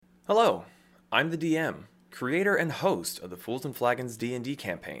Hello, I'm the DM, creator and host of the Fools and Flagons D&D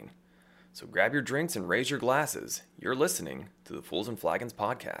campaign. So grab your drinks and raise your glasses. You're listening to the Fools and Flagons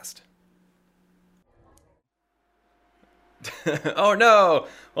podcast. Oh no!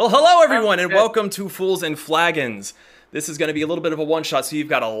 Well, hello everyone and welcome to Fools and Flagons. This is going to be a little bit of a one-shot, so you've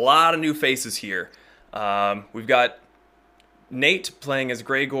got a lot of new faces here. We've got Nate playing as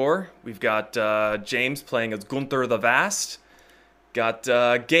Gregor. We've got James playing as Gunther the Vast. Got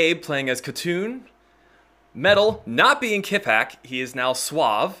Gabe playing as Katoon. Metal not being Kipak, he is now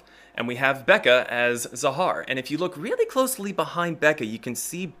Suave. And we have Becca as Zahar. And if you look really closely behind Becca, you can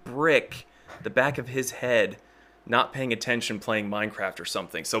see Brick, the back of his head, not paying attention playing Minecraft or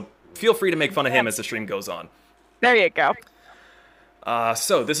something. So feel free to make fun of him as the stream goes on. There you go.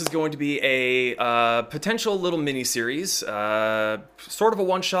 So this is going to be a potential little mini-series, sort of a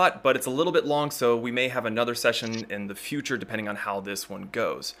one-shot, but it's a little bit long, so we may have another session in the future depending on how this one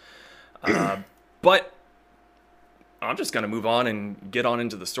goes. But I'm just going to move on and get on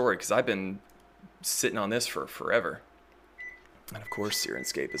into the story, because I've been sitting on this for forever. And of course,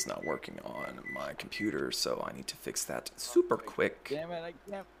 Sirenscape is not working on my computer, so I need to fix that super quick. Damn it, I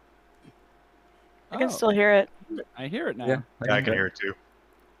can't. I can still hear it. I hear it now. Yeah, I can hear it too.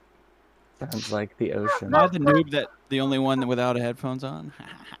 Sounds like the ocean. Am I the noob that the only one without headphones on?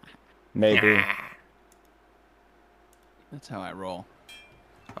 Maybe. That's how I roll.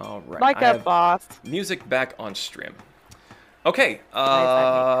 All right. Like I a have boss. music back on stream. Okay,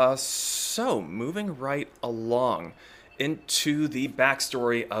 Nice, so moving right along into the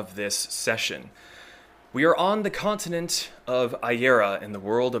backstory of this session. We are on the continent of Ayera in the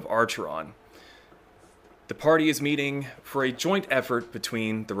world of Archeron. The party is meeting for a joint effort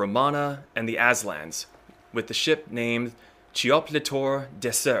between the Romana and the Aslans, with the ship named Chiopletor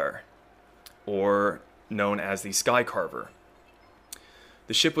Desert, or known as the Skycarver.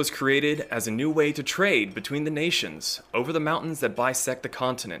 The ship was created as a new way to trade between the nations over the mountains that bisect the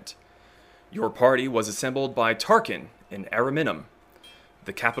continent. Your party was assembled by Tarkin in Ariminum,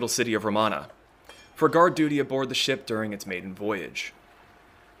 the capital city of Romana, for guard duty aboard the ship during its maiden voyage.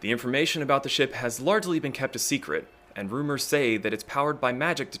 The information about the ship has largely been kept a secret, and rumors say that it's powered by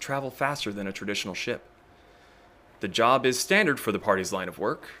magic to travel faster than a traditional ship. The job is standard for the party's line of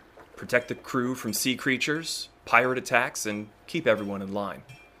work: protect the crew from sea creatures, pirate attacks, and keep everyone in line.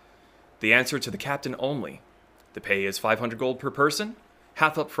 The answer to the captain only. The pay is 500 gold per person,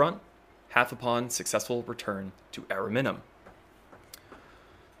 half up front, half upon successful return to Ariminum.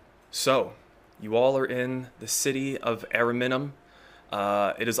 So, you all are in the city of Ariminum.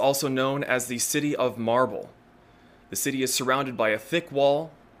 It is also known as the City of Marble. The city is surrounded by a thick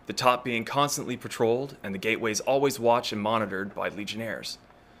wall, the top being constantly patrolled, and the gateways always watched and monitored by legionnaires.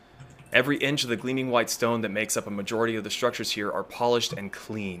 Every inch of the gleaming white stone that makes up a majority of the structures here are polished and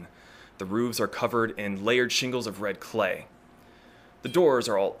clean. The roofs are covered in layered shingles of red clay. The doors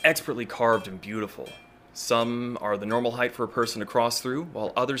are all expertly carved and beautiful. Some are the normal height for a person to cross through,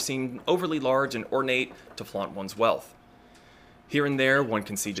 while others seem overly large and ornate to flaunt one's wealth. Here and there, one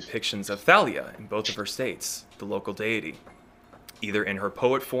can see depictions of Thalia in both of her states, the local deity, either in her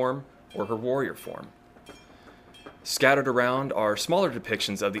poet form or her warrior form. Scattered around are smaller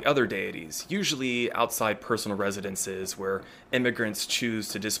depictions of the other deities, usually outside personal residences where immigrants choose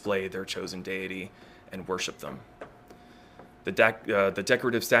to display their chosen deity and worship them. The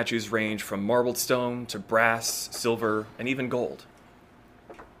decorative statues range from marbled stone to brass, silver, and even gold.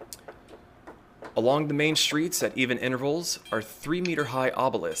 Along the main streets at even intervals are 3-meter-high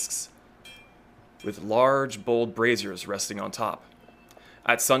obelisks with large, bold braziers resting on top.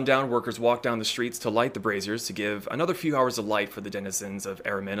 At sundown, workers walk down the streets to light the braziers to give another few hours of light for the denizens of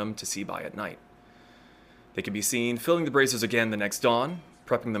Ariminum to see by at night. They can be seen filling the braziers again the next dawn,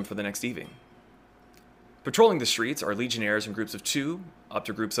 prepping them for the next evening. Patrolling the streets are legionnaires in groups of 2 up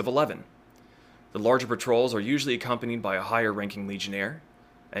to groups of 11. The larger patrols are usually accompanied by a higher-ranking legionnaire,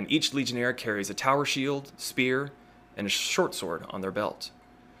 and each legionnaire carries a tower shield, spear, and a short sword on their belt.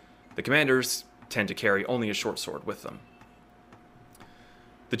 The commanders tend to carry only a short sword with them.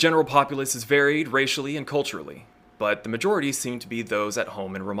 The general populace is varied racially and culturally, but the majority seem to be those at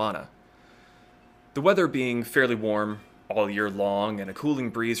home in Romana. The weather being fairly warm all year long and a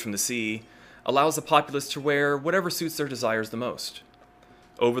cooling breeze from the sea allows the populace to wear whatever suits their desires the most.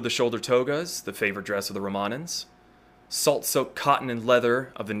 Over-the-shoulder togas, the favorite dress of the Romanans, salt-soaked cotton and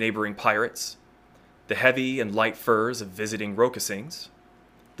leather of the neighboring pirates, the heavy and light furs of visiting Rokasings,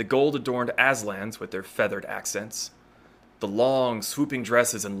 the gold-adorned Aslans with their feathered accents, the long, swooping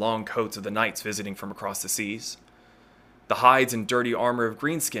dresses and long coats of the knights visiting from across the seas, the hides and dirty armor of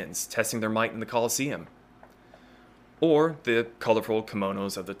greenskins testing their might in the Colosseum. or the colorful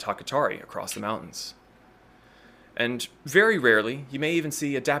kimonos of the Takatari across the mountains. And very rarely, you may even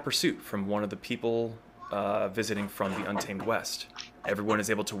see a dapper suit from one of the people visiting from the Untamed West. Everyone is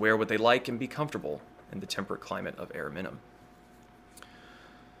able to wear what they like and be comfortable in the temperate climate of Araminum.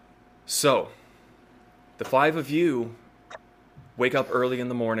 So, the 5 of you wake up early in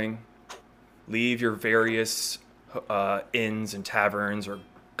the morning, leave your various inns and taverns or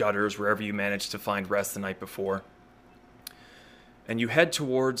gutters, wherever you managed to find rest the night before, and you head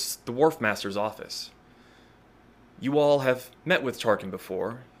towards the Wharf Master's office. You all have met with Tarkin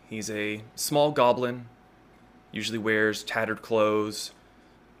before. He's a small goblin, usually wears tattered clothes,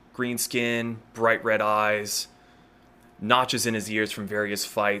 green skin, bright red eyes, notches in his ears from various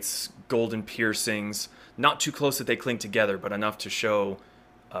fights, golden piercings, not too close that they cling together, but enough to show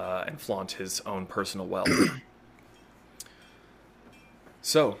and flaunt his own personal wealth.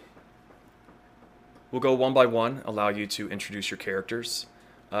 So, we'll go one by one, allow you to introduce your characters.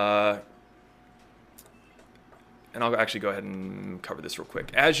 And I'll actually go ahead and cover this real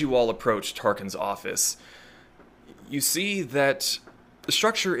quick. As you all approach Tarkin's office, you see that the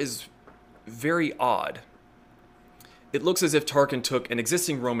structure is very odd. It looks as if Tarkin took an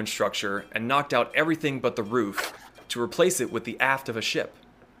existing Roman structure and knocked out everything but the roof to replace it with the aft of a ship.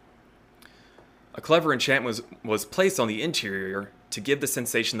 A clever enchantment was placed on the interior to give the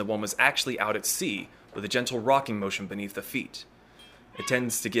sensation that one was actually out at sea with a gentle rocking motion beneath the feet. It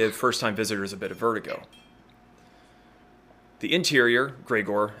tends to give first-time visitors a bit of vertigo. The interior,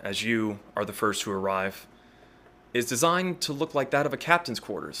 Gregor, as you are the first to arrive, is designed to look like that of a captain's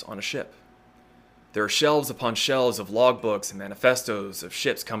quarters on a ship. There are shelves upon shelves of logbooks and manifestos of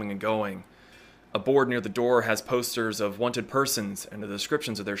ships coming and going. A board near the door has posters of wanted persons and the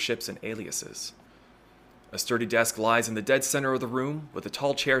descriptions of their ships and aliases. A sturdy desk lies in the dead center of the room with a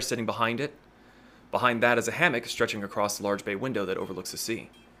tall chair sitting behind it. Behind that is a hammock stretching across the large bay window that overlooks the sea.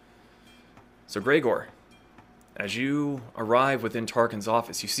 So Gregor, as you arrive within Tarkin's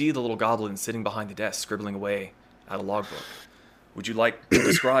office, you see the little goblin sitting behind the desk, scribbling away at a logbook. Would you like to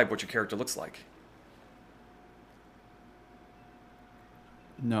describe what your character looks like?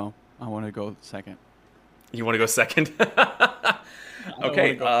 No, I want to go second. You want to go second?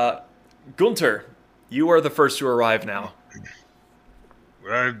 Okay, Gunter, you are the first to arrive now.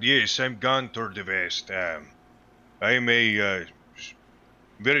 Well, yes, I'm Gunter the West. I'm a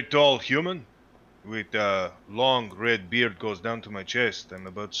very tall human with a long red beard goes down to my chest. I'm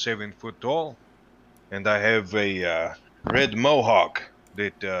about 7 foot tall, and I have a red mohawk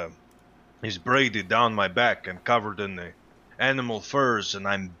that is braided down my back and covered in the animal furs, and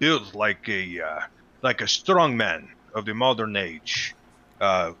I'm built like a strong man of the modern age.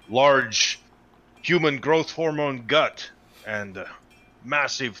 Large human growth hormone gut and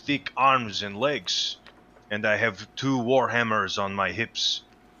massive thick arms and legs, and I have 2 warhammers on my hips.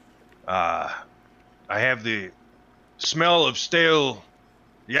 I have the smell of stale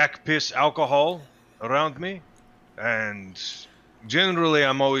yak piss alcohol around me, and generally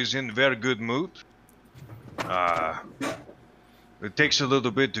I'm always in a very good mood. It takes a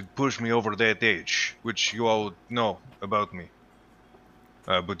little bit to push me over that edge, which you all know about me.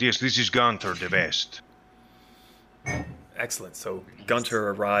 But yes, this is Gunter the West. Excellent. So Gunter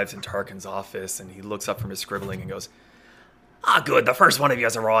arrives in Tarkin's office, and he looks up from his scribbling and goes, good, the first one of you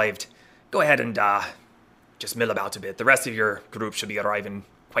has arrived. Go ahead and just mill about a bit. The rest of your group should be arriving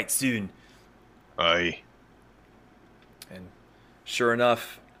quite soon. Aye. And sure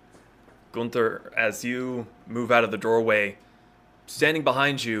enough, Gunter, as you move out of the doorway, standing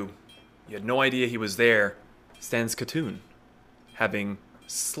behind you, you had no idea he was there, stands Katoon, having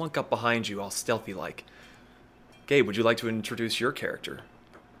slunk up behind you all stealthy-like. Gabe, would you like to introduce your character?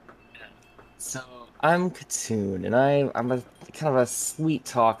 So I'm Katoon, and I'm a kind of a sweet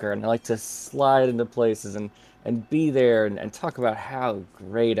talker, and I like to slide into places and be there and talk about how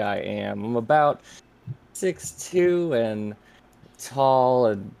great I am. I'm about 6'2" and tall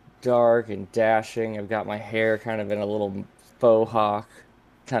and dark and dashing. I've got my hair kind of in a little faux hawk,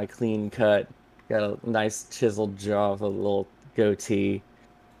 kind of clean cut. Got a nice chiseled jaw with a little goatee.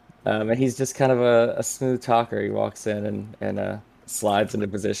 And he's just kind of a smooth talker. He walks in and slides into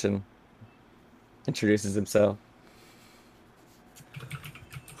position, introduces himself.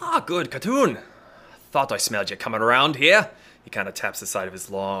 Good, Katoon. Thought I smelled you coming around here. He kind of taps the side of his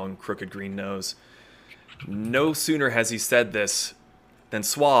long, crooked green nose. No sooner has he said this than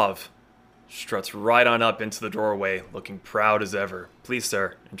Suave struts right on up into the doorway, looking proud as ever. Please,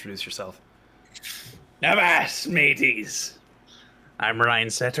 sir, introduce yourself. Avast, mateys. I'm Ryan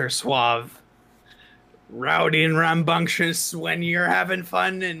Setter, Suave. Rowdy and rambunctious when you're having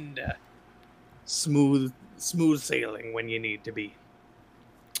fun, and smooth smooth sailing when you need to be.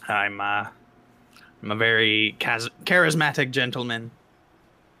 I'm a very charismatic gentleman.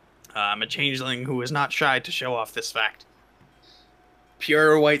 I'm a changeling who is not shy to show off this fact.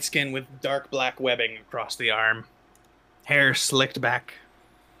 Pure white skin with dark black webbing across the arm. Hair slicked back.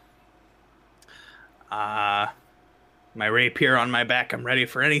 My rapier on my back. I'm ready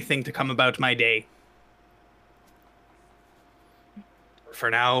for anything to come about my day. For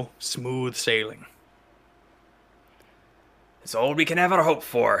now, smooth sailing. It's all we can ever hope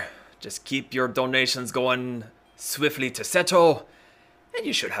for. Just keep your donations going swiftly to Seto, and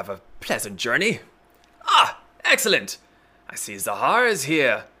you should have a pleasant journey. Ah, excellent. I see Zahar is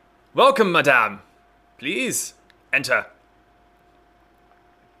here. Welcome, madame. Please, enter.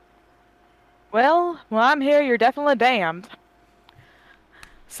 Well, I'm here, you're definitely damned.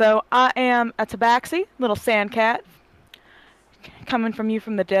 So, I am a tabaxi, little sand cat, coming from you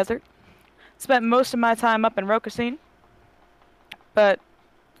from the desert. Spent most of my time up in Rokasine. But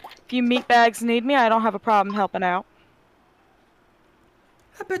if you meatbags need me, I don't have a problem helping out.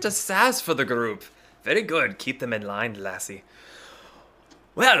 A bit of sass for the group. Very good. Keep them in line, lassie.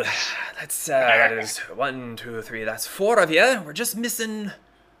 Well, that is 1, 2, 3. That's 4 of you. We're just missing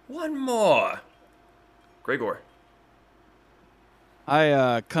one more. Gregor.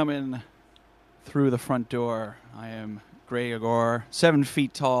 I come in through the front door. I am Gregor, 7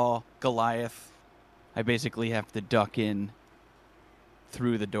 feet tall, Goliath. I basically have to duck in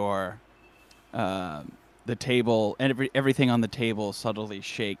through the door. The table and everything on the table subtly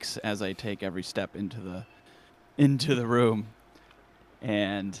shakes as I take every step into the room,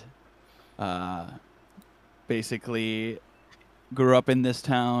 and basically grew up in this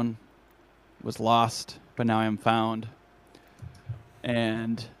town, was lost, but now I am found,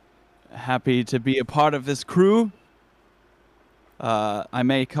 and happy to be a part of this crew. I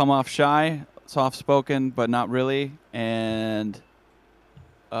may come off shy, soft-spoken, but not really, and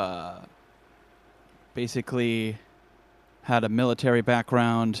basically had a military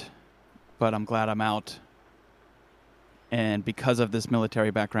background, but I'm glad I'm out. And because of this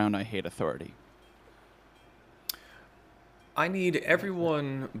military background, I hate authority. I need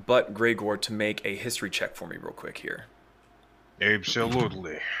everyone but Gregor to make a history check for me real quick here.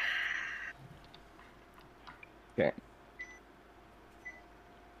 Absolutely. Okay.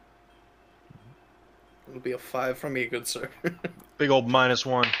 It'll be a 5 from me, good sir. Big old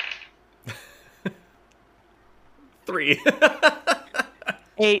 -1. 3.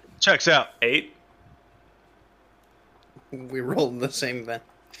 8. Checks out. 8. We rolled the same then.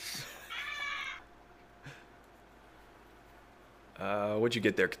 What'd you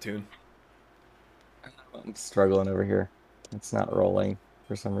get there, Katoon? I'm struggling over here. It's not rolling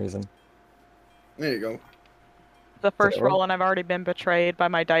for some reason. There you go. The first Zero. roll, and I've already been betrayed by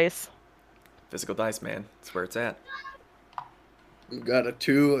my dice. Physical dice, man. That's where it's at. We've got a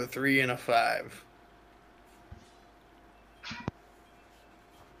 2, a 3, and a 5.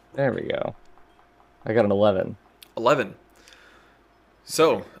 There we go. I got an 11. 11.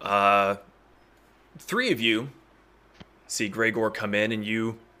 So, 3 of you see Gregor come in, and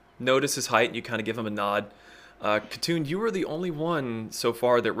you notice his height, and you kind of give him a nod. Katoon, you are the only one so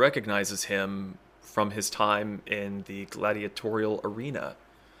far that recognizes him from his time in the gladiatorial arena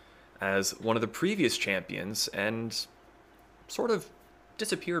as one of the previous champions, and sort of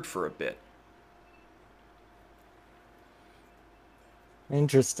disappeared for a bit.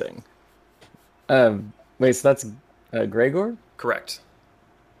 Interesting. Wait, so that's Gregor? Correct.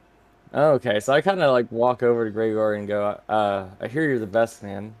 Oh, okay, so I kind of like walk over to Gregor and go, I hear you're the best,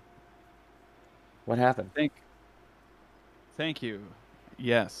 man. What happened? Thank you.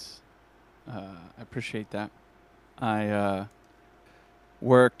 Yes. I appreciate that. I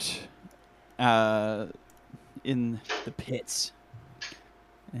worked in the pits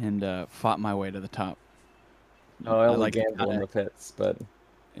and fought my way to the top. Oh, I only like it gamble in kinda- the pits, but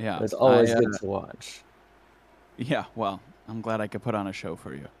Yeah. it's always I, good to watch. Yeah, well, I'm glad I could put on a show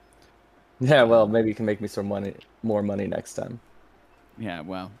for you. Yeah, well, maybe you can make me more money next time. Yeah,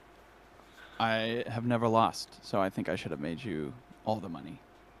 well, I have never lost, so I think I should have made you all the money.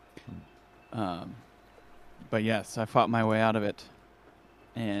 But yes, I fought my way out of it,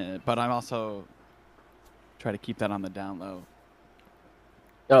 but I'm also try to keep that on the down low.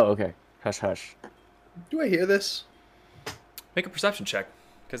 Oh, okay. Hush, hush. Do I hear this? Make a perception check,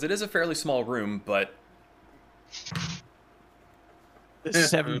 because it is a fairly small room, but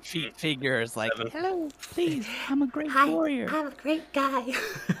This 7 feet figure is like, hello, please, I'm a great warrior. I'm a great guy.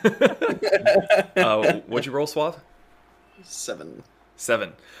 what'd you roll, Suave? 7.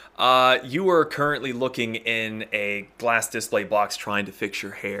 7. You are currently looking in a glass display box trying to fix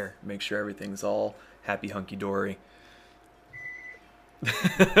your hair, make sure everything's all happy hunky-dory.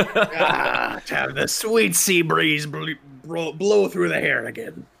 To have the sweet sea breeze blow through the hair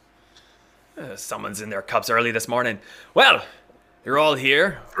again. Someone's in their cups early this morning. Well, you're all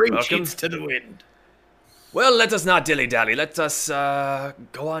here. Three Welcome. sheets to the wind. Well, let us not dilly-dally. Let us go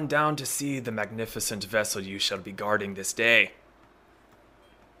on down to see the magnificent vessel you shall be guarding this day.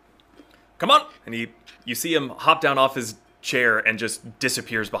 Come on! And you see him hop down off his chair and just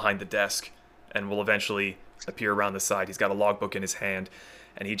disappears behind the desk and will eventually appear around the side. He's got a logbook in his hand,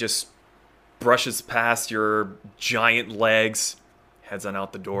 and he just brushes past your giant legs, heads on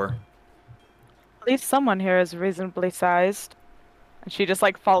out the door. At least someone here is reasonably sized. And she just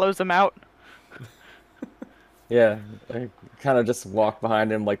like follows him out. Yeah, I kind of just walk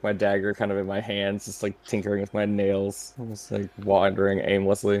behind him, like my dagger kind of in my hands, just like tinkering with my nails, just like wandering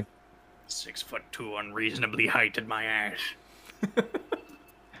aimlessly. 6'2", unreasonably heighted my ass.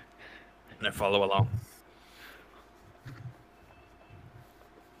 And I follow along.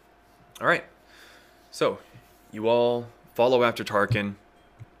 All right. So, you all follow after Tarkin, and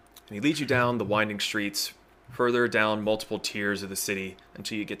he leads you down the winding streets, further down multiple tiers of the city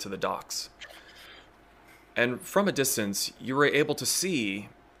until you get to the docks. And from a distance, you were able to see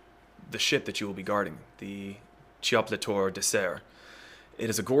the ship that you will be guarding, the Chiapletor Dessert. It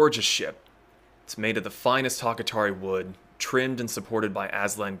is a gorgeous ship. It's made of the finest Hakatari wood, trimmed and supported by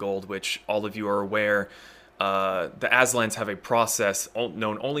Aslan gold, which all of you are aware, the Aslans have a process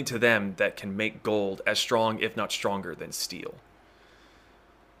known only to them that can make gold as strong, if not stronger, than steel.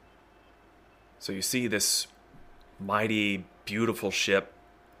 So you see this mighty, beautiful ship,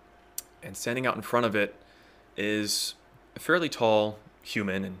 and standing out in front of it is a fairly tall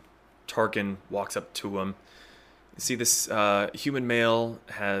human, and Tarkin walks up to him. You see this human male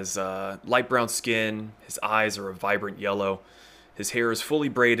has light brown skin, his eyes are a vibrant yellow, his hair is fully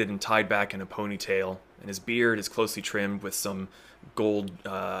braided and tied back in a ponytail, and his beard is closely trimmed with some gold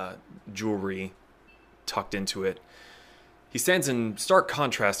jewelry tucked into it. He stands in stark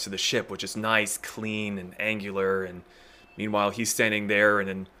contrast to the ship, which is nice, clean, and angular, and meanwhile he's standing there in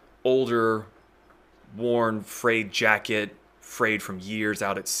an older, worn, frayed jacket, frayed from years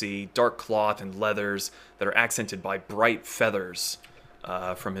out at sea, dark cloth and leathers that are accented by bright feathers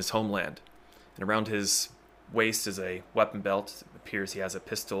from his homeland. And around his waist is a weapon belt. It appears he has a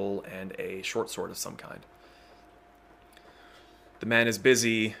pistol and a short sword of some kind. The man is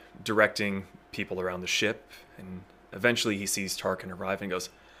busy directing people around the ship, and eventually he sees Tarkin arrive and goes,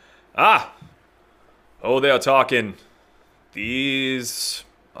 "Ah! Oh, they are talking. These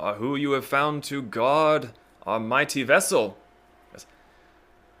are who you have found to guard our mighty vessel." Goes,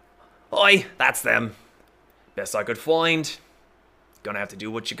 "Oi, that's them. Best I could find. Gonna have to do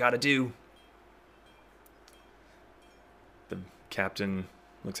what you gotta do." The captain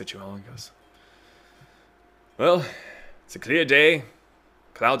looks at you all and goes, "Well, it's a clear day.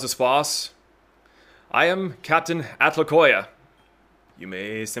 Clouds are sparse. I am Captain Atlacoya. You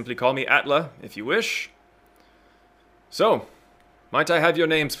may simply call me Atla if you wish. So, might I have your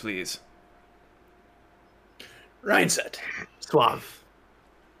names, please?" Reinset. Suave.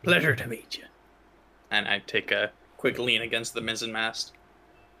 Pleasure to meet you. And I take a quick lean against the mizzenmast.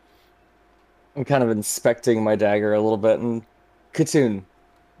 I'm kind of inspecting my dagger a little bit, and Katoon,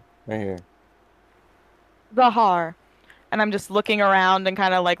 right here. Zahar. And I'm just looking around and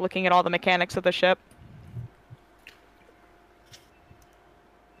kind of like looking at all the mechanics of the ship.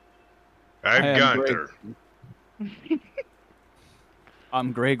 I'm I am Gunter.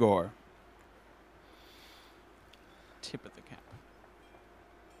 I'm Gregor. Tip of the cap.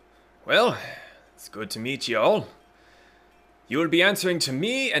 Well, it's good to meet you all. You will be answering to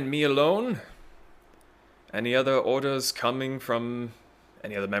me and me alone. Any other orders coming from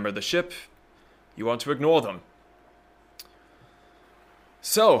any other member of the ship, you want to ignore them.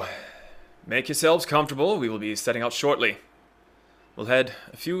 So, make yourselves comfortable. We will be setting out shortly. We'll head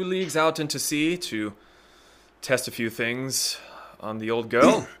a few leagues out into sea to test a few things on the old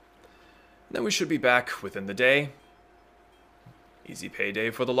girl. Then we should be back within the day. Easy payday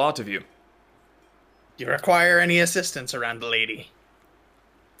for the lot of you. Do you require any assistance around the lady?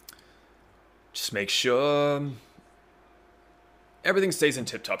 Just make sure everything stays in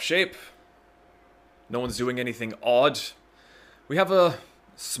tip-top shape. No one's doing anything odd. We have a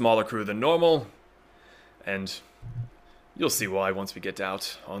smaller crew than normal, and you'll see why once we get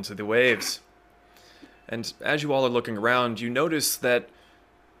out onto the waves. And as you all are looking around, you notice that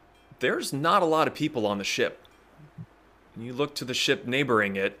there's not a lot of people on the ship. You look to the ship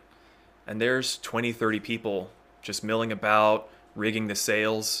neighboring it, and there's 20, 30 people just milling about, rigging the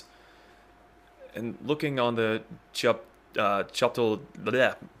sails. And looking on the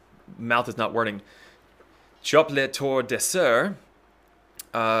mouth is not wording. Choplet Tour Dessert,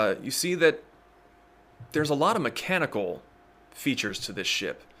 you see that there's a lot of mechanical features to this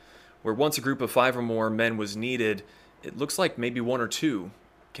ship. Where once a group of 5 or more men was needed, it looks like maybe 1 or 2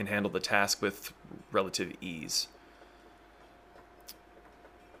 can handle the task with relative ease.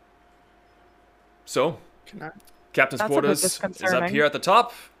 So, Can I? captain's That's a bit quarters is up disconcerting. here at the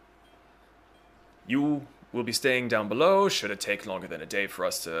top. You will be staying down below, should it take longer than a day for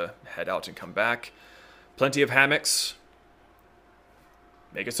us to head out and come back. Plenty of hammocks.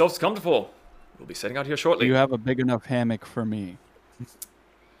 Make yourselves comfortable. We'll be setting out here shortly. Do you have a big enough hammock for me?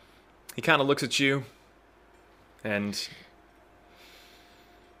 He kind of looks at you, and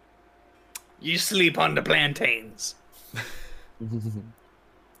You sleep on the plantains.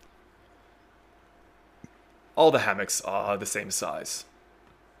 all the hammocks are the same size.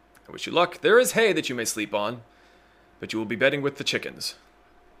 I wish you luck. There is hay that you may sleep on, but you will be bedding with the chickens.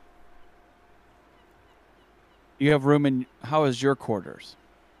 You have room in. How is your quarters?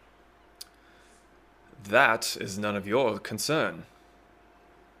 That is none of your concern.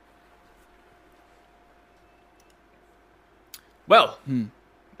 Well,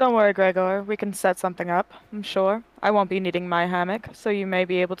 Don't worry, Gregor. We can set something up, I'm sure. I won't be needing my hammock, so you may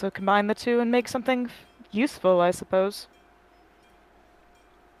be able to combine the two and make something useful, I suppose.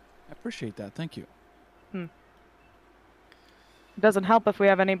 I appreciate that. Thank you. It doesn't help if we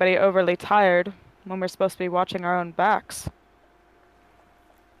have anybody overly tired when we're supposed to be watching our own backs.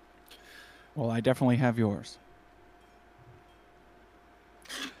 Well, I definitely have yours.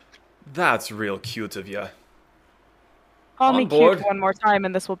 that's real cute of you. Call On me board. cute one more time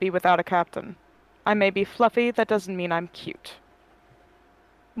and this will be without a captain. I may be fluffy, that doesn't mean I'm cute.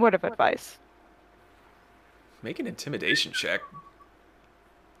 Word of advice. Make an intimidation check.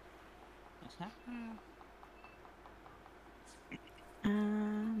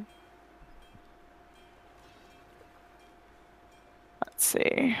 Let's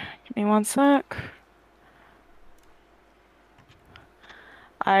see. Give me one sec.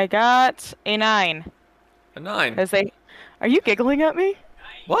 I got a 9. A 9. Are you giggling at me?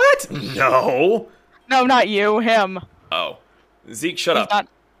 What? No. No, not you, him. Oh. Zeke, shut He's up. not.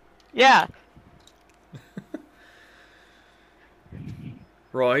 Yeah.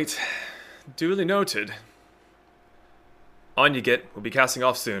 Right. Duly noted. On you get. We'll be casting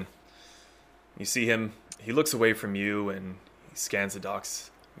off soon. You see him. He looks away from you and he scans the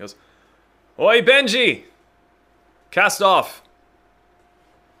docks. He goes, "Oi, Benji! Cast off!"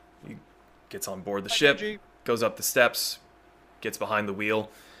 He gets on board the ship, goes up the steps, gets behind the wheel,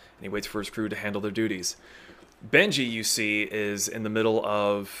 and he waits for his crew to handle their duties. Benji, you see, is in the middle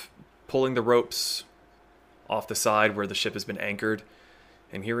of pulling the ropes off the side where the ship has been anchored.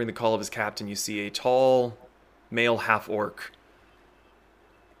 And hearing the call of his captain, you see a tall, male half-orc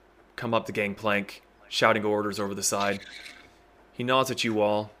come up the gangplank, shouting orders over the side. He nods at you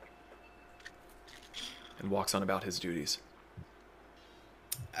all and walks on about his duties.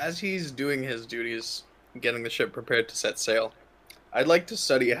 As he's doing his duties, getting the ship prepared to set sail, I'd like to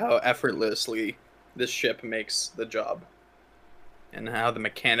study how effortlessly this ship makes the job and how the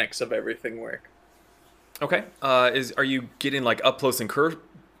mechanics of everything work. Okay. Are you getting like up close and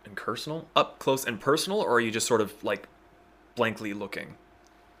personal? Up close and personal, or are you just sort of like blankly looking?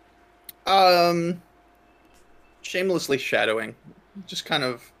 Shamelessly shadowing, just kind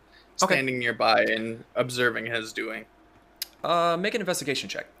of Okay. standing nearby and observing his doing. Make an investigation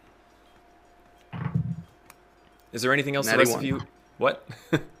check. Is there anything else the Natty rest of one. you? What?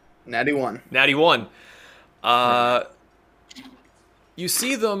 Natty 1. Natty 1. You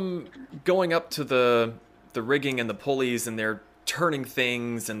see them going up to the rigging and the pulleys, and they're turning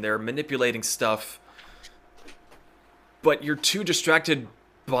things and they're manipulating stuff. But you're too distracted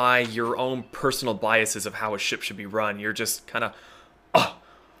by your own personal biases of how a ship should be run. You're just kind of, oh,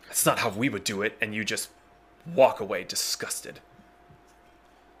 that's not how we would do it, and you just walk away disgusted.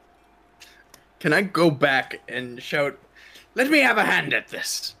 Can I go back and shout, "Let me have a hand at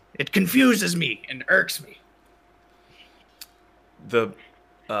this. It confuses me and irks me." The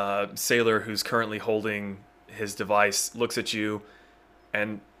sailor who's currently holding his device looks at you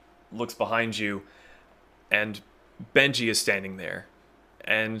and looks behind you, and Benji is standing there,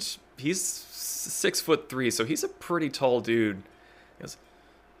 and he's 6'3", so he's a pretty tall dude. He goes,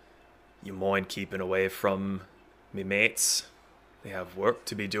 "You mind keeping away from me mates? They have work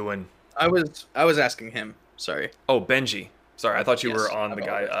to be doing." I was asking him. Sorry. Oh, Benji. Sorry, I thought you Yes, were on I the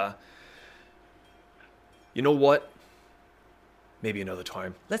guy. apologize. You know what? Maybe another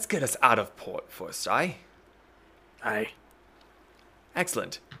time. Let's get us out of port first, aye? Aye.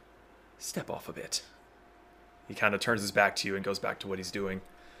 Excellent. Step off a bit. He kind of turns his back to you and goes back to what he's doing.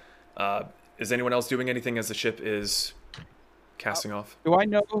 Is anyone else doing anything as the ship is casting off? Do I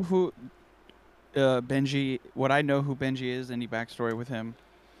know who Benji? Would I know who Benji is? Any backstory with him?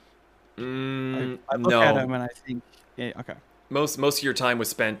 I look at him No. and I think, yeah, okay. Most of your time was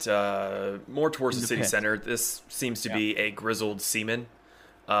spent more towards In the the city pit. center. This seems to Yeah. be a grizzled seaman.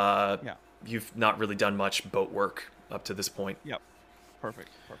 Yeah. You've not really done much boat work up to this point. Yep. Perfect.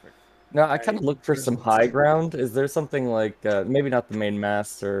 Perfect. No, I kind of look for some high ground. Is there something like maybe not the main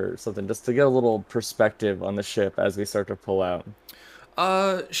mast or something, just to get a little perspective on the ship as we start to pull out?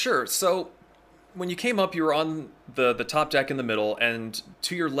 Sure. So when you came up, you were on the top deck in the middle, and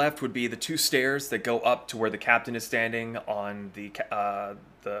to your left would be the 2 stairs that go up to where the captain is standing on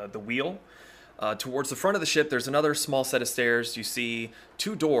the wheel. Towards the front of the ship, there's another small set of stairs. You see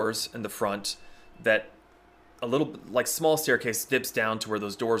 2 doors in the front that a little like small staircase dips down to where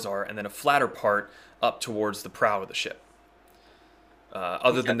those doors are, and then a flatter part up towards the prow of the ship.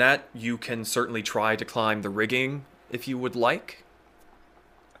 Other than that, you can certainly try to climb the rigging if you would like.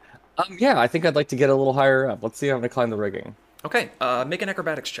 Yeah, I think I'd like to get a little higher up. Let's see how I'm gonna climb the rigging. Okay, make an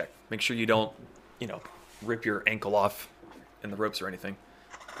acrobatics check. Make sure you don't, rip your ankle off in the ropes or anything.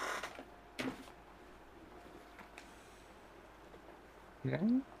 Okay.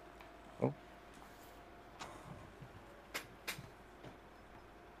 Oh.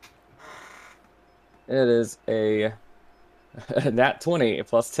 It is a nat 20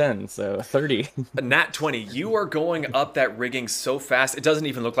 plus 10, so 30. A nat 20, you are going up that rigging so fast, it doesn't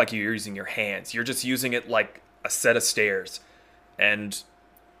even look like you're using your hands. You're just using it like a set of stairs. And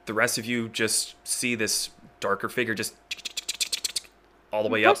the rest of you just see this darker figure just all the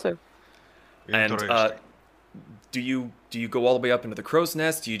way up. Impressive. And Interesting. do you go all the way up into the crow's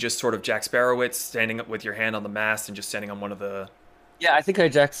nest? Do you just sort of Jack Sparrow it, standing up with your hand on the mast and just standing on one of the... Yeah, I think I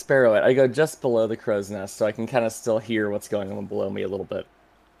Jack Sparrow it. I go just below the crow's nest, so I can kind of still hear what's going on below me a little bit.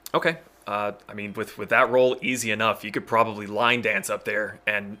 Okay. I mean, with that roll, easy enough. You could probably line dance up there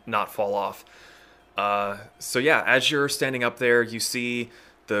and not fall off. So yeah, as you're standing up there, you see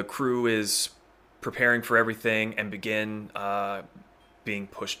the crew is preparing for everything and begin being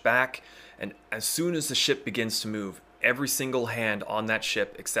pushed back. And as soon as the ship begins to move, every single hand on that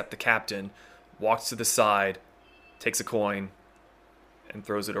ship, except the captain, walks to the side, takes a coin, and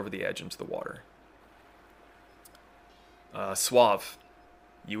throws it over the edge into the water. Suave,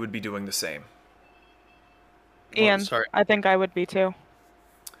 you would be doing the same. And sorry. I think I would be too.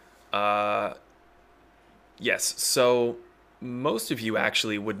 Yes, so most of you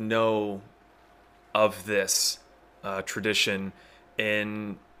actually would know of this tradition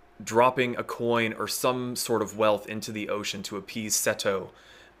in dropping a coin or some sort of wealth into the ocean to appease Seto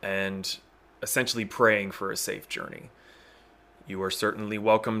and essentially praying for a safe journey. You are certainly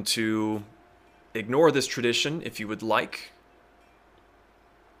welcome to ignore this tradition if you would like.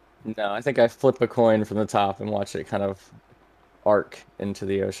 No, I think I flip a coin from the top and watch it kind of arc into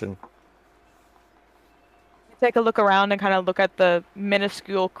the ocean. Take a look around and kind of look at the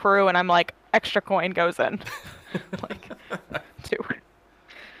minuscule crew, and I'm like, extra coin goes in. Like, 2.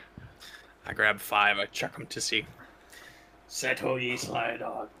 I grab 5. I chuck them to see. Seto ye sly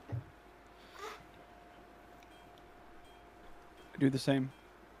dog. I do the same.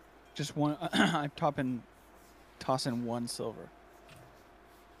 Just one. I toss in 1 silver.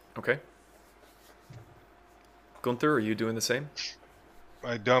 Okay. Gunther, are you doing the same?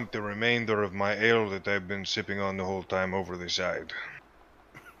 I dumped the remainder of my ale that I've been sipping on the whole time over the side.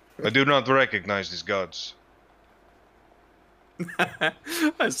 I do not recognize these gods.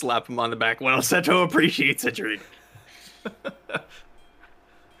 I slap him on the back. Well, Seto appreciates a drink.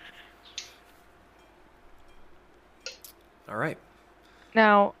 All right.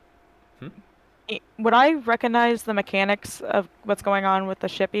 Now, Hmm? would I recognize the mechanics of what's going on with the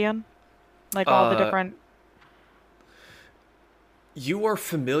ship, Ian? Like all the different... You are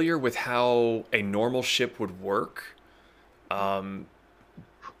familiar with how a normal ship would work.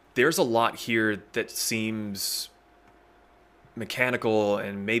 There's a lot here that seems mechanical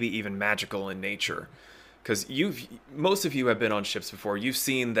and maybe even magical in nature. Because most of you have been on ships before. You've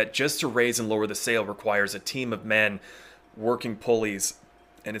seen that just to raise and lower the sail requires a team of men working pulleys.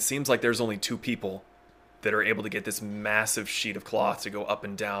 And it seems like there's only 2 people that are able to get this massive sheet of cloth to go up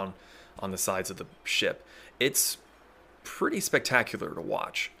and down on the sides of the ship. It's pretty spectacular to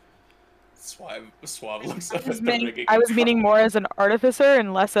watch. Suave looks up at the rigging. I was meaning more as an artificer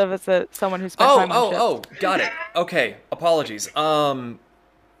and less of as someone who spent time on ships. Got it. Okay, apologies.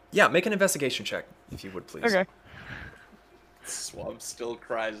 Yeah, make an investigation check, if you would, please. Okay. Suave still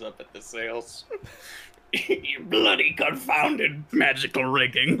cries up at the sails. You bloody confounded magical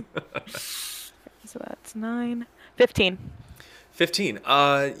rigging. So that's 9. 15. 15.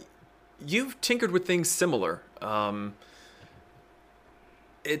 You've tinkered with things similar.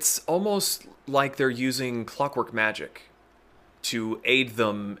 It's almost like they're using clockwork magic to aid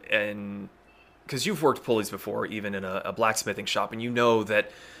them in, because you've worked pulleys before, even in a blacksmithing shop, and you know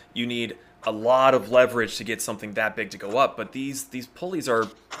that you need a lot of leverage to get something that big to go up. But these pulleys are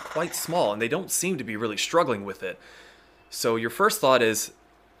quite small, and they don't seem to be really struggling with it. So your first thought is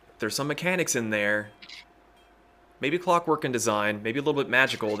there's some mechanics in there, maybe clockwork and design, maybe a little bit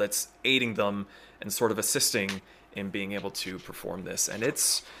magical, that's aiding them and sort of assisting in being able to perform this. And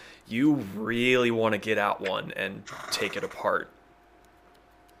it's, you really want to get out one and take it apart,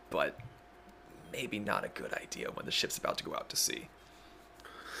 but maybe not a good idea when the ship's about to go out to sea.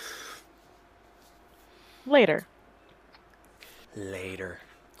 Later. Later.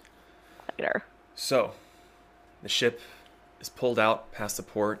 So, the ship is pulled out past the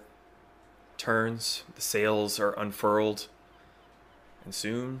port, turns, the sails are unfurled, and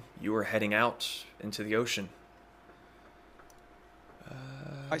soon you are heading out into the ocean.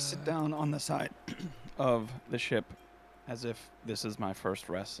 I sit down on the side of the ship as if this is my first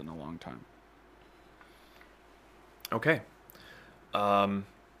rest in a long time. Okay. The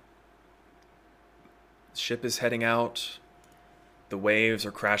ship is heading out. The waves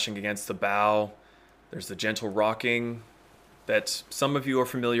are crashing against the bow. There's the gentle rocking that some of you are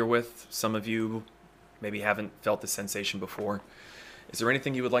familiar with. Some of you maybe haven't felt the sensation before. Is there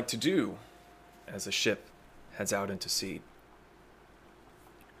anything you would like to do as the ship heads out into sea?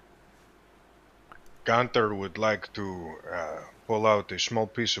 Gunther would like to pull out a small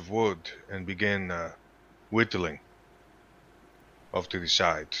piece of wood and begin whittling off to the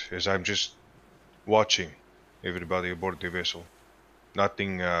side as I'm just watching everybody aboard the vessel.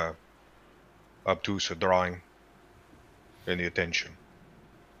 Nothing obtuse or drawing any attention.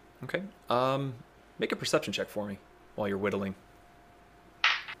 Okay. Make a perception check for me while you're whittling.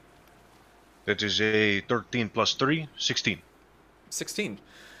 That is a 13 plus 3, 16. 16.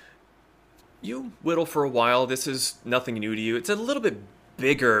 You whittle for a while. This is nothing new to you. It's a little bit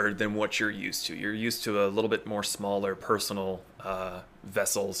bigger than what you're used to. You're used to a little bit more smaller personal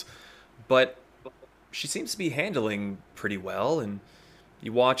vessels. But she seems to be handling pretty well, and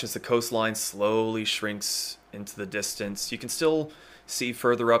you watch as the coastline slowly shrinks into the distance. You can still see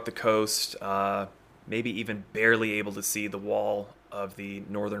further up the coast, maybe even barely able to see the wall of the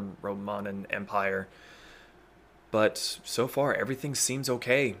Northern Romanan Empire. But so far, everything seems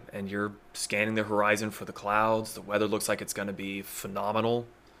okay, and you're scanning the horizon for the clouds. The weather looks like it's going to be phenomenal.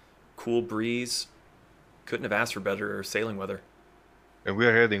 Cool breeze. Couldn't have asked for better sailing weather. And we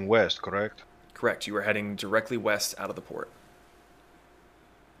are heading west, correct? Correct. You are heading directly west out of the port.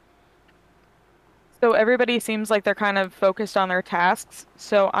 So everybody seems like they're kind of focused on their tasks.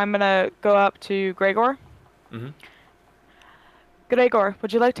 So I'm gonna go up to Gregor. Mm-hmm. Gregor,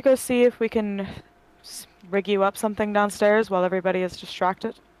 would you like to go see if we can rig you up something downstairs while everybody is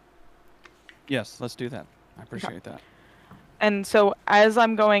distracted? Yes, let's do that. I appreciate that. And so as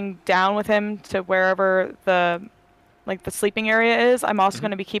I'm going down with him to wherever the sleeping area is, I'm also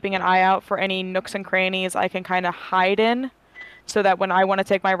going to be keeping an eye out for any nooks and crannies I can kind of hide in, so that when I want to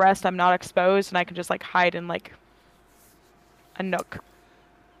take my rest, I'm not exposed and I can just like hide in like a nook.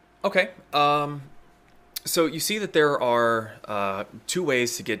 Okay. So you see that there are two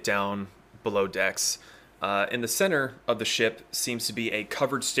ways to get down below decks. In the center of the ship seems to be a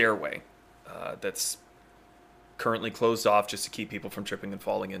covered stairway that's currently closed off just to keep people from tripping and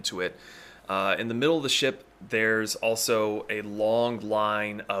falling into it. In the middle of the ship, there's also a long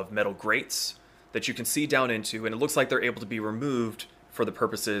line of metal grates that you can see down into, and it looks like they're able to be removed for the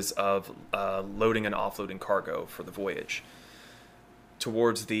purposes of loading and offloading cargo for the voyage.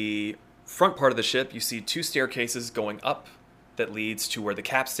 Towards the front part of the ship, you see two staircases going up that leads to where the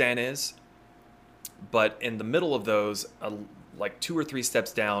capstan is. But in the middle of those, like 2 or 3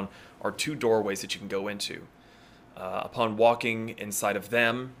 steps down, are 2 doorways that you can go into. Upon walking inside of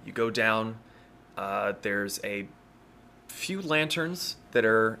them, you go down. There's a few lanterns that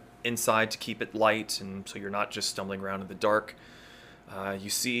are inside to keep it light, and so you're not just stumbling around in the dark. You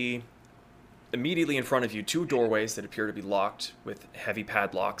see immediately in front of you 2 doorways that appear to be locked with heavy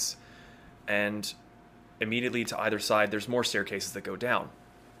padlocks, and immediately to either side there's more staircases that go down.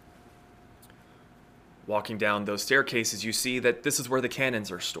 Walking down those staircases, you see that this is where the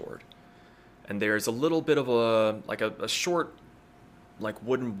cannons are stored. And there's a little bit of a short, like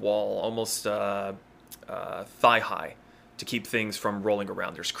wooden wall, almost thigh high, to keep things from rolling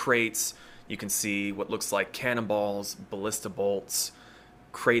around. There's crates. You can see what looks like cannonballs, ballista bolts,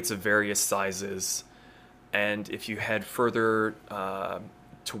 crates of various sizes. And if you head further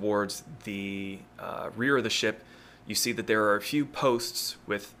towards the rear of the ship, you see that there are a few posts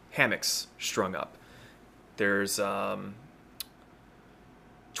with hammocks strung up. There's 12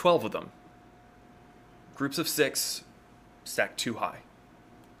 of them. Groups of 6, stacked 2 high.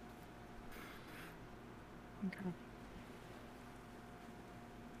 Okay.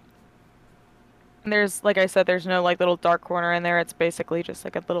 And there's, like I said, there's no like little dark corner in there. It's basically just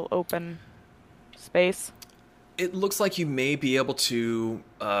like a little open space. It looks like you may be able to,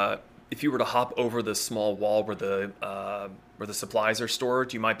 if you were to hop over the small wall where the supplies are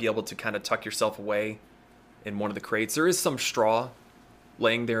stored, you might be able to kind of tuck yourself away in one of the crates. There is some straw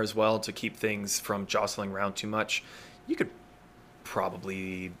laying there as well to keep things from jostling around too much. You could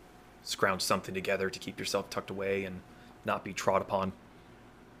probably scrounge something together to keep yourself tucked away and not be trod upon.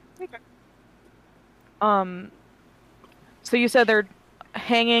 Okay. So you said they're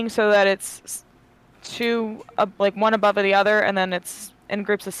hanging so that it's two, like one above the other, and then it's in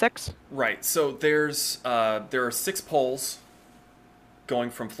groups of 6? Right. So there are 6 poles going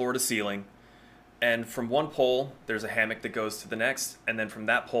from floor to ceiling, and from one pole there's a hammock that goes to the next, and then from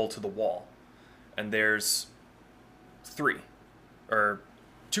that pole to the wall. And there's 3, or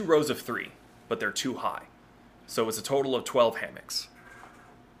 2 rows of 3, but they're 2 high. So it's a total of 12 hammocks.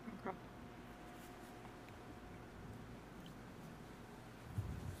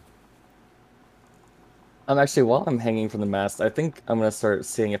 Actually, while I'm hanging from the mast, I think I'm gonna start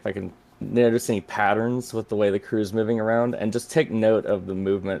seeing if I can notice any patterns with the way the crew's moving around, and just take note of the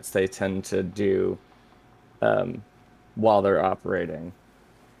movements they tend to do while they're operating.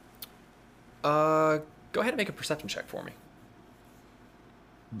 Go ahead and make a perception check for me.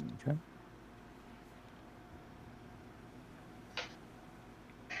 Okay.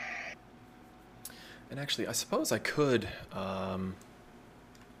 And actually, I suppose I could. Let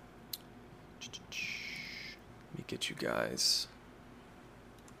me get you guys.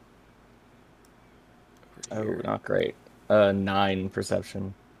 Oh, Here. not great. 9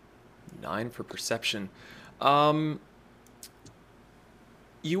 perception. 9 for perception.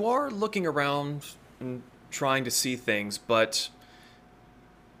 You are looking around and trying to see things, but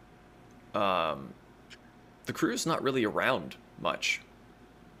the crew's not really around much.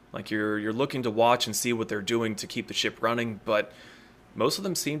 Like you're looking to watch and see what they're doing to keep the ship running, but most of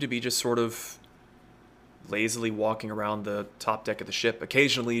them seem to be just sort of lazily walking around the top deck of the ship,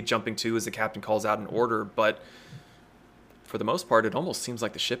 occasionally jumping to as the captain calls out an order, but for the most part, it almost seems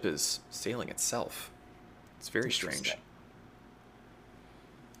like the ship is sailing itself. It's very strange.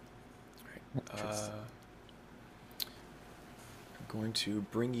 All right. I'm going to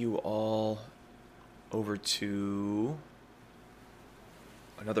bring you all over to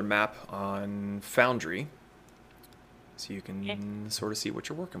another map on Foundry, so you can sort of see what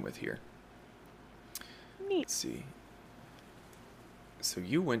you're working with here. Neat. Let's see. So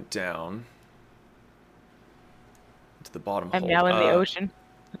you went down to the bottom I'm hold. now in the ocean.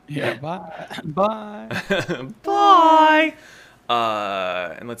 Yeah. Bye. Bye. Bye.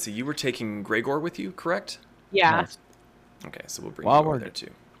 And let's see. You were taking Gregor with you, correct? Yeah. Nice. Okay, so we'll bring While you over we're- there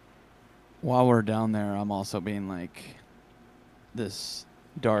too. While we're down there, I'm also being like, this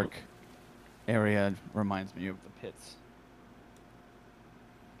dark area reminds me of the pits.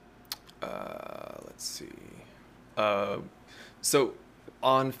 Let's see. So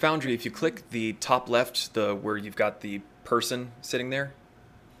on Foundry, if you click the top left, where you've got the person sitting there,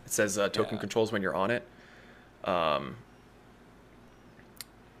 it says token Yeah. controls when you're on it. I'm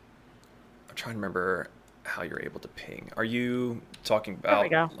trying to remember how you're able to ping. Are you talking There we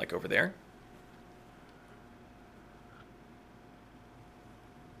about go. like over there?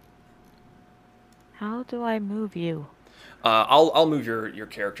 How do I move you? I'll move your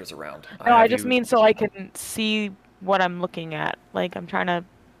characters around. No, I have just you- mean so I can see what I'm looking at. Like, I'm trying to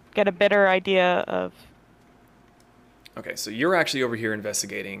get a better idea of... Okay, so you're actually over here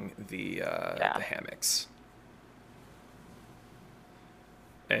investigating the hammocks.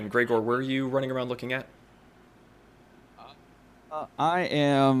 And Gregor, where are you running around looking at? I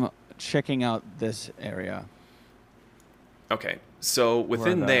am checking out this area. Okay, so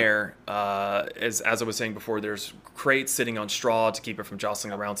within the- there, as I was saying before, there's crates sitting on straw to keep it from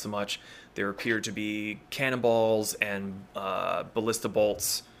jostling around so much. There appear to be cannonballs and ballista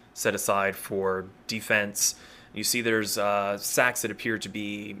bolts set aside for defense. You see there's sacks that appear to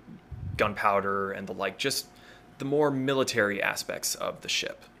be gunpowder and the like, just the more military aspects of the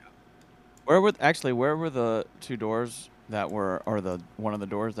ship. Where were the 2 doors that were, or one of the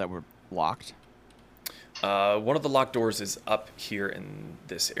doors that were locked? One of the locked doors is up here in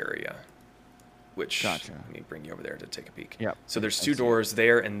this area, which Gotcha. let me bring you over there to take a peek. Yep. So there's I 2 see. doors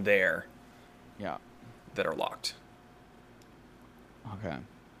there and there Yeah. that are locked. Okay.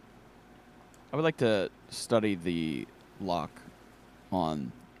 I would like to study the lock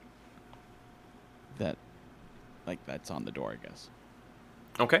on that, like, that's on the door, I guess.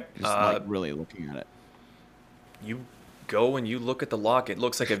 Okay. Just like really looking at it. You go and you look at the lock. It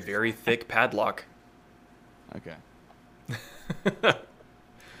looks like a very thick padlock. Okay.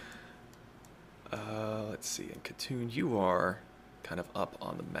 Let's see. In Katoon, you are kind of up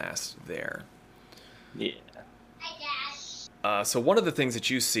on the mast there. Yeah. So one of the things that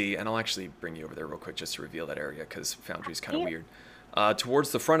you see, and I'll actually bring you over there real quick just to reveal that area because Foundry's kind of weird.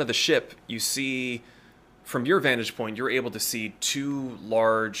 Towards the front of the ship, you see, from your vantage point, you're able to see two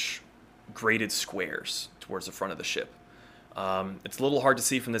large graded squares towards the front of the ship. It's a little hard to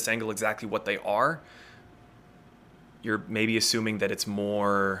see from this angle exactly what they are. You're maybe assuming that it's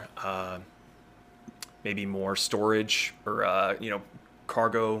more, maybe more storage or,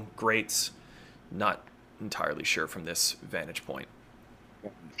 cargo grates. Not entirely sure from this vantage point.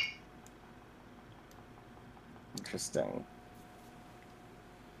 Interesting.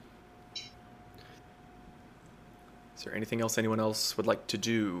 Is there anything else anyone else would like to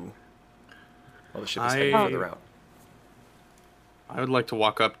do while the ship is heading further out? I would like to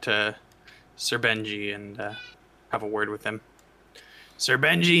walk up to Sir Benji and have a word with him. Sir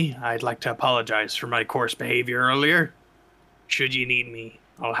Benji, I'd like to apologize for my coarse behavior earlier. Should you need me,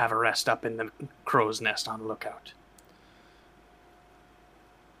 I'll have a rest up in the crow's nest on lookout.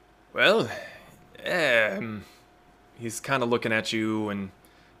 Well, he's kind of looking at you and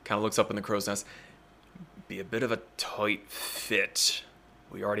kind of looks up in the crow's nest. Be a bit of a tight fit.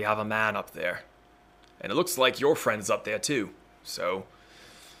 We already have a man up there. And it looks like your friend's up there too. So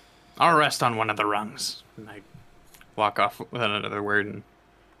I'll rest on one of the rungs. And I walk off without another word and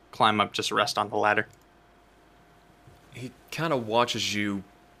climb up, just rest on the ladder. he kind of watches you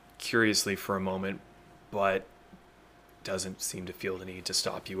curiously for a moment, but doesn't seem to feel the need to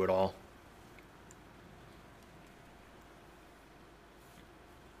stop you at all.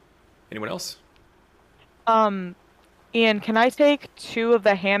 Anyone else? Ian, can I take 2 of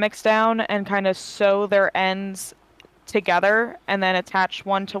the hammocks down and kind of sew their ends together and then attach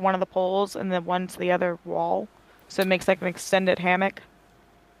one to one of the poles and then one to the other wall? So it makes like an extended hammock?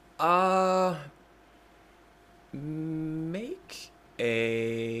 Make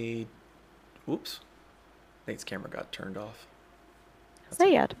a... Oops. Nate's camera got turned off.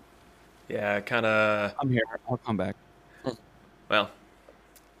 Say it. Yeah, kind of... I'm here. I'll come back. Well,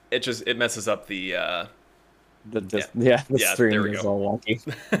 it messes up the... The Yeah, stream there we is go. all wonky.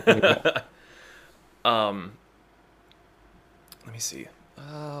 Let me see.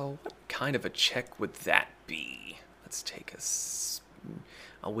 What kind of a check would that be? Let's take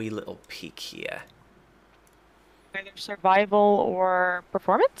a wee little peek here. Either survival or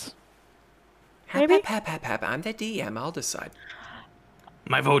performance? Maybe? Hap, I'm the DM. I'll decide.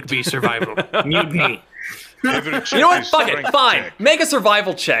 My vote be survival. Mutiny. Favorite check You know what? is Fuck it. strength Fine. check. Make a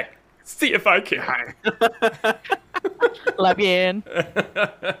survival check. See if I can. Love you, Ian.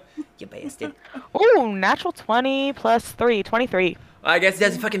 You bastard. Ooh, natural 20 plus 3, 23. I guess it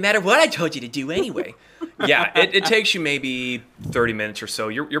doesn't fucking matter what I told you to do anyway. Yeah, it takes you maybe 30 minutes or so.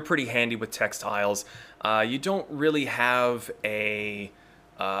 You're pretty handy with textiles. You don't really have a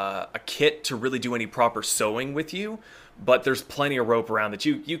kit to really do any proper sewing with you, but there's plenty of rope around that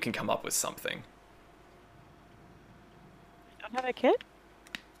you can come up with something. Don't have a kit?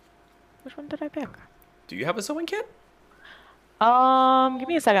 Which one did I pick? Do you have a sewing kit? Give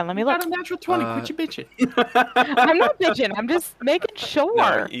me a second. Let me look. Got a natural 20. Quit your bitching. I'm not bitching. I'm just making sure.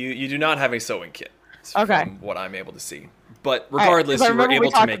 No, you do not have a sewing kit. Okay. From what I'm able to see. But right, regardless, 'cause I you were remember we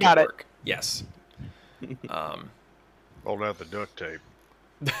able to talked make it about it. work. Yes. Hold out the duct tape.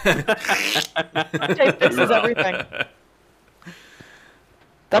 Duct tape fixes everything.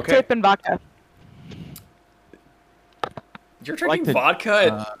 Duct Okay. tape and vodka. You're drinking the-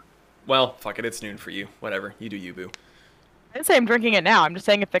 vodka? Well, fuck it. It's noon for you. Whatever. You do you, boo. I didn't say I'm drinking it now. I'm just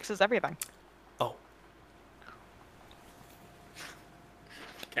saying it fixes everything. Oh.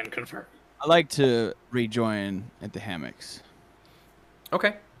 Can confirm. I like to rejoin at the hammocks.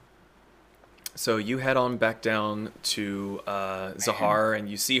 Okay. So you head on back down to Zahar, and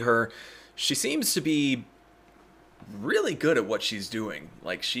you see her. She seems to be really good at what she's doing.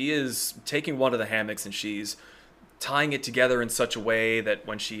 Like, she is taking one of the hammocks and she's tying it together in such a way that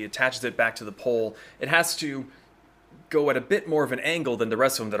when she attaches it back to the pole, it has to go at a bit more of an angle than the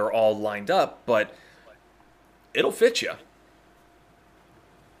rest of them that are all lined up, but it'll fit you.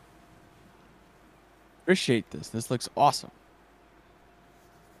 Appreciate this. This looks awesome.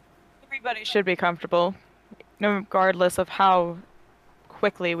 Everybody should be comfortable, regardless of how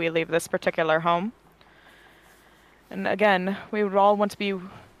quickly we leave this particular home. And again, we would all want to be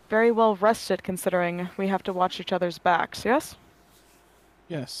very well rested considering we have to watch each other's backs, yes?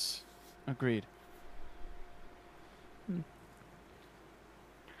 Yes. Agreed.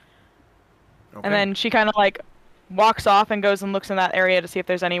 Okay. And then she kind of like walks off and goes and looks in that area to see if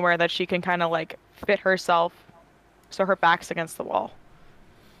there's anywhere that she can kind of like fit herself so her back's against the wall.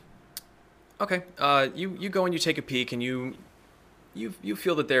 Okay. You go and you take a peek, and you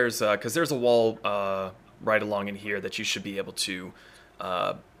feel that there's because there's a wall right along in here that you should be able to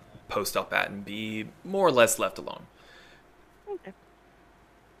post up at and be more or less left alone. Okay.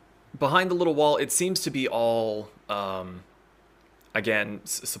 Behind the little wall, it seems to be all again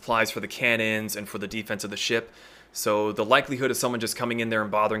supplies for the cannons and for the defense of the ship. So the likelihood of someone just coming in there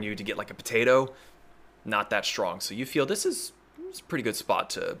and bothering you to get like a potato, not that strong. So you feel this is a pretty good spot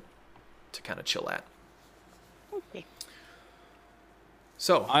to kind of chill at. Okay.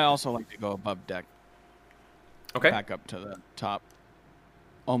 So I also like to go above deck, okay. back up to the top,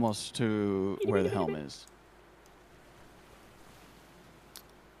 almost to where the helm is.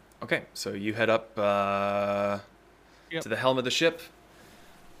 Okay, so you head up Yep. to the helm of the ship.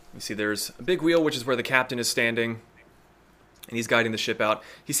 You see there's a big wheel, which is where the captain is standing, and he's guiding the ship out.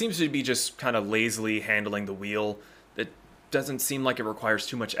 He seems to be just kind of lazily handling the wheel. That doesn't seem like it requires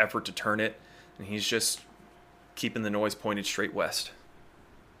too much effort to turn it, and he's just keeping the noise pointed straight west.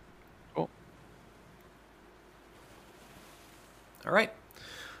 Cool. All right.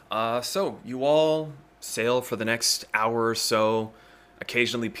 So you all sail for the next hour or so,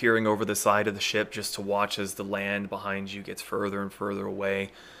 occasionally peering over the side of the ship just to watch as the land behind you gets further and further away,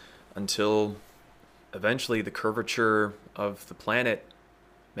 until eventually the curvature of the planet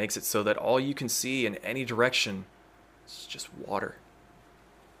makes it so that all you can see in any direction is just water.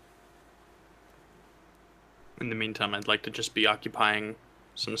 In the meantime, I'd like to just be occupying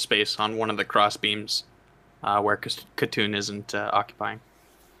some space on one of the cross beams where Katoon isn't occupying.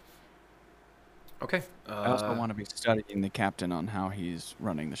 Okay. I also want to be studying the captain on how he's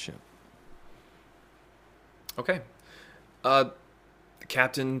running the ship. Okay. The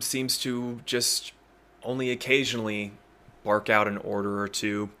captain seems to just only occasionally bark out an order or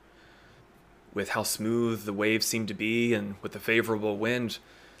two. With how smooth the waves seem to be and with the favorable wind,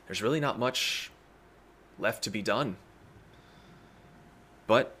 there's really not much left to be done.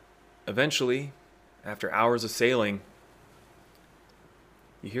 But eventually, after hours of sailing,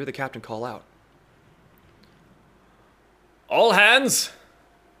 you hear the captain call out. All hands!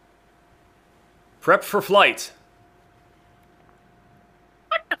 Prep for flight!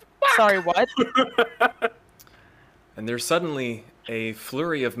 Sorry, what? And there's suddenly a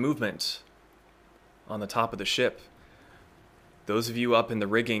flurry of movement on the top of the ship. Those of you up in the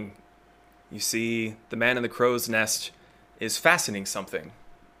rigging, you see the man in the crow's nest is fastening something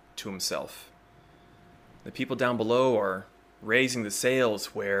to himself. The people down below are raising the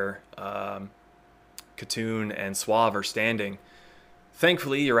sails where Katoon and Suave are standing.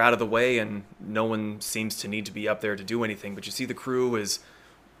 Thankfully, you're out of the way and no one seems to need to be up there to do anything, but you see the crew is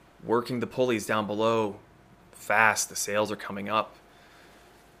working the pulleys down below fast. The sails are coming up.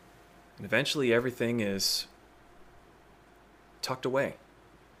 And eventually everything is tucked away.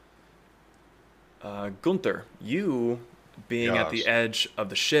 Gunther, you being at the Yes. edge of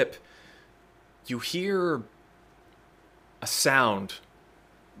the ship, you hear a sound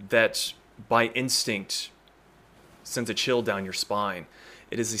that by instinct sends a chill down your spine.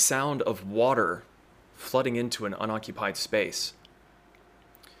 It is the sound of water flooding into an unoccupied space.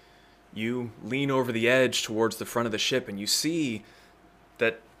 You lean over the edge towards the front of the ship and you see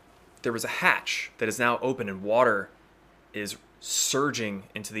that there is a hatch that is now open and water is surging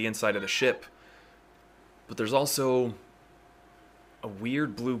into the inside of the ship. But there's also a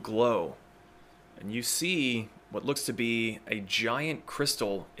weird blue glow. And you see what looks to be a giant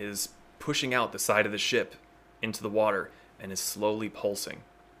crystal is pushing out the side of the ship into the water and is slowly pulsing.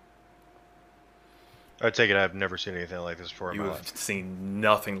 I take it I've never seen anything like this before in You my have life. seen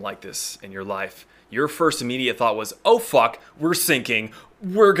nothing like this in your life. Your first immediate thought was, oh fuck, we're sinking,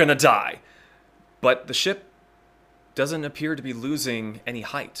 we're gonna die. But the ship doesn't appear to be losing any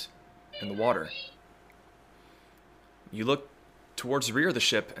height in the water. You look towards the rear of the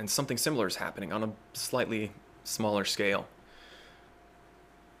ship and something similar is happening on a slightly smaller scale.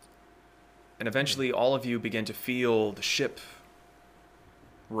 And eventually all of you begin to feel the ship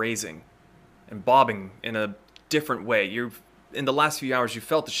raising and bobbing in a different way. In the last few hours, you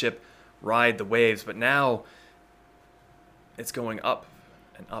felt the ship ride the waves, but now it's going up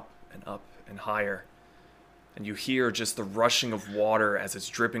and up and up and higher. And you hear just the rushing of water as it's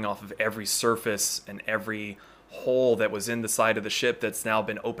dripping off of every surface and every hole that was in the side of the ship that's now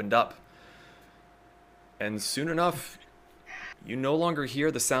been opened up. And soon enough, you no longer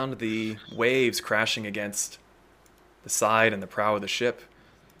hear the sound of the waves crashing against the side and the prow of the ship.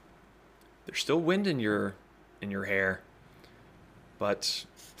 There's still wind in your hair, but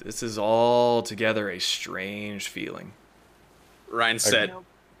This is altogether a strange feeling. Ryan said,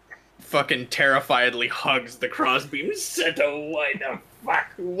 fucking terrifiedly hugs the crossbeam. Seto, why the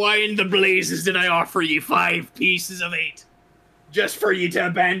fuck? Why in the blazes did I offer you 5 pieces of 8? Just for you to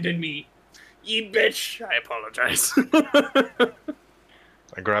abandon me? Ye bitch. I apologize.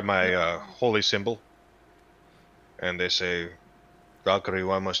 I grab my holy symbol, and they say, Valkyrie,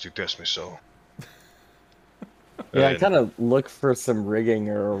 why must you test me so? Yeah, I And- kind of look for some rigging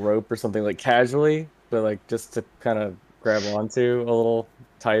or a rope or something, like casually, but like just to kind of grab onto a little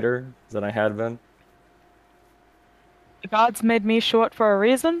tighter than I had been. The gods made me short for a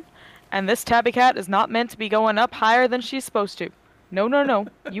reason, and this tabby cat is not meant to be going up higher than she's supposed to. No, no, no.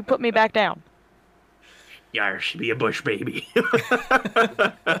 You put me back down. Yar, she be a bush baby.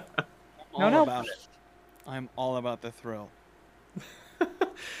 All no. about it. I'm all about the thrill.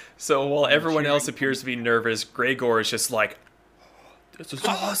 So while I'm everyone else cheering. appears to be nervous, Gregor is just like, this is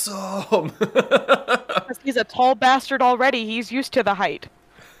awesome! He's a tall bastard already. He's used to the height.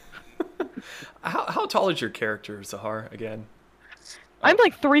 How tall is your character, Zahar, again? I'm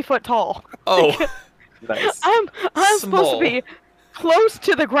like 3 foot tall. Oh, Nice. I'm supposed Small. to be close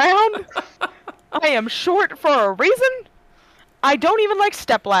to the ground. I am short for a reason. I don't even like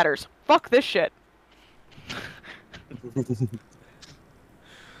step ladders. Fuck this shit.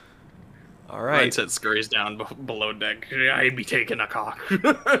 all Ryan right. said scurries down below deck. I'd be taking a cock.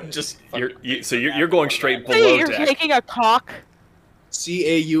 Just You're going straight Hey, below you're deck. taking a cock.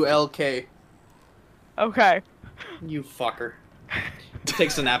 CAULK. Okay. you fucker.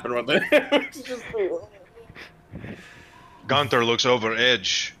 Takes a nap and run there. Gunther looks over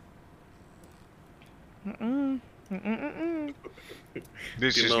Edge. Mm-mm. Mm-mm-mm.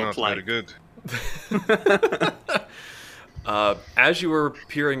 This Your is little not flank. very good. As you were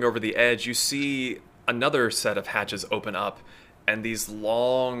peering over the edge, you see another set of hatches open up, and these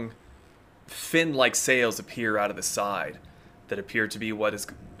long, fin-like sails appear out of the side that appear to be what is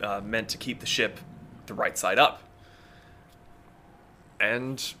meant to keep the ship the right side up.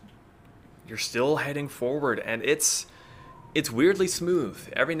 And you're still heading forward, and it's weirdly smooth.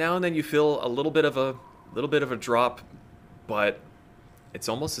 Every now and then you feel a little bit of a drop, but it's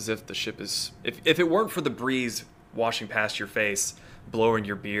almost as if the ship is if it weren't for the breeze washing past your face, blowing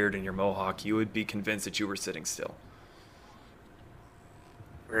your beard and your mohawk, you would be convinced that you were sitting still.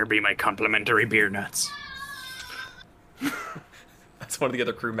 Where be my complimentary beer nuts? That's one of the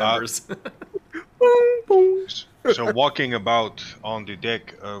other crew members. So walking about on the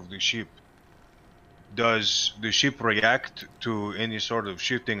deck of the ship, does the ship react to any sort of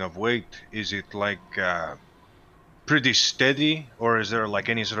shifting of weight? Is it like pretty steady, or is there like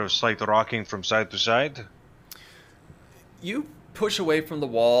any sort of slight rocking from side to side? You push away from the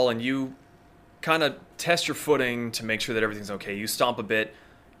wall and you kind of test your footing to make sure that everything's okay. You stomp a bit,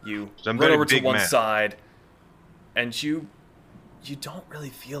 you So I'm run very over to big one man. side, and you don't really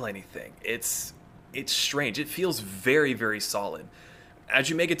feel anything. It's strange. It feels very, very solid. As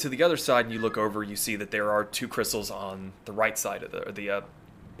you make it to the other side and you look over, you see that there are 2 crystals on the right side of the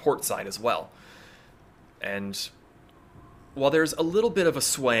port side as well. And while there's a little bit of a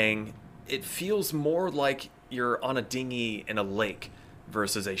swaying, it feels more like you're on a dinghy in a lake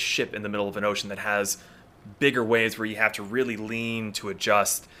versus a ship in the middle of an ocean that has bigger waves where you have to really lean to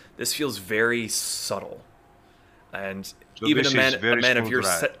adjust. This feels very subtle. And So even this a is very man of smooth your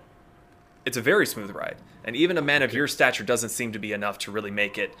ride. it's a very smooth ride. And even a man of your stature doesn't seem to be enough to really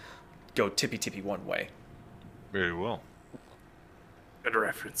make it go tippy-tippy one way. Very well. Good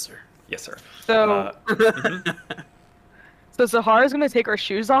reference, sir. Yes, sir. So, so Zahara's gonna take her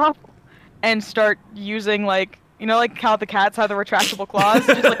shoes off and start using like like how the cats have the retractable claws,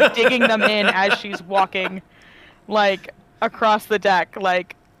 just like digging them in as she's walking, like across the deck,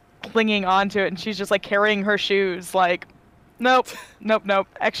 like clinging onto it, and she's just like carrying her shoes, like, nope,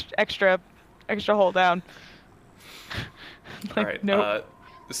 extra hold down. All Like, right. nope.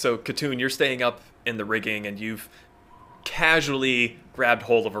 So, Katoon, you're staying up in the rigging, and you've casually grabbed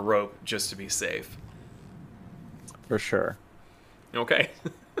hold of a rope just to be safe. For sure. Okay.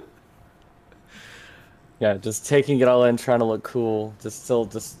 Yeah, just taking it all in, trying to look cool. Just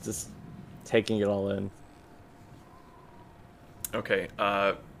taking it all in. Okay.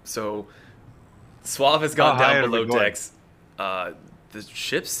 So, Suave has gone How high down are we below going? decks. The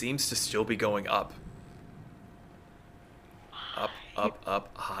ship seems to still be going up. Up,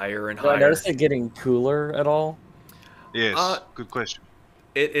 higher and Do I higher. notice it getting cooler at all? Yes. Good question.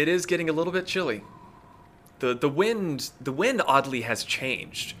 It is getting a little bit chilly. The wind oddly has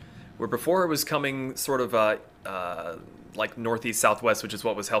changed. Where before it was coming sort of like northeast southwest, which is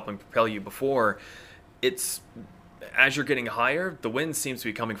what was helping propel you before. It's as you're getting higher, the wind seems to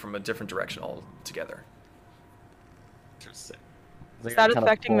be coming from a different direction altogether. Interesting. Like, Is that I kinda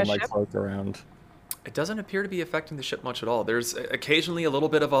affecting pull the my ship? cloak around. It doesn't appear to be affecting the ship much at all. There's occasionally a little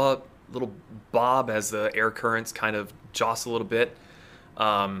bit of a little bob as the air currents kind of jostle a little bit.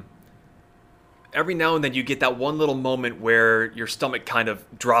 Every now and then you get that one little moment where your stomach kind of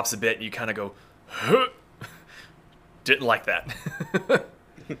drops a bit and you kind of go, huh. Didn't like that.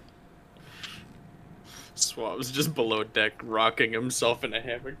 Swab's just below deck, rocking himself in a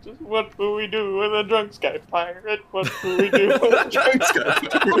hammock. Just, what will we do with a drunk sky pirate? What will we do with a drunk sky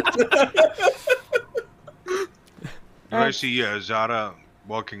pirate? I see Zara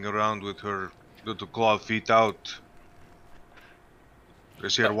walking around with her little claw feet out. I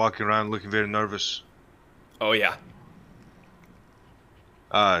see her walking around looking very nervous. Oh, yeah.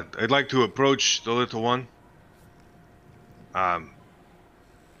 I'd like to approach the little one.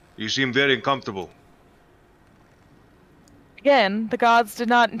 You seem very uncomfortable. Again, the gods did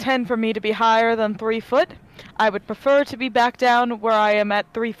not intend for me to be higher than 3 foot. I would prefer to be back down where I am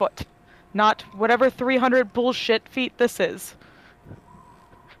at 3 foot. Not whatever 300 bullshit feet this is.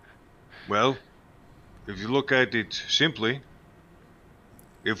 Well, if you look at it simply,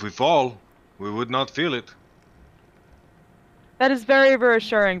 if we fall, we would not feel it. That is very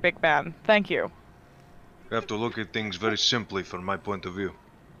reassuring, big man. Thank you. You have to look at things very simply from my point of view.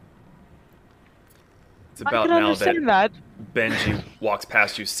 It's I about can now understand that that. Benji walks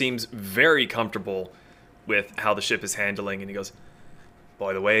past you, seems very comfortable with how the ship is handling, and he goes,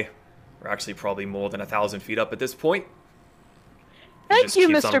 by the way, we're actually probably more than 1,000 feet up at this point. He Thank just you,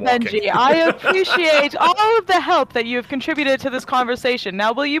 keeps on Mr. walking. Benji. I appreciate all of the help that you have contributed to this conversation.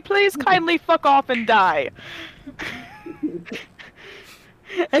 Now, will you please kindly fuck off and die?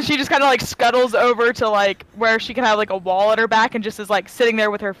 And she just kind of like scuttles over to like where she can have like a wall at her back and just is like sitting there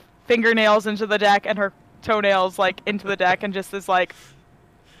with her fingernails into the deck and her toenails like into the deck and just is like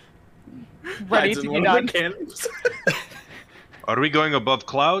ready Hides to in be one of done. the cannons. Are we going above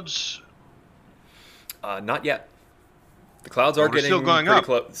clouds? Not yet. The clouds are We're getting still going pretty up.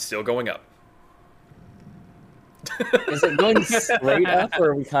 close. Still going up. Is it going straight up,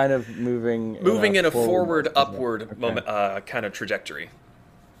 or are we kind of moving? Moving in a forward, upward Okay. moment, kind of trajectory.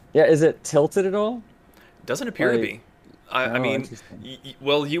 Yeah, is it tilted at all? Doesn't appear to Like- be. I Oh, mean, interesting.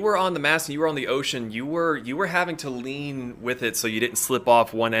 well, you were on the mast and you were on the ocean. You were having to lean with it so you didn't slip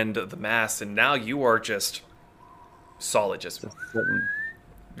off one end of the mast, and now you are just solid, just Just sitting.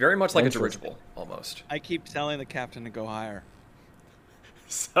 very much like a Interesting. dirigible almost. I keep telling the captain to go higher.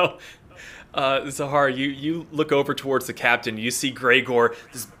 So, Zahar, you look over towards the captain. You see Gregor,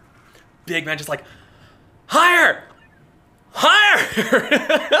 this big man, just like higher,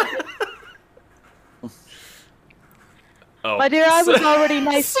 higher. Oh, My dear, I was already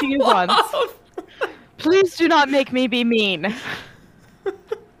nice to you once. off. Please do not make me be mean.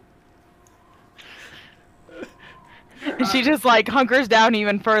 And she just like hunkers down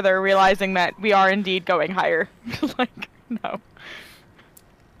even further, realizing that we are indeed going higher. Like, no.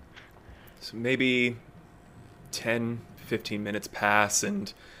 So maybe 10, 15 minutes pass,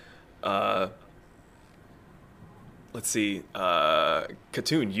 and let's see,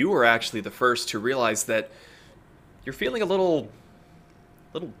 Katoon, you were actually the first to realize that you're feeling a little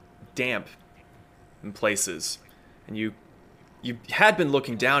damp in places, and you had been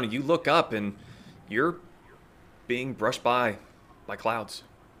looking down, and you look up, and you're being brushed by clouds,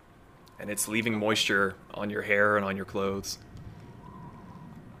 and it's leaving moisture on your hair and on your clothes.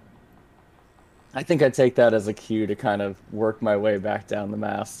 I think I take that as a cue to kind of work my way back down the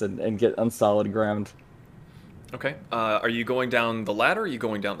mast and get on solid ground. Okay, are you going down the ladder, or are you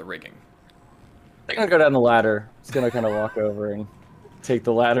going down the rigging? I'm gonna go down the ladder. Just gonna kind of walk over and take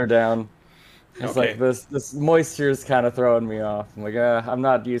the ladder down. It's Okay. like this moisture is kind of throwing me off. I'm like, I'm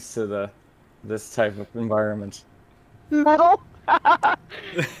not used to this type of environment. Metal?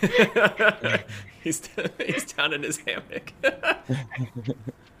 he's down in his hammock.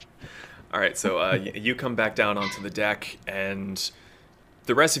 All right, so you come back down onto the deck, and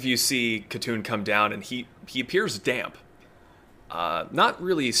the rest of you see Katoon come down, and he appears damp. Not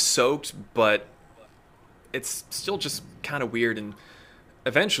really soaked, but it's still just kind of weird, and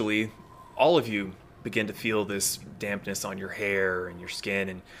eventually all of you begin to feel this dampness on your hair and your skin,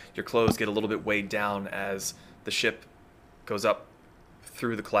 and your clothes get a little bit weighed down as the ship goes up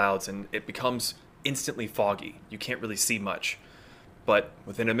through the clouds, and it becomes instantly foggy. You can't really see much. But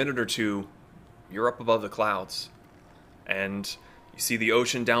within a minute or two, you're up above the clouds, and you see the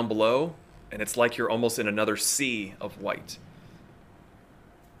ocean down below, and it's like you're almost in another sea of white.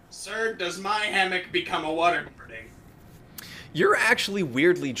 Sir, does my hammock become a waterboarding? You're actually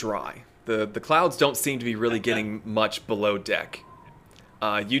weirdly dry. The clouds don't seem to be really getting much below deck.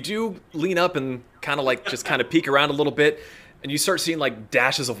 You do lean up and kind of like just kind of peek around a little bit, and you start seeing like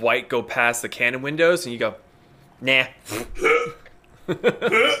dashes of white go past the cannon windows, and you go, nah.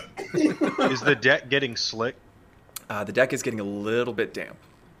 Is the deck getting slick? The deck is getting a little bit damp.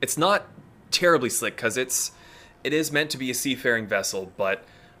 It's not terribly slick because it is meant to be a seafaring vessel, but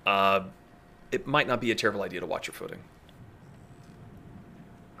it might not be a terrible idea to watch your footing.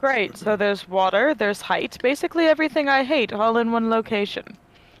 Great. So there's water, there's height, basically everything I hate, all in one location.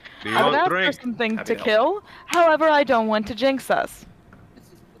 Do you I would want ask for drink? something Happy to to help. kill. However, I don't want to jinx us.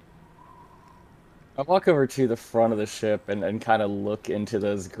 I walk over to the front of the ship and kind of look into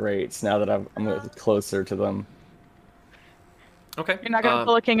those grates now that I'm closer to them. Okay. You're not gonna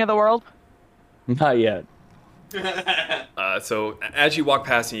pull a king of the world? Not yet. So as you walk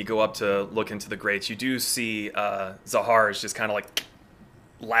past and you go up to look into the grates, you do see Zahar is just kind of like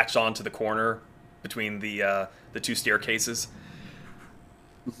latched onto the corner between the two staircases.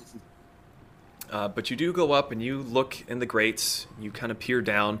 But you do go up and you look in the grates. You kind of peer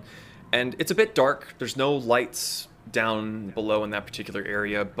down, and it's a bit dark. There's no lights down below in that particular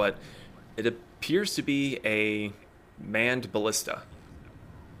area, but it appears to be a manned ballista.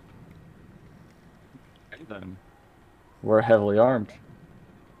 Then we're heavily armed.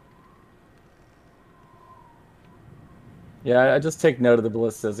 Yeah, I just take note of the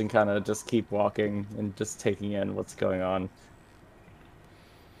ballistas and kind of just keep walking and just taking in what's going on.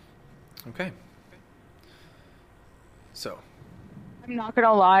 Okay. So, I'm not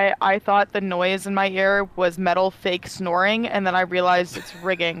gonna lie, I thought the noise in my ear was metal fake snoring, and then I realized it's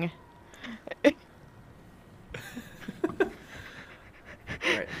rigging. right.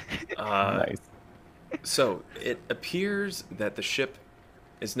 Nice. So it appears that the ship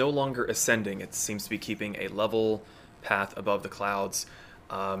is no longer ascending. It seems to be keeping a level path above the clouds.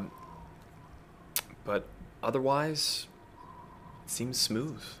 But otherwise, it seems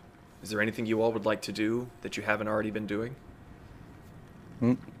smooth. Is there anything you all would like to do that you haven't already been doing?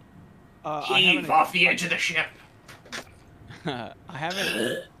 Heave off the edge of the ship. I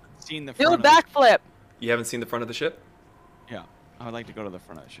haven't seen the Do a front of the backflip! You haven't seen the front of the ship? Yeah, I would like to go to the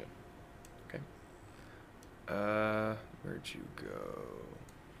front of the ship. Okay. Where'd you go?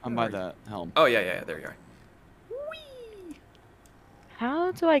 I'm by the helm. Oh, yeah, there you are.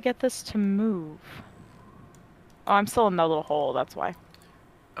 How do I get this to move? Oh, I'm still in that little hole, that's why.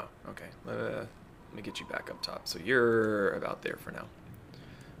 Oh, okay. Let me get you back up top. So you're about there for now.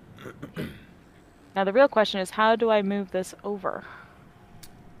 Now the real question is, how do I move this over?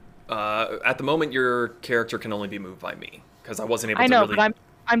 At the moment, your character can only be moved by me because I wasn't able I to know, really. but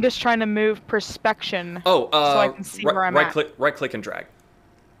I'm just trying to move perspection. Oh, so I can see where I'm right at. click, right click and drag.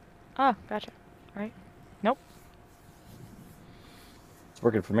 Oh, gotcha. Right. Nope. It's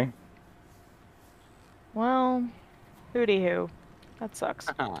working for me. Well, hooty hoo. That sucks.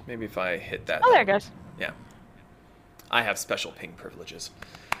 Maybe if I hit that. Oh, there it then- goes. Yeah. I have special ping privileges.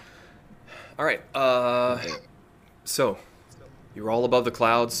 All right. So you're all above the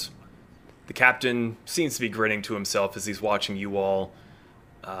clouds. The captain seems to be grinning to himself as he's watching you all.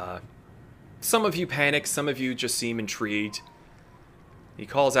 Some of you panic. Some of you just seem intrigued. He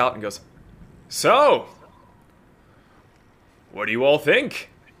calls out and goes, "So, what do you all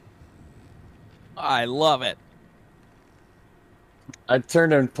think?" I love it. I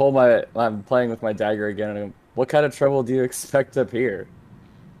turn and pull I'm playing with my dagger again, and I go, what kind of trouble do you expect up here?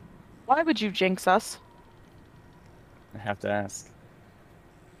 Why would you jinx us? I have to ask.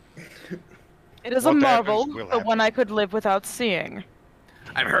 It is What a happens marvel, will but one happen. I could live without seeing.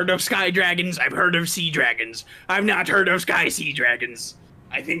 I've heard of sky dragons. I've heard of sea dragons. I've not heard of sky sea dragons.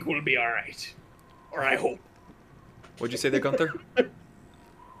 I think we'll be all right, or I hope. What'd you say there, Gunther?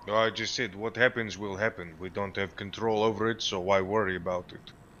 No, I just said what happens will happen. We don't have control over it, so why worry about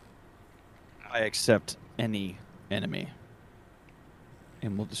it? I accept any enemy,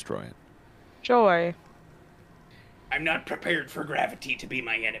 and will destroy it. Joy. I'm not prepared for gravity to be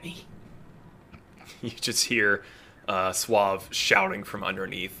my enemy. You just hear Suave shouting from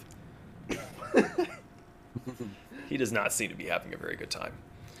underneath. He does not seem to be having a very good time.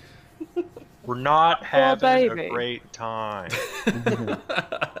 We're not having a baby. great time.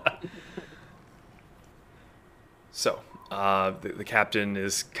 So, the captain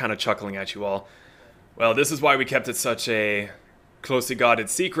is kind of chuckling at you all. Well, this is why we kept it such a closely guarded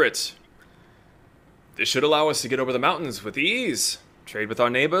secret. This should allow us to get over the mountains with ease, trade with our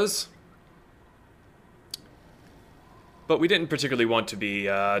neighbors. But we didn't particularly want to be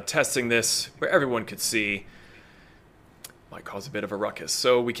testing this where everyone could see. Might cause a bit of a ruckus,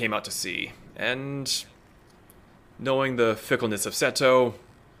 so we came out to sea. And knowing the fickleness of Seto,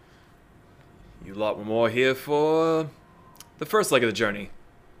 You lot were more here for the first leg of the journey.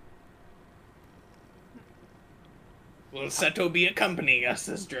 Will Seto be accompanying us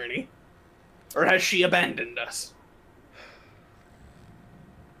this journey? Or has she abandoned us?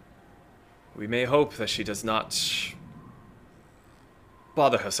 We may hope that she does not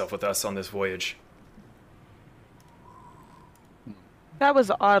bother herself with us on this voyage. That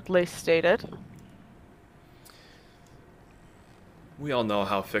was oddly stated. We all know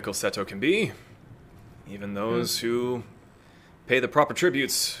how fickle Seto can be. Even those who pay the proper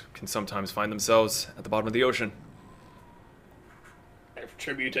tributes can sometimes find themselves at the bottom of the ocean. I've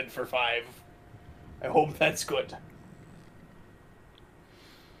tributed for 5. I hope that's good.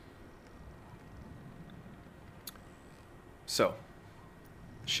 So,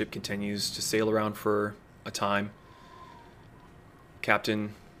 the ship continues to sail around for a time.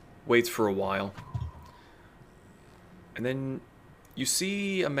 Captain waits for a while. And then you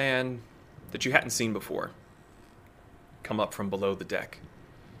see a man that you hadn't seen before come up from below the deck.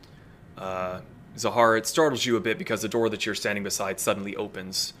 Zahar, it startles you a bit because the door that you're standing beside suddenly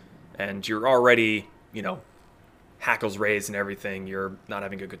opens, and you're already, hackles raised and everything. You're not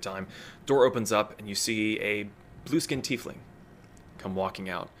having a good time. Door opens up, and you see a blue-skinned tiefling come walking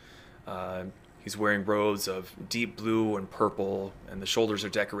out. He's wearing robes of deep blue and purple, and the shoulders are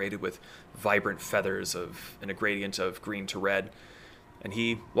decorated with vibrant feathers in a gradient of green to red. And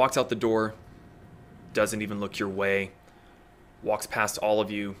he walks out the door, doesn't even look your way, walks past all of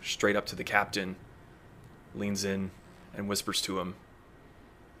you, straight up to the captain, leans in, and whispers to him.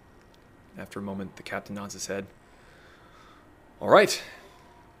 After a moment, the captain nods his head. All right,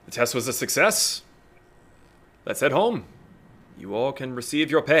 the test was a success. Let's head home. You all can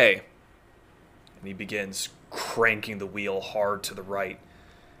receive your pay. And he begins cranking the wheel hard to the right.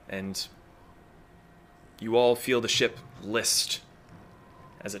 And you all feel the ship list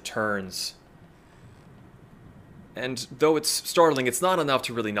as it turns. And though it's startling, it's not enough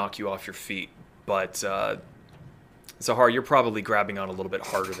to really knock you off your feet. But Zahar, you're probably grabbing on a little bit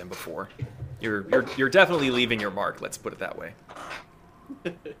harder than before. You're definitely leaving your mark, let's put it that way.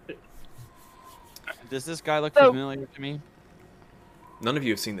 Does this guy look familiar to me? None of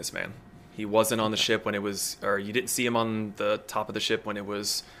you have seen this man. He wasn't on the ship when it was, or you didn't see him on the top of the ship when it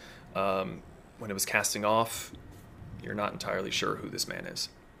was casting off. You're not entirely sure who this man is.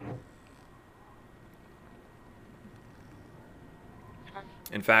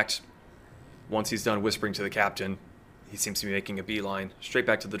 In fact, once he's done whispering to the captain, he seems to be making a beeline straight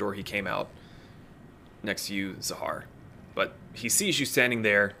back to the door he came out, next to you, Zahar. But he sees you standing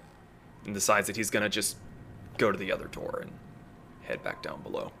there and decides that he's going to just go to the other door and head back down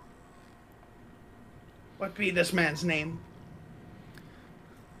below. What be this man's name?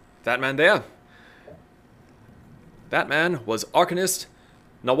 That man there. That man was Arcanist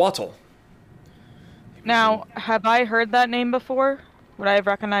Nawatl. Now, have I heard that name before? Would I have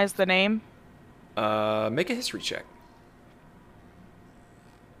recognized the name? Make a history check.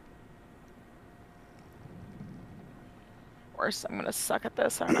 Of course, I'm gonna suck at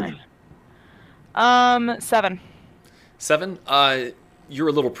this, aren't I? 7. 7. You're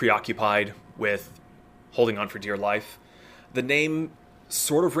a little preoccupied with holding on for dear life. The name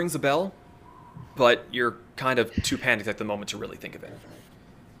sort of rings a bell, but you're kind of too panicked at the moment to really think of it.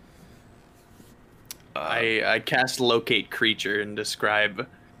 I cast locate creature and describe.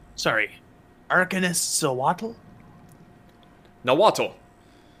 Sorry, Arcanist Zawatl? Nawatl.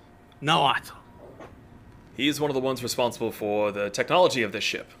 Nawatl. He is one of the ones responsible for the technology of this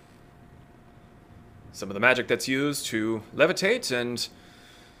ship. Some of the magic that's used to levitate and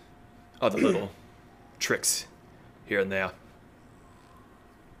other little tricks here and there.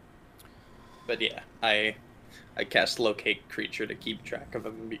 But yeah, I cast locate creature to keep track of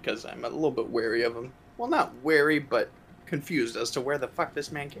him because I'm a little bit wary of him. Well, not wary, but confused as to where the fuck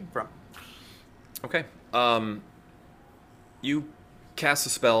this man came from. Okay. You cast a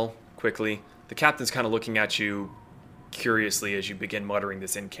spell quickly. The captain's kind of looking at you curiously as you begin muttering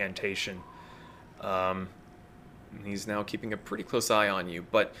this incantation. He's now keeping a pretty close eye on you,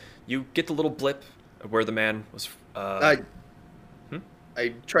 but you get the little blip of where the man was.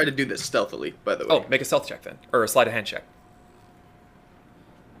 I try to do this stealthily, by the way. Oh, make a stealth check then, or a sleight of hand check.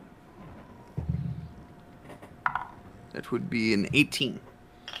 That would be an 18.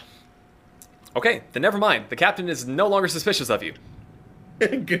 Okay, then never mind. The captain is no longer suspicious of you.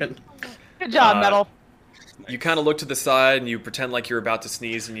 Good. Good job, Metal. You kind of look to the side and you pretend like you're about to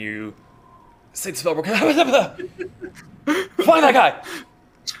sneeze and you say the spell. Find that guy.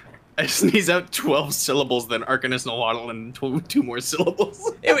 I sneeze out 12 syllables, then Arcanist Nawatl, and two more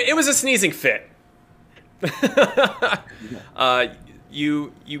syllables. It was a sneezing fit.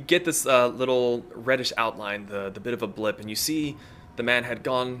 You get this little reddish outline, the bit of a blip, and you see the man had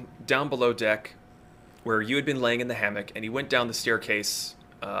gone down below deck where you had been laying in the hammock, and he went down the staircase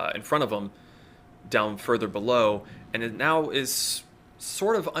in front of him, down further below, and it now is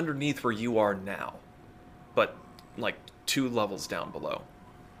sort of underneath where you are now, but like 2 levels down below.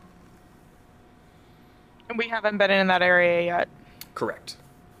 And we haven't been in that area yet. Correct.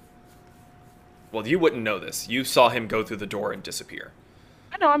 Well, you wouldn't know this. You saw him go through the door and disappear.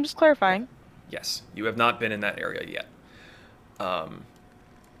 I know, I'm just clarifying. Yes, you have not been in that area yet.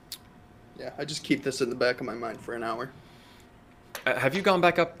 Yeah, I just keep this in the back of my mind for an hour. Have you gone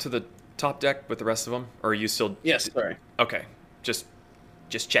back up to the top deck with the rest of them, or are you still? Yes, sorry. Okay, just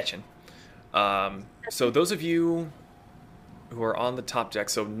checking. So those of you who are on the top deck,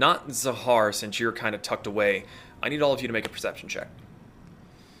 so not Zahar, since you're kind of tucked away, I need all of you to make a perception check.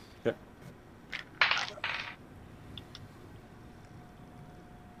 Okay.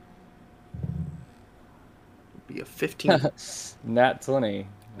 Be a 15. Nat 20.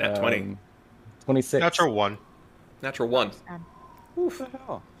 Nat 20. 26. Natural 1. Natural 1. What the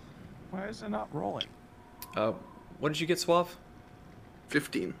hell? Why is it not rolling? What did you get, Suave?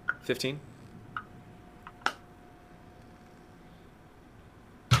 15. 15?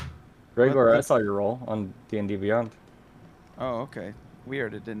 Gregor, I saw your roll on D&D Beyond. Oh, okay.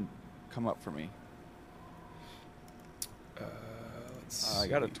 Weird. It didn't come up for me. I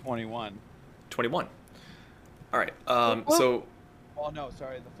got a 21. 21. All right. So. Oh no,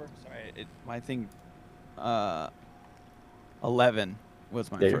 sorry. My thing. 11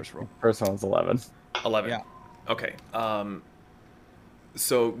 was my first roll. First one was 11. 11. Yeah. Okay.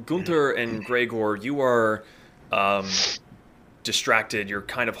 So Gunther and Gregor, you are distracted. You're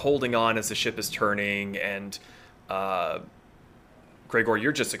kind of holding on as the ship is turning, and Gregor,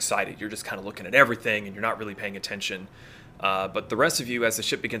 you're just excited. You're just kind of looking at everything, and you're not really paying attention. But the rest of you, as the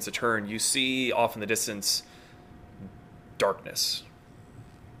ship begins to turn, you see off in the distance darkness.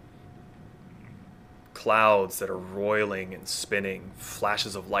 Clouds that are roiling and spinning,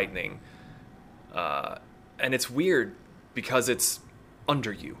 flashes of lightning. And it's weird because it's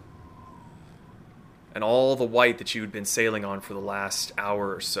under you. And all the white that you'd been sailing on for the last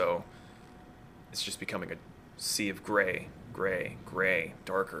hour or so, it's just becoming a sea of gray, gray, gray,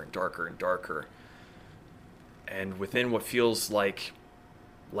 darker and darker and darker. And within what feels like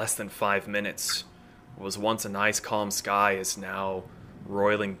less than 5 minutes, what was once a nice calm sky is now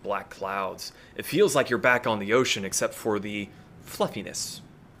roiling black clouds. It feels like you're back on the ocean except for the fluffiness.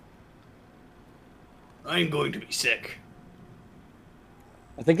 I'm going to be sick.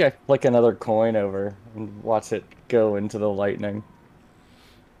 I think I flick another coin over and watch it go into the lightning.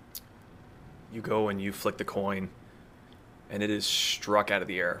 You go and you flick the coin, and it is struck out of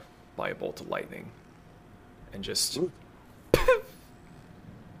the air by a bolt of lightning. And just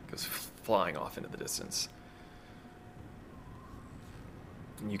goes flying off into the distance.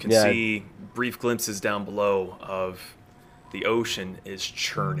 And you can see brief glimpses down below of the ocean is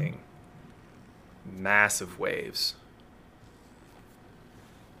churning. Massive waves.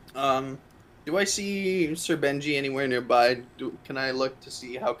 Do I see Sir Benji anywhere nearby? Can I look to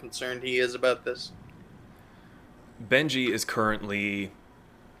see how concerned he is about this? Benji is currently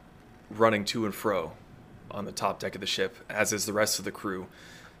running to and fro on the top deck of the ship, as is the rest of the crew.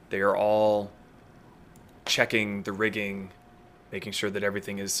 They are all checking the rigging, making sure that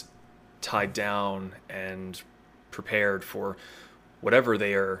everything is tied down and prepared for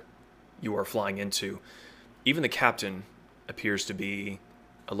whatever you are flying into. Even the captain appears to be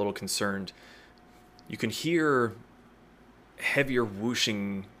a little concerned. You can hear heavier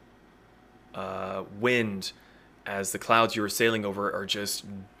whooshing wind as the clouds you were sailing over are just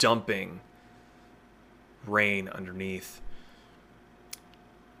dumping rain underneath.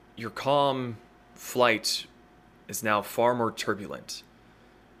 Your calm flight is now far more turbulent.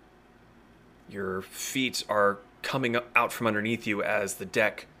 Your feet are coming out from underneath you as the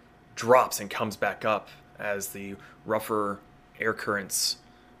deck drops and comes back up as the rougher air currents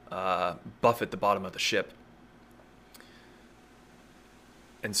buffet the bottom of the ship.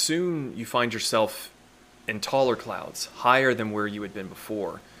 And soon you find yourself in taller clouds, higher than where you had been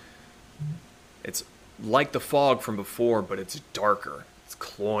before. It's like the fog from before, but it's darker. It's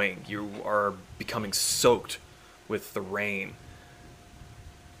cloying. You are becoming soaked with the rain.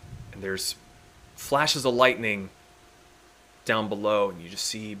 And there's flashes of lightning down below, and you just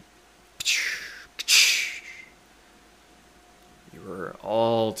see... You are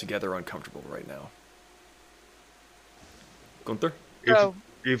all together uncomfortable right now. Gunther?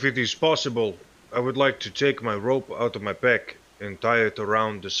 If it is possible, I would like to take my rope out of my pack and tie it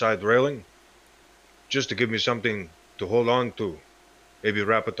around the side railing, just to give me something to hold on to maybe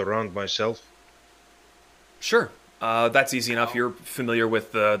wrap it around myself? Sure. That's easy enough. You're familiar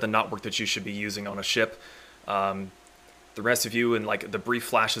with the knotwork that you should be using on a ship. The rest of you, and like the brief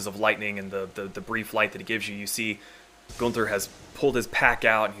flashes of lightning and the brief light that it gives you, you see Gunther has pulled his pack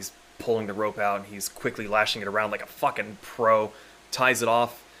out and he's pulling the rope out and he's quickly lashing it around like a fucking pro, ties it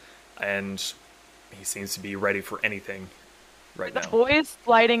off, and he seems to be ready for anything right Are now. the boys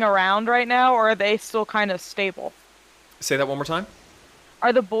sliding around right now, or are they still kind of stable? Say that one more time?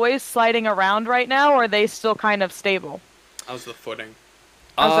 Are the boys sliding around right now, or are they still kind of stable? How's the footing?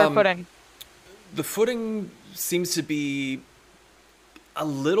 How's their footing? The footing seems to be a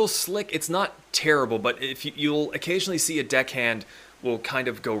little slick. It's not terrible, but if you'll occasionally see a deckhand will kind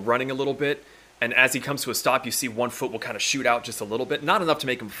of go running a little bit, and as he comes to a stop, you see one foot will kind of shoot out just a little bit. Not enough to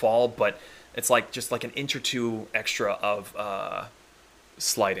make him fall, but it's like just like an inch or two extra of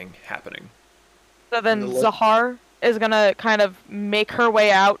sliding happening. So then Zahar is gonna kind of make her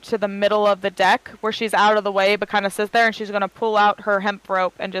way out to the middle of the deck where she's out of the way but kind of sits there, and she's gonna pull out her hemp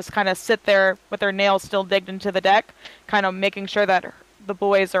rope and just kind of sit there with her nails still digged into the deck, kind of making sure that the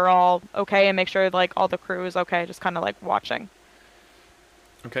boys are all okay and make sure like all the crew is okay, just kind of like watching.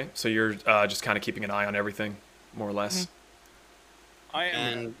 Okay, so you're just kind of keeping an eye on everything, more or less. I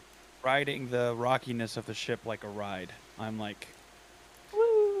am And riding the rockiness of the ship like a ride. I'm like,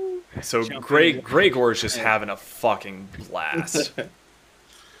 So Jumping. Gregor is just having a fucking blast.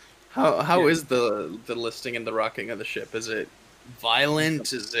 how is the listing and the rocking of the ship? Is it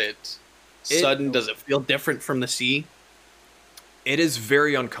violent? Is it sudden? Does it feel different from the sea? It is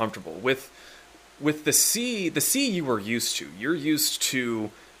very uncomfortable with the sea. The sea you were used to. You're used to,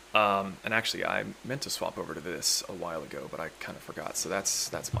 and actually I meant to swap over to this a while ago, but I kind of forgot. So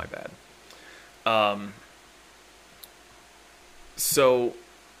that's my bad. So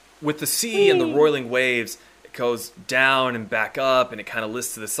with the sea and the roiling waves, it goes down and back up, and it kind of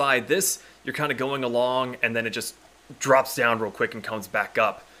lifts to the side. This, you're kind of going along, and then it just drops down real quick and comes back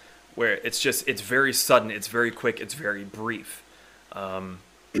up, where it's very sudden, it's very quick, it's very brief.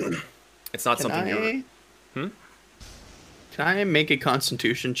 It's not something you're... Can I make a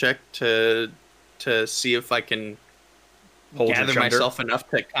Constitution check to see if I can Hold your gather shoulder? myself enough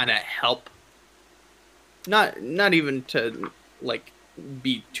to kind of help? Not even to like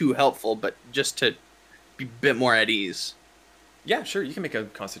be too helpful, but just to be a bit more at ease. Yeah, sure, you can make a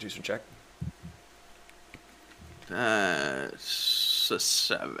Constitution check. It's a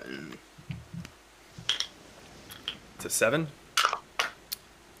 7. It's a 7.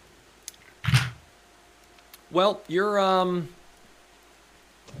 Well, you're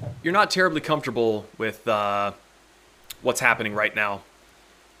not terribly comfortable with what's happening right now.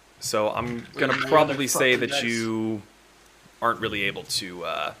 So I'm gonna probably say that you aren't really able to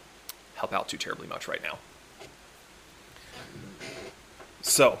help out too terribly much right now.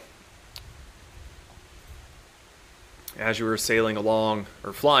 So, as you were sailing along,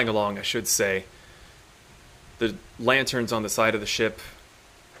 or flying along, I should say, the lanterns on the side of the ship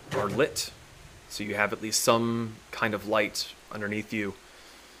are lit, so you have at least some kind of light underneath you.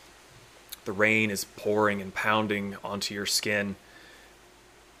 The rain is pouring and pounding onto your skin.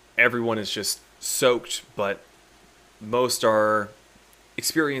 Everyone is just soaked, but most are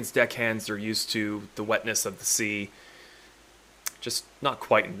experienced deckhands. They're used to the wetness of the sea. Just not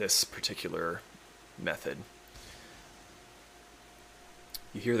quite in this particular method.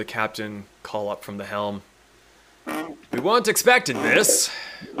 You hear the captain call up from the helm. We weren't expecting this.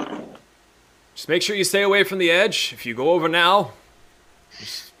 Just make sure you stay away from the edge. If you go over now,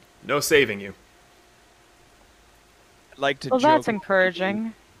 there's no saving you. I'd like to Well, joke. that's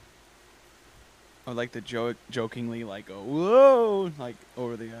encouraging. I'd like to jokingly like go whoa, like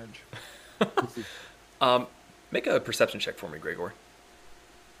over the edge. Make a perception check for me, Gregor.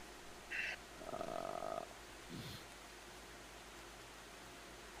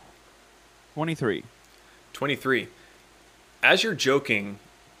 23. 23. As you're joking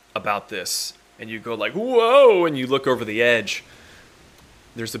about this, and you go like, whoa, and you look over the edge,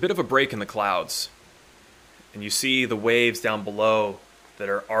 there's a bit of a break in the clouds. And you see the waves down below that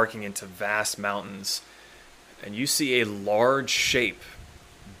are arcing into vast mountains. And you see a large shape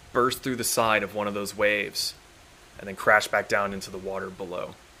burst through the side of one of those waves and then crash back down into the water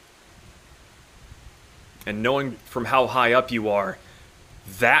below. And knowing from how high up you are,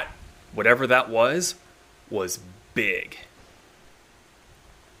 that, whatever that was big.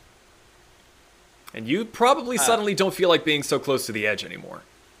 And you probably suddenly don't feel like being so close to the edge anymore.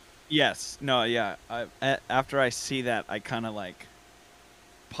 Yes. No. Yeah. After I see that, I kind of like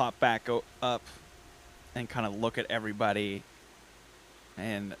pop back up and kind of look at everybody,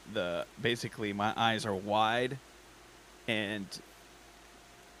 and basically my eyes are wide, and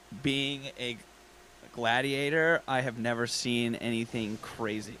being a gladiator, I have never seen anything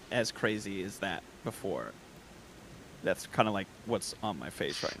crazy as that before. That's kind of like what's on my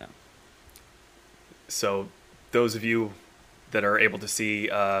face right now. So, those of you that are able to see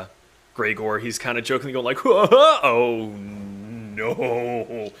Gregor, he's kind of jokingly going like, "Oh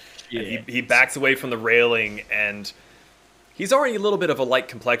no!" Yeah. And he backs away from the railing, and he's already a little bit of a light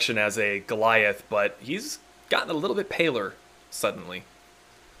complexion as a Goliath, but he's gotten a little bit paler suddenly.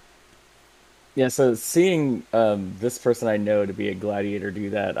 Yeah, so seeing this person I know to be a gladiator do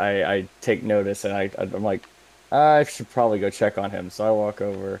that, I take notice, and I'm like, I should probably go check on him. So I walk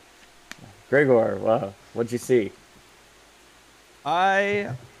over. Gregor, wow, what'd you see?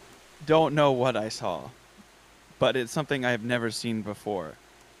 I don't know what I saw, but it's something I've never seen before.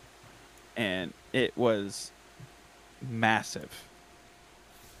 And it was massive.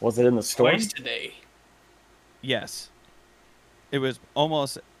 Was it in the storm? Twice today. Yes. It was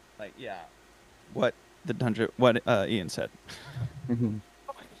almost like, yeah, what Ian said.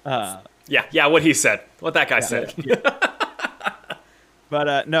 Yeah, what he said. What that guy said. Yeah.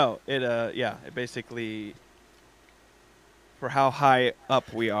 But no, it basically, for how high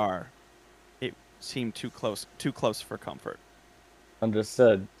up we are, it seemed too close for comfort.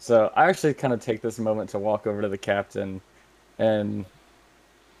 Understood. So I actually kind of take this moment to walk over to the captain and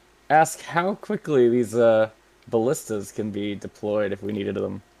ask how quickly these ballistas can be deployed if we needed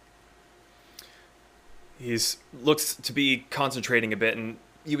them. He's looks to be concentrating a bit, and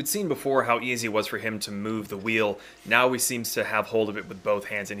you had seen before how easy it was for him to move the wheel. Now he seems to have hold of it with both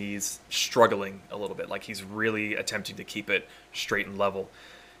hands, and he's struggling a little bit, like he's really attempting to keep it straight and level.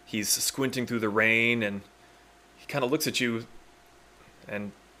 He's squinting through the rain, and he kind of looks at you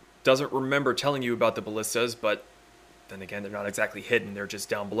and doesn't remember telling you about the ballistas, but then again, they're not exactly hidden, they're just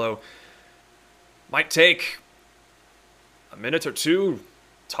down below. Might take a minute or two,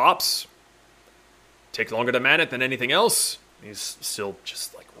 tops. Take longer to man it than anything else. He's still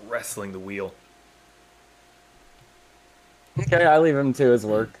just like wrestling the wheel. Okay, I leave him to his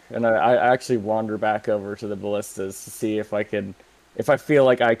work, and I actually wander back over to the ballistas to see if I feel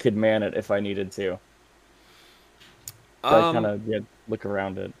like I could man it if I needed to. So I kind of look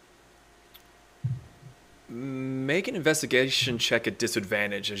around it. Make an investigation check at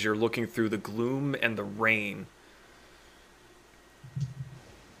disadvantage as you're looking through the gloom and the rain.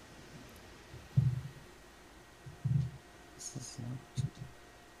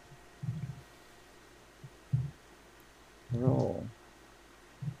 Roll.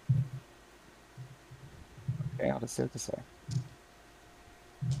 Okay, I'll just see what to say.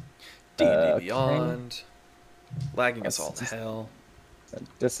 D&D Beyond. Lagging us all to hell.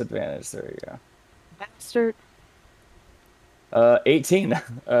 Disadvantage, there you go. Bastard. 18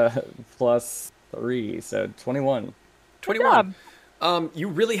 plus 3, so 21. 21. You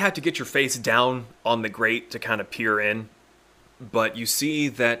really have to get your face down on the grate to kind of peer in, but you see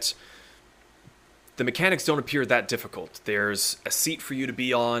that the mechanics don't appear that difficult. There's a seat for you to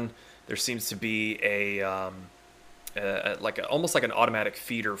be on. There seems to be almost like an automatic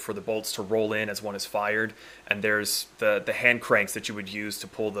feeder for the bolts to roll in as one is fired, and there's the hand cranks that you would use to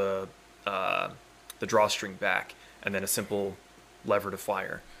pull the drawstring back, and then a simple lever to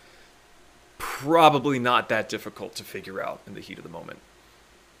fire. Probably not that difficult to figure out in the heat of the moment.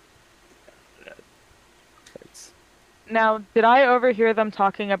 Now, did I overhear them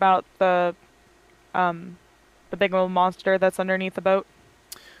talking about the big old monster that's underneath the boat?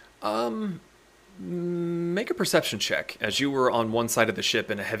 Make a perception check as you were on one side of the ship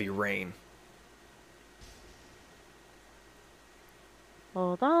in a heavy rain.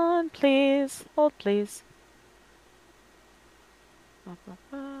 Hold on, please. Hold, please.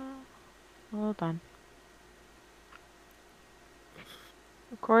 Hold on.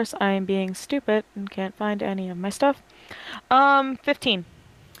 Of course, I am being stupid and can't find any of my stuff. 15.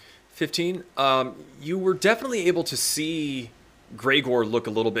 15. You were definitely able to see Gregor look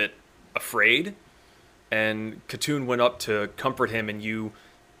a little bit afraid, and Khatun went up to comfort him, and you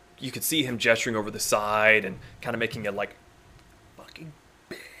could see him gesturing over the side and kind of making a like fucking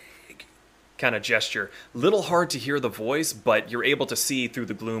big kind of gesture. Little hard to hear the voice, but you're able to see through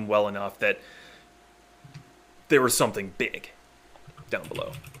the gloom well enough that there was something big down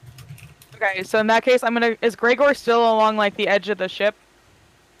below. Okay, so in that case, is Gregor still along like the edge of the ship?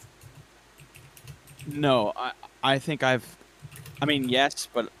 No, I think yes,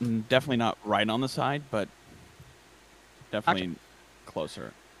 but definitely not right on the side, but definitely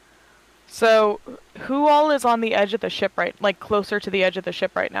closer. So, who all is on the edge of the ship closer to the edge of the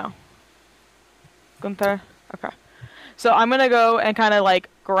ship right now? Gunther? Okay. So I'm gonna go and kind of like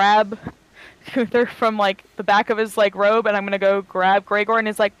grab Gunther from like the back of his like robe, and I'm gonna go grab Gregor, and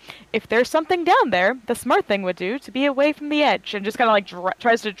is like, if there's something down there, the smart thing would do to be away from the edge, and just kind of like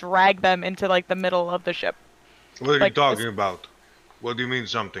tries to drag them into like the middle of the ship. What are Like, you talking about? What do you mean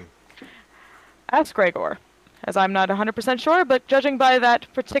something? Ask Gregor, as I'm not 100% sure, but judging by that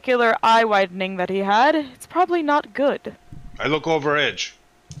particular eye widening that he had, it's probably not good. I look over edge.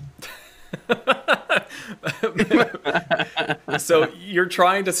 So you're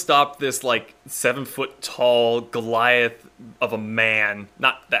trying to stop this like 7-foot tall Goliath of a man,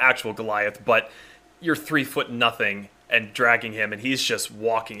 not the actual Goliath, but you're 3 foot nothing and dragging him, and he's just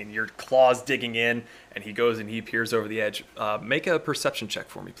walking, and your claws digging in, and he goes and he peers over the edge. Make a perception check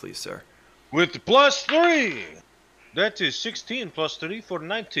for me, please, sir. With +3! That is 16 plus 3 for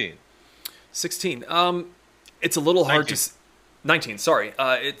 19. 16. It's a little hard 19. to... 19, sorry.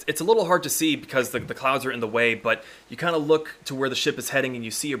 It's a little hard to see because the clouds are in the way, but you kind of look to where the ship is heading, and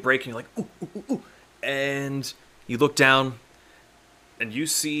you see a break, and you're like, ooh, ooh, ooh, ooh. And you look down, and you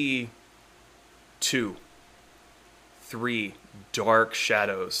see 2, 3 dark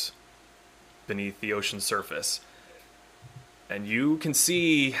shadows beneath the ocean surface. And you can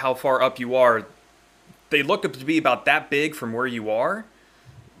see how far up you are. They look up to be about that big from where you are,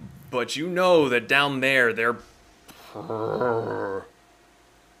 but you know that down there, they're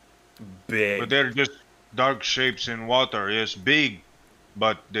big. But they're just dark shapes in water. Yes, big,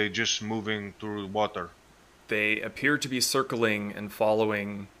 but they just moving through water. They appear to be circling and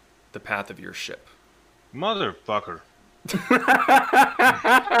following the path of your ship. Motherfucker.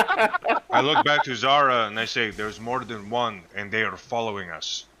 I look back to Zara and I say, there's more than one, and they are following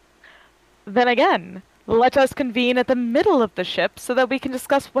us. Then again, let us convene at the middle of the ship so that we can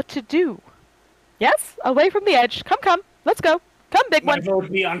discuss what to do. Yes? Away from the edge. Come. Let's go. Come, big My one.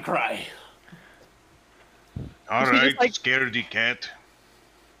 vote be on Cry. All She right, just, like- scaredy cat.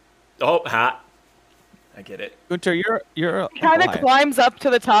 Oh, hat. I get it. Gunter, you're a Kind of Goliath. climbs up to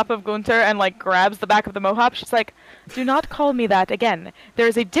the top of Gunther and like grabs the back of the mohawk. She's like, "Do not call me that again. There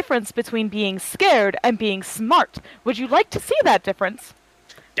is a difference between being scared and being smart. Would you like to see that difference?"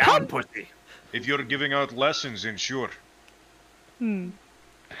 Down, pussy. If you're giving out lessons, then sure.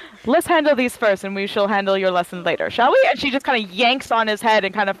 Let's handle these first, and we shall handle your lesson later, shall we? And she just kind of yanks on his head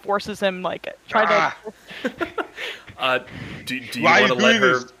and kind of forces him, like, trying to. Do you Why are want to you let doing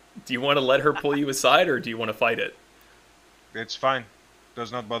her? this? Do you want to let her pull you aside, or do you want to fight it? It's fine.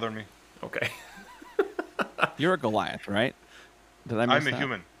 Does not bother me. Okay. You're a Goliath, right? Did I miss I'm a that?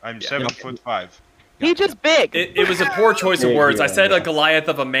 human. I'm Yeah. 7'5". He's just big. It was a poor choice of Big, words. I yeah, said a yeah. Goliath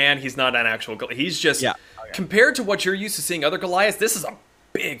of a man. He's not an actual Goliath. He's just Yeah. compared to what you're used to seeing other Goliaths. This is a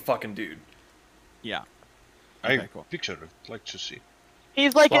big fucking dude. Yeah. I Okay, cool. picture it. Like to see.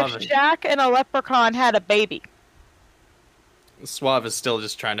 He's like if Suave. Shaq and a leprechaun had a baby. Suave is still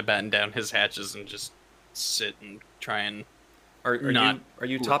just trying to batten down his hatches and just sit and try and. Are Not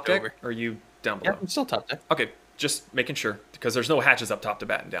you looked top deck? over. Or are you down Yeah, below? I'm still top deck. Okay, just making sure because there's no hatches up top to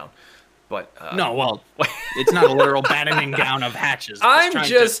batten down. But No, well, it's not a literal battening down of hatches. I'm trying to-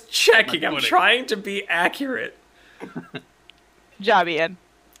 just checking. I'm footing. trying to be accurate. Job, Ian.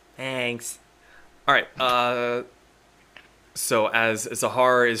 Thanks. All right. So as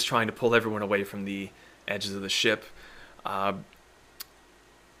Zahar is trying to pull everyone away from the edges of the ship,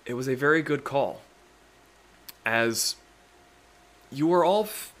 it was a very good call. As you are all,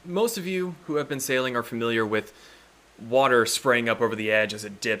 most of you who have been sailing are familiar with water spraying up over the edge as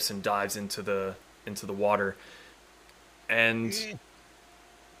it dips and dives into the water, and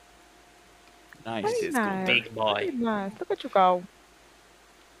Nice. It is Nice. Big boy. Very nice. Look at you go.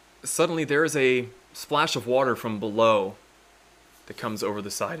 suddenly there is a splash of water from below that comes over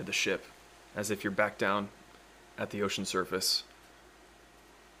the side of the ship, as if you're back down at the ocean surface.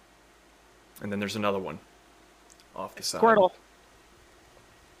 And then there's another one off the side. Squirtle.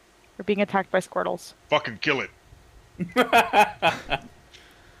 We're being attacked by Squirtles. Fucking kill it.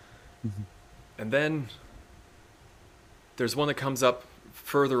 And then there's one that comes up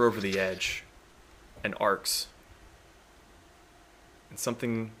further over the edge and arcs. And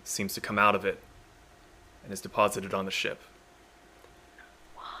something seems to come out of it and is deposited on the ship.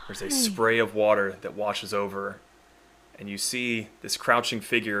 There's a spray of water that washes over, and you see this crouching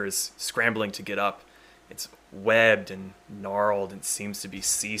figure is scrambling to get up. It's webbed and gnarled and seems to be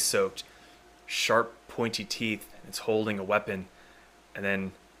sea-soaked. Sharp, pointy teeth, and it's holding a weapon. And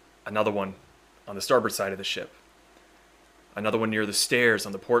then another one on the starboard side of the ship. Another one near the stairs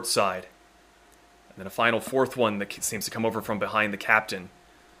on the port side. And then a final fourth one that seems to come over from behind the captain.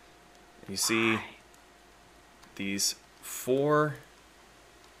 And you see these 4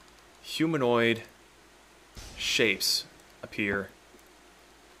 humanoid shapes appear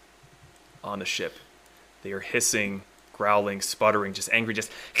on the ship. They are hissing, growling, sputtering, just angry,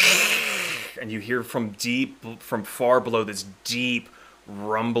 just and you hear from far below this deep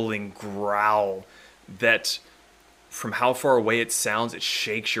rumbling growl that from how far away it sounds, it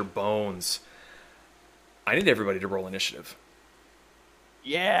shakes your bones. I need everybody to roll initiative.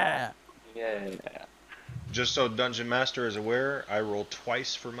 Yeah. Yeah. Just so Dungeon Master is aware, I roll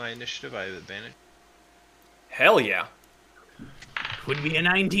twice for my initiative. I have advantage. Hell yeah. Would be a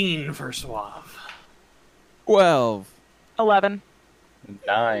 19 for Suave. 12. 11.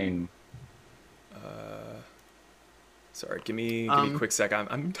 9. Sorry, give me a quick sec.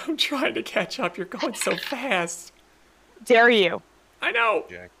 I'm trying to catch up. You're going so fast. Dare you? I know.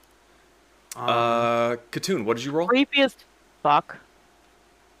 Jack. Katoon, what did you roll? Creepy as fuck.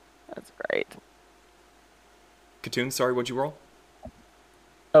 That's great. Katoon, sorry, what'd you roll?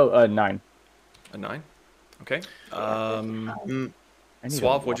 Oh, 9. A 9? Okay. I need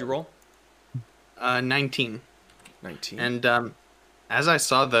Suave, a what'd you roll? 19. 19. And as I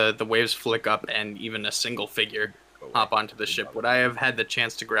saw the waves flick up and even a single figure hop onto the ship, would I have had the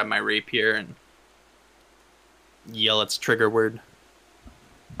chance to grab my rapier and yell its trigger word?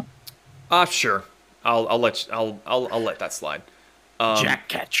 Sure. I'll let that slide. Jack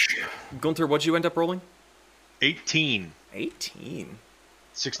catch. Gunther, what'd you end up rolling? 18. 18.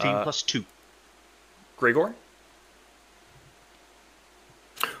 16 plus 2. Gregor?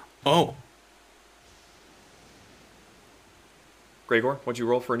 Oh, Gregor, what'd you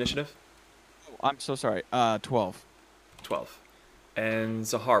roll for initiative? Oh, I'm so sorry. 12. 12. And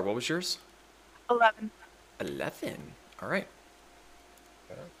Zahar, what was yours? 11. 11. All right.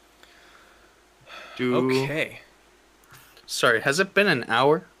 do. Okay. Sorry, has it been an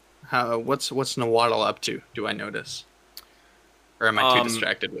hour? What's Nawaddle up to? Do I notice, or am I too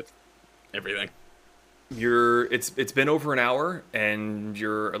distracted with everything? It's been over an hour, and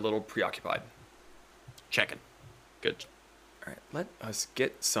you're a little preoccupied. Checking. Good. All right, let us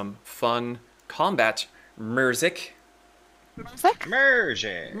get some fun combat music. Music? Merge.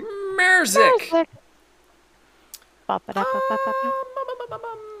 Music. Ba-ba-da-ba-ba-ba-ba.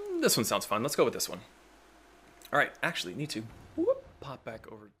 This one sounds fun. Let's go with this one. All right, actually, need to pop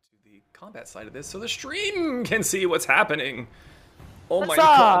back over to the combat side of this so the stream can see what's happening. Oh my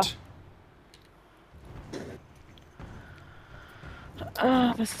god.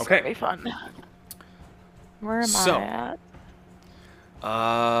 This is Okay. gonna be fun. Where am So, I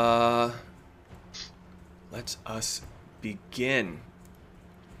at? Let us begin.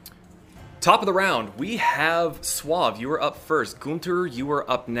 Top of the round, we have Suave. You are up first. Gunther, you are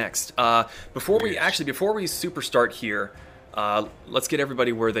up next. Before we super start here, let's get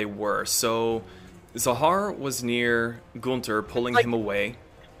everybody where they were. So, Zahar was near Gunther, pulling him away.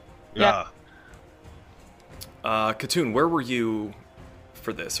 Yeah. Katoon, where were you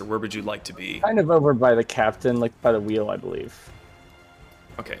for this, or where would you like to be? Kind of over by the captain, like by the wheel, I believe.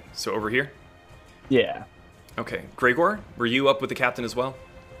 Okay, so over here? Yeah. Okay. Gregor, were you up with the captain as well?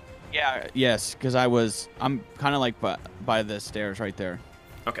 Yeah. Yes, because I'm kind of like by the stairs right there.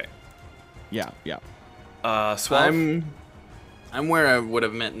 Okay. Yeah. Yeah. Suave? I'm where I would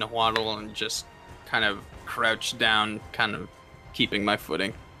have met Nahuatl and just kind of crouched down, kind of keeping my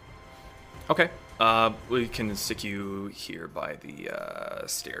footing. Okay. We can stick you here by the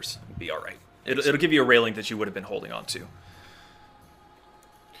stairs. It'll be all right. It'll give you a railing that you would have been holding on to.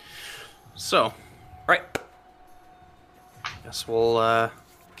 So, All right. guess we'll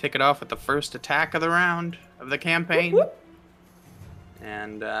kick it off with the first attack of the round of the campaign.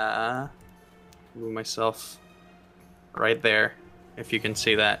 And move myself right there, if you can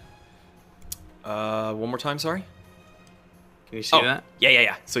see that. One more time, sorry. Can you see that?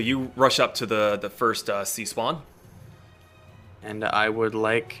 Yeah. So you rush up to the first sea spawn. And I would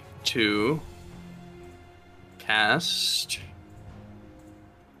like to cast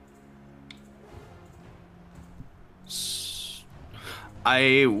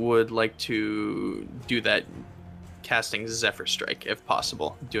I would like to do that casting Zephyr Strike if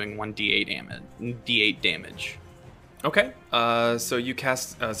possible, doing 1d8 damage. Okay. So you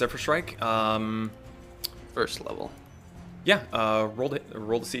cast Zephyr Strike. First level. Yeah. Roll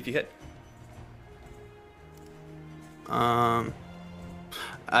to see if you hit.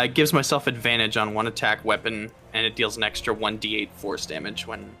 It gives myself advantage on one attack weapon, and it deals an extra 1d8 force damage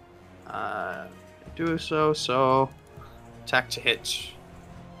when I do so. So, attack to hit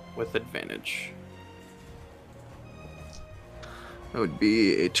with advantage. That would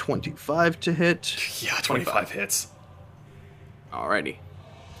be a 25 to hit. Yeah, 25 hits. Alrighty.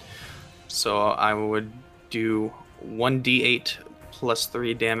 So I would do 1d8 plus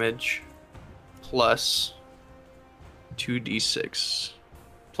 3 damage plus 2d6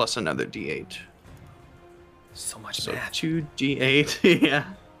 plus another d8. So much So math. 2d8. Yeah.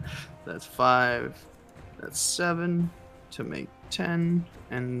 That's 5. That's 7 to make 10.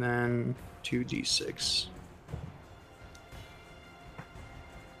 And then 2d6.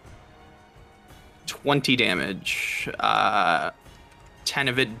 20 damage. 10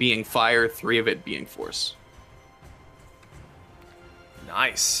 of it being fire, 3 of it being force.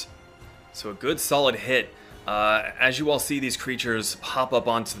 Nice. So a good solid hit. As you all see these creatures hop up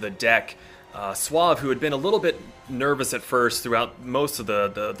onto the deck, Suave, who had been a little bit nervous at first throughout most of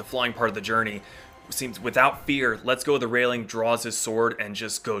the flying part of the journey, seems without fear, lets go of the railing, draws his sword, and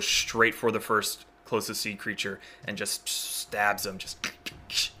just goes straight for the first closest sea creature and just stabs him.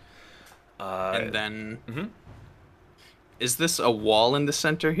 And then... Is this a wall in the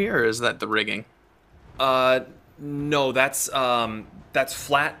center here, or is that the rigging? No, that's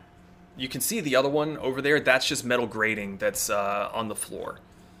flat. You can see the other one over there. That's just metal grating that's on the floor.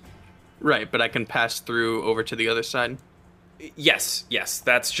 Right, but I can pass through over to the other side? Yes,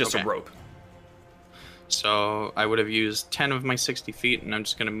 that's just Okay. a rope. So I would have used 10 of my 60 feet, and I'm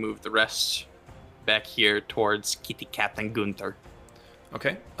just going to move the rest back here towards Kitty Cat and Gunther.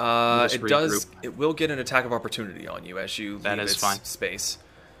 Okay. Just It does. regroup. It will get an attack of opportunity on you as you That leave is its fine. space.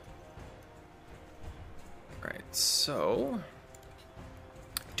 Right. So.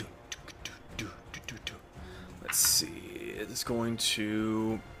 Let's see. It is going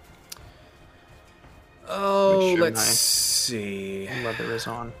to. Oh, Make sure let's my- see. Leather is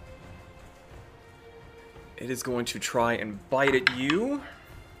on. It is going to try and bite at you.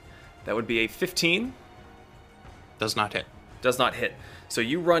 That would be a 15. Does not hit. Does not hit. So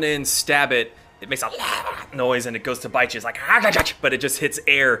you run in, stab it. It makes a noise and it goes to bite you. It's like, but it just hits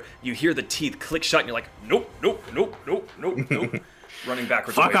air. You hear the teeth click shut and you're like, nope. Running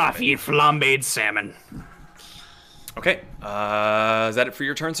backwards. Fuck away from off, it. you flambéed salmon. Okay. Is that it for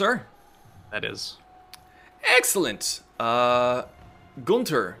your turn, sir? That is. Excellent.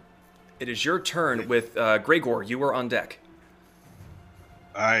 Gunter, it is your turn with Gregor. You are on deck.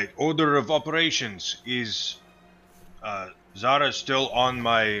 Alright, order of operations. Is Zara still on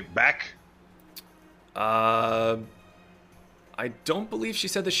my back? I don't believe she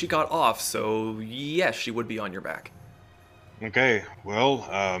said that she got off, so yes, she would be on your back. Okay, well,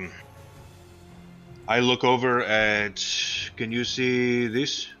 I look over at... Can you see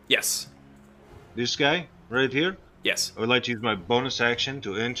this? Yes. This guy? Right here? Yes. I would like to use my bonus action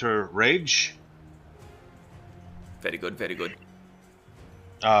to enter Rage. Very good, very good.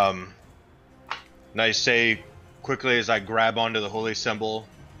 And I say quickly as I grab onto the holy symbol,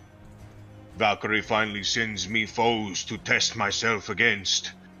 Valkyrie finally sends me foes to test myself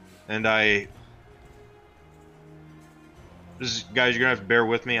against. And guys, you're gonna have to bear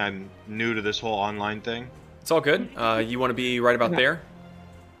with me. I'm new to this whole online thing. It's all good. You want to be right about there?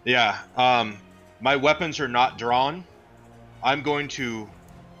 Yeah, my weapons are not drawn. I'm going to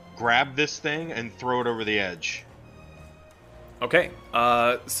grab this thing and throw it over the edge. Okay.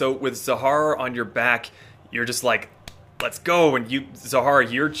 So with Zahar on your back, you're just like, let's go. And Zahar,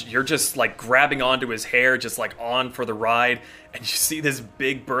 you're just like grabbing onto his hair, just like on for the ride. And you see this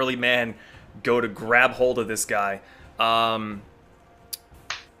big burly man go to grab hold of this guy.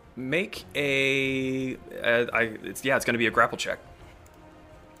 Make a, it's going to be a grapple check.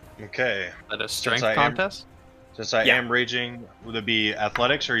 Okay. Is that a strength I am- contest? Since I Yeah. am raging, would it be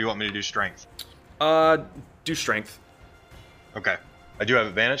athletics or you want me to do strength? Do strength. Okay. I do have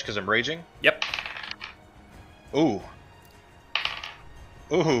advantage because I'm raging. Yep. Ooh.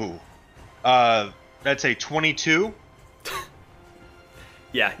 That's a 22.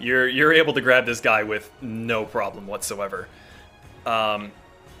 Yeah, you're able to grab this guy with no problem whatsoever.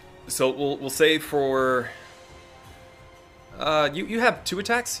 So we'll say for you have 2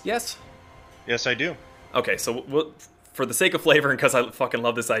 attacks, yes? Yes, I do. Okay, so we'll, for the sake of flavor and because I fucking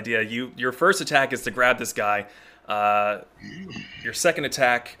love this idea, your first attack is to grab this guy. Your second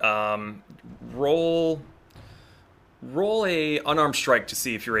attack, roll a unarmed strike to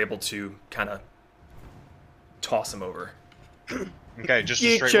see if you're able to kind of toss him over. Okay, just a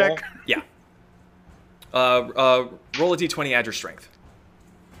Yeet straight check. roll. Yeah. Roll a d20, add your strength.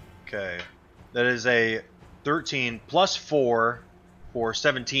 Okay. That is a 13 plus 4 for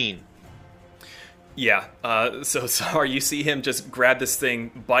 17. Yeah, so sorry, you see him just grab this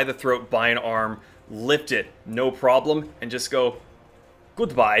thing by the throat, by an arm, lift it, no problem, and just go,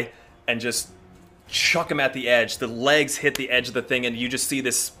 goodbye, and just chuck him at the edge. The legs hit the edge of the thing, and you just see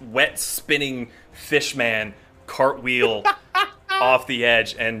this wet, spinning fish man cartwheel off the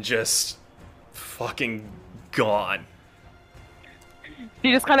edge and just fucking gone.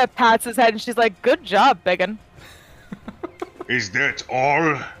 She just kind of pats his head and she's like, "Good job, Biggin." Is that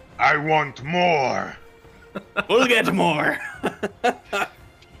all? I want more. We'll get more.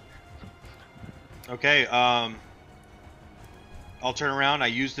 Okay, I'll turn around. I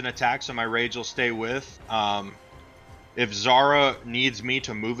used an attack, so my rage will stay with. If Zara needs me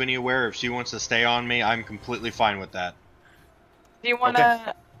to move anywhere, if she wants to stay on me, I'm completely fine with that. Do you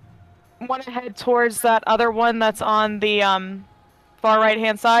wanna head towards that other one that's on the far right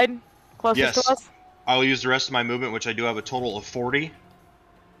hand side, closest Yes. to us? I'll use the rest of my movement, which I do have a total of 40.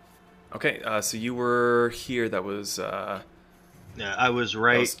 Okay, so you were here. That was Yeah, I was that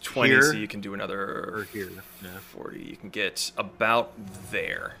right was 20, here. so you can do another Or here. Yeah. 40. You can get about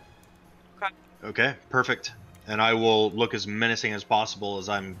there. Okay, perfect. And I will look as menacing as possible as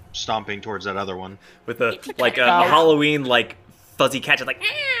I'm stomping towards that other one. With a like a Halloween like fuzzy cat like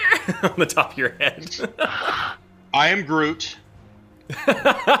on the top of your head. I am Groot.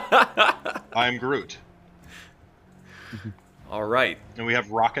 I am Groot. All right. And we have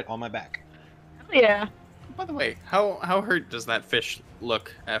Rocket on my back. Yeah. By the way, how hurt does that fish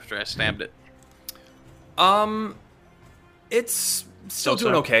look after I stabbed it? It's still So-so.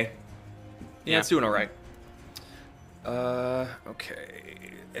 doing okay. Yeah, Yeah. it's doing all right. Okay.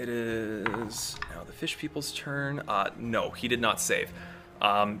 It is now the fish people's turn. No, he did not save.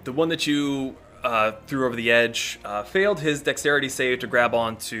 The one that you threw over the edge failed his dexterity save to grab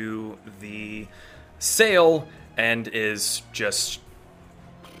onto the sail and is just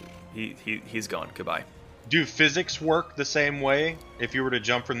he's gone. Goodbye. Do physics work the same way? If you were to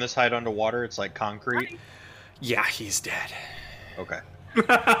jump from this height onto water, it's like concrete? Yeah, he's dead. Okay.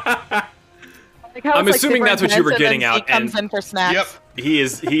 Like how I'm it's, assuming super that's what you were intense, and getting then at, He comes and- in for snacks. Yep. He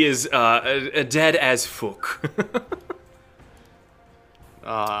is dead as fuck.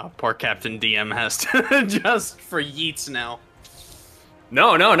 Poor Captain DM has to adjust for yeets now.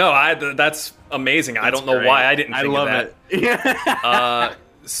 No. That's amazing. I don't know great. why I didn't think I love of it. that.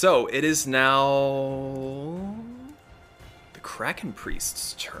 So it is now the Kraken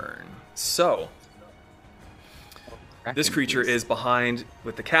Priest's turn. So this creature is behind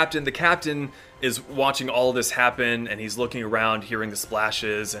with the captain. The captain is watching all of this happen, and he's looking around, hearing the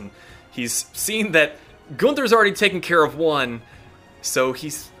splashes, and he's seen that Gunther's already taken care of one, so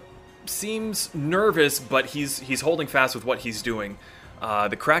he seems nervous, but he's holding fast with what he's doing.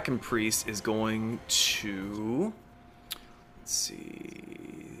 The Kraken Priest is going to... Let's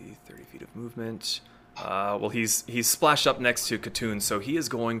see... 30 feet of movement. Well, he's splashed up next to Katoon, so he is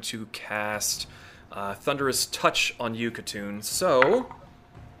going to cast Thunderous Touch on you, Katoon. So...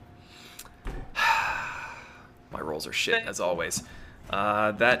 my rolls are shit, as always.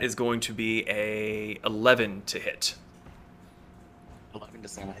 That is going to be a 11 to hit. 11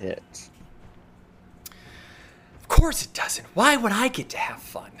 does not hit. Of course it doesn't. Why would I get to have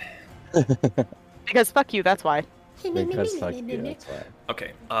fun? Because fuck you, that's why. Because fuck you, that's why.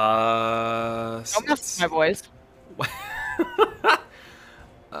 Okay. Don't mess with my voice.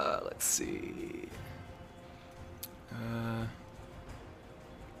 Let's see.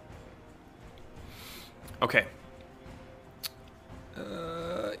 Okay.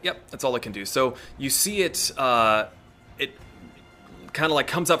 Yep, that's all I can do. So you see it. It kind of like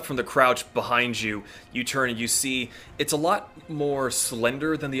comes up from the crouch behind you. You turn and you see it's a lot more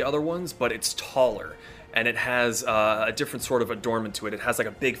slender than the other ones, but it's taller. And it has a different sort of adornment to it. It has like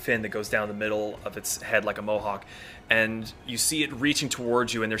a big fin that goes down the middle of its head like a mohawk. And you see it reaching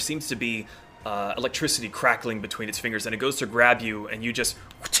towards you, and there seems to be electricity crackling between its fingers. And it goes to grab you, and you just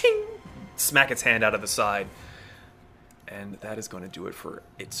smack its hand out of the side. And that is going to do it for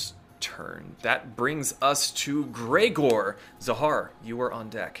its turn. That brings us to Gregor. Zahar, you are on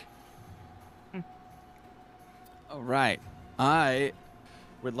deck. All right. I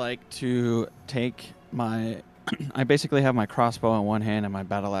would like to take my... I basically have my crossbow in one hand and my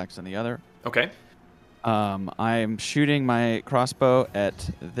battle axe in the other. Okay. I'm shooting my crossbow at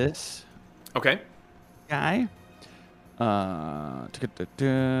this Okay. guy.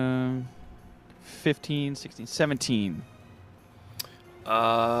 15, 16, 17.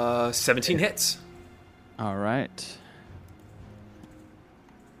 17 hits. All right.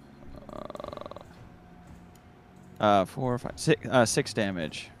 4, 5, 6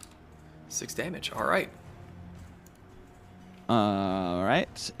 damage. 6 damage. All right. All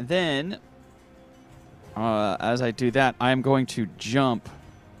right. Then, as I do that, I'm going to jump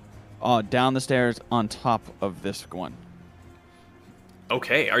down the stairs on top of this one.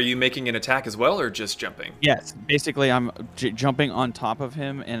 Okay. Are you making an attack as well, or just jumping? Yes. Basically, I'm jumping on top of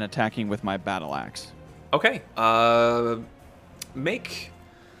him and attacking with my battle axe. Okay. Make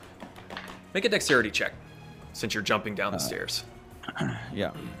a dexterity check, since you're jumping down the stairs.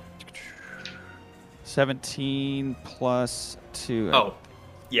 Yeah. 17 plus 2. Oh,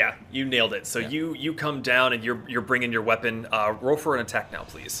 yeah, you nailed it. So Yeah. you come down and you're bringing your weapon. Roll for an attack now,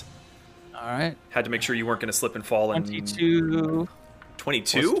 please. All right. Had to make sure you weren't going to slip and fall. 22.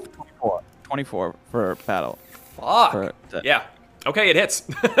 22? 24. 24 for battle. Fuck. For the- Yeah. Okay, it hits.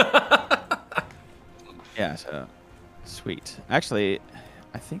 Yeah, so sweet. Actually,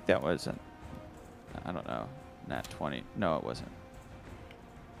 I think that was I don't know, nat 20. No, it wasn't.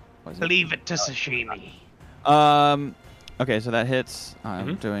 Was it? Leave it to sashimi. Okay, so that hits.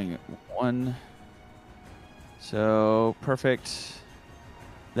 I'm doing 1. So perfect.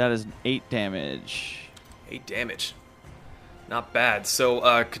 That is 8 damage. 8 damage. Not bad. So,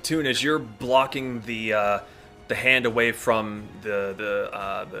 Katoon, as you're blocking the hand away from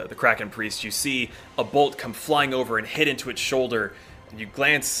the Kraken Priest, you see a bolt come flying over and hit into its shoulder, and you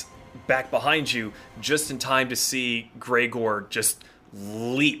glance back behind you just in time to see Gregor just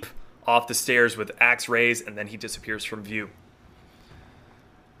leap off the stairs with axe raised, and then he disappears from view.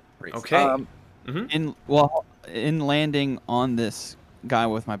 Okay. In landing on this guy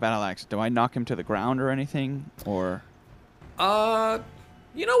with my battle axe, do I knock him to the ground or anything, or?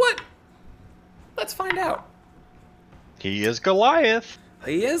 You know what? Let's find out. He is Goliath.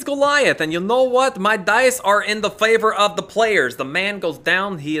 He is Goliath, and you know what? My dice are in the favor of the players. The man goes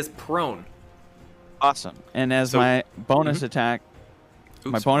down, he is prone. Awesome. And as So- my bonus attack,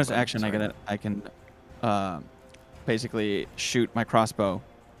 my Oops, bonus my bad, action, sorry. I can basically shoot my crossbow.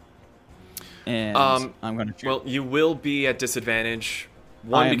 And I'm going to shoot. Well, you will be at disadvantage. I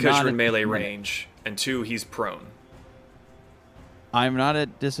One, am because not you're in at melee disadvantage. range, and 2, he's prone. I'm not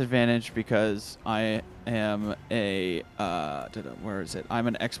at disadvantage because I am a where is it? I'm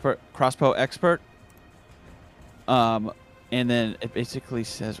an expert crossbow expert. And then it basically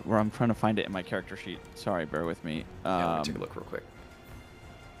says where I'm trying to find it in my character sheet. Sorry, bear with me. Yeah, let me take a look real quick.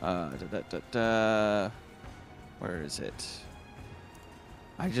 Where is it?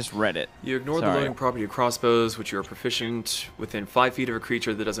 I just read it. You ignore the Sorry. loading property of crossbows, which you are proficient within 5 feet of a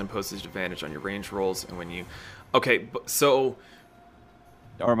creature that doesn't impose disadvantage on your range rolls, and when you... Okay, so...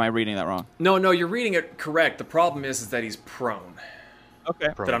 Or am I reading that wrong? No, you're reading it correct. The problem is that he's prone. Okay.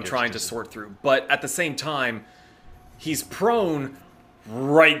 That I'm trying to sort through. But at the same time, he's prone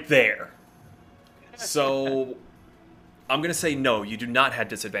right there. So I'm going to say no, you do not have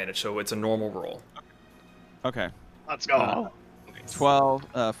disadvantage, so it's a normal roll. Okay. Let's go.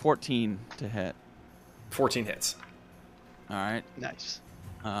 14 to hit. 14 hits. All right. Nice.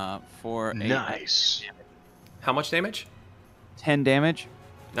 For Nice. How much damage? 10 damage.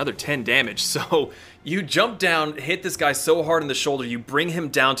 Another 10 damage. So you jump down, hit this guy so hard in the shoulder, you bring him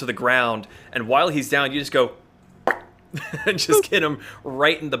down to the ground, and while he's down, you just go and just hit him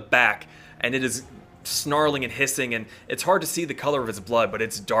right in the back. And it is snarling and hissing, and it's hard to see the color of his blood, but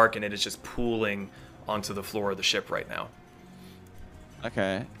it's dark, and it is just pooling onto the floor of the ship right now.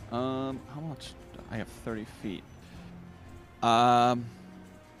 Okay. How much? I have 30 feet. Yeah.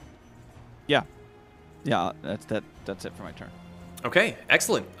 Yeah, that's it for my turn. Okay,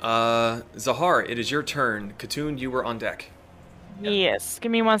 excellent. Zahar, it is your turn. Katoon, you were on deck. Yes.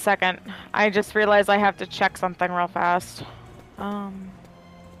 Give me 1 second. I just realized I have to check something real fast. I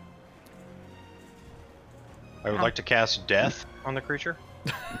would like to cast Death on the creature.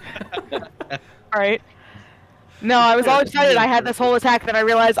 Alright. No, I was all excited. I had this whole attack, then I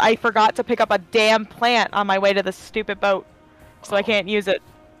realized I forgot to pick up a damn plant on my way to the stupid boat. So I can't use it.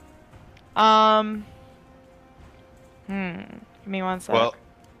 Give me 1 sec. Well,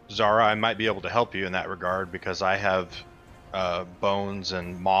 Zara, I might be able to help you in that regard because I have bones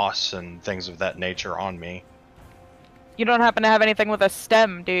and moss and things of that nature on me. You don't happen to have anything with a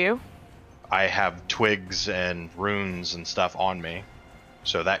stem, do you? I have twigs and runes and stuff on me.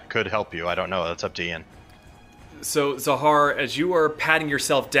 So that could help you. I don't know. That's up to Ian. So, Zahar, as you are patting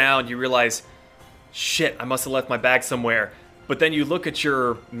yourself down, you realize, shit, I must have left my bag somewhere. But then you look at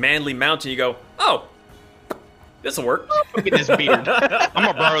your manly mount and you go, oh, this'll work. Look at his beard. I'm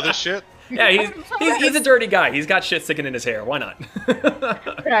gonna borrow this shit. Yeah, he's a dirty guy. He's got shit sticking in his hair. Why not?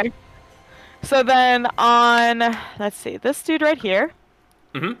 Okay. So then on, let's see, this dude right here.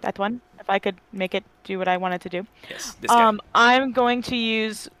 Mhm. That one. If I could make it do what I wanted to do. Yes, this guy. I'm going to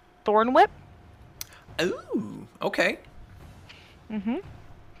use Thorn Whip. Ooh, okay.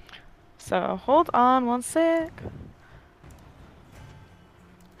 So hold on 1 sec.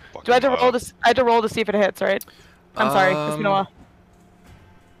 Do I have to roll this? I have to roll to see if it hits, right? I'm sorry. It's been a while.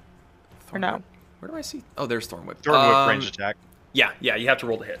 Or no? Thorn Whip. Where do I see? Oh, there's Thorn Whip. Thorn Whip range attack. Yeah, you have to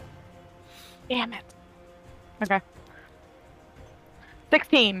roll to hit. Damn it. Okay.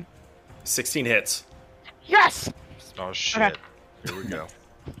 16. 16 hits. Yes. Oh shit. Okay. Here we go.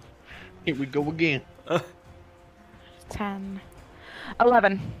 Here we go again. 10.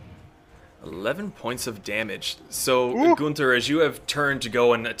 11. 11 points of damage. So, Gunther, as you have turned to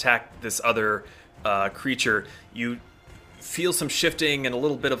go and attack this other creature, you feel some shifting and a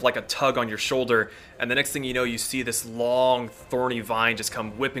little bit of like a tug on your shoulder, and the next thing you know, you see this long, thorny vine just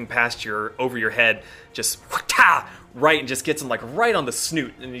come whipping past over your head, just right, and just gets him like right on the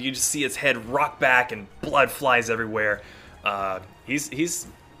snoot, and you just see his head rock back and blood flies everywhere. He's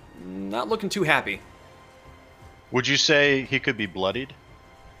not looking too happy. Would you say he could be bloodied?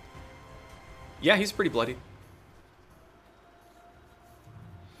 Yeah, he's pretty bloody.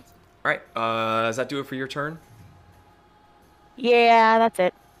 Alright, does that do it for your turn? Yeah, that's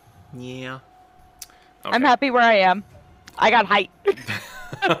it. Yeah. I'm happy where I am. I got height.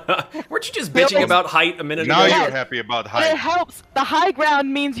 Weren't you just bitching about height a minute Now ago? you're happy about But it height. helps. The high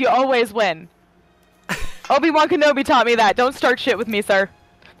ground means you always win. Obi-Wan Kenobi taught me that. Don't start shit with me, sir.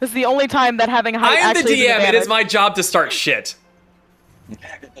 This is the only time that having height I am the actually is an DM. It is advantage. my job to start shit.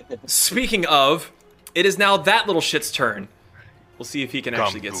 Speaking of, it is now that little shit's turn. We'll see if he can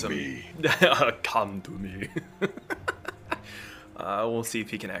actually get some. Come to me. We'll see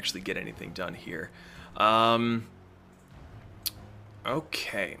if he can actually get anything done here.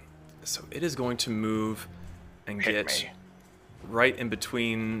 Okay, so it is going to move and get right in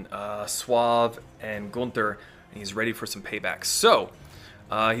between Suave and Gunther, and he's ready for some payback. So,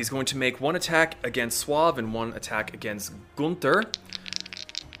 he's going to make one attack against Suave and one attack against Gunther.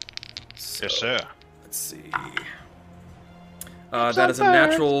 So, Yes, sir. let's see. That is a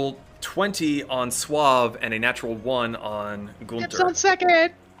natural 20 on Suave and a natural 1 on Gunther.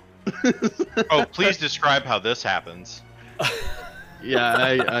 second. Oh, please describe how this happens.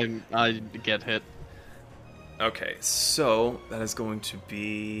 Yeah, I get hit. Okay, so that is going to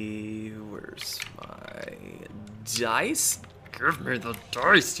be... Where's my dice? Give me the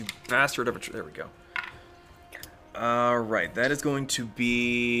dice, you bastard. There we go. Alright, that is going to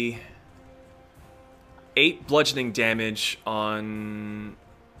be 8 bludgeoning damage on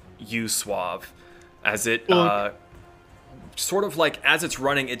you, Suave, as it sort of like, as it's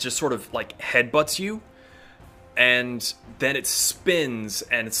running, it just sort of like headbutts you, and then it spins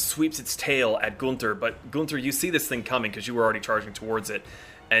and it sweeps its tail at Gunther. But Gunther, you see this thing coming because you were already charging towards it,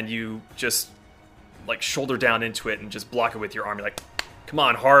 and you just like shoulder down into it and just block it with your arm. You're like, come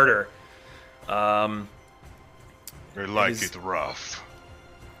on, harder. I like is- it rough.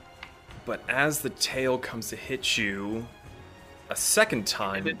 But as the tail comes to hit you a second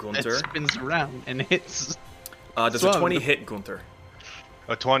time, It Gunther, spins around and hits. does a 20 hit Gunther?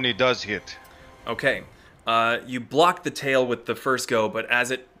 A 20 does hit. Okay. You block the tail with the first go, but as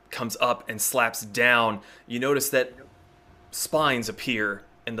it comes up and slaps down, you notice that spines appear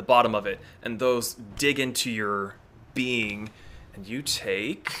in the bottom of it, and those dig into your being, and you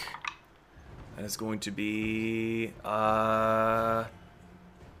take... That is going to be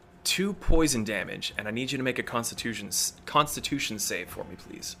 2 poison damage, and I need you to make a Constitution save for me,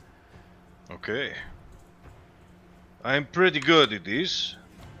 please. Okay. I'm pretty good at this.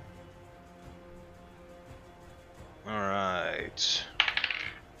 Alright.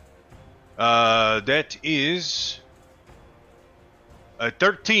 That is a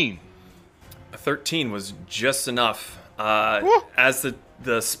 13. A 13 was just enough. As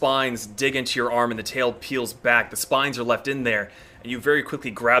the spines dig into your arm and the tail peels back, the spines are left in there, and you very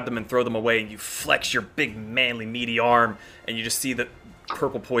quickly grab them and throw them away, and you flex your big, manly, meaty arm, and you just see the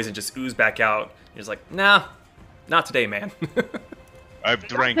purple poison just ooze back out. You're just like, nah, not today, man. I've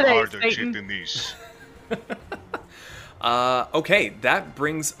drank today, harder Satan. shit than this. Okay, that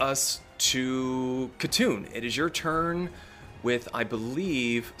brings us to Katoon. It is your turn with, I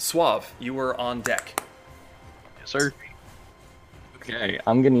believe, Suave. You were on deck. Yes, sir. Okay,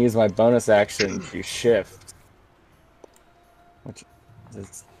 I'm gonna use my bonus action to shift. Which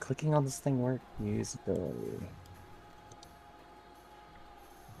does clicking on this thing work? Use ability.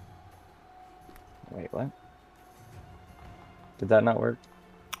 Wait, what? Did that not work?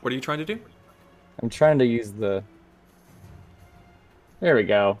 What are you trying to do? I'm trying to use the... There we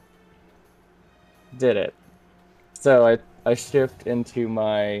go. Did it. So I shift into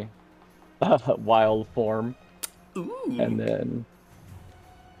my wild form. Ooh. And then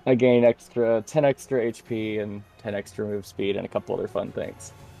I gain 10 extra HP and 10 extra move speed and a couple other fun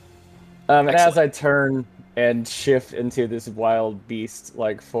things. And as I turn and shift into this wild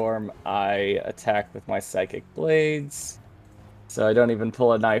beast-like form, I attack with my psychic blades. So I don't even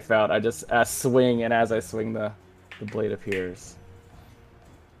pull a knife out. I just swing, and as I swing, the blade appears.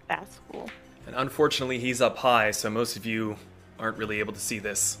 That's cool. And unfortunately, he's up high, so most of you aren't really able to see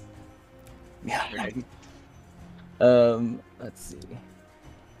this. Yeah, right. Let's see.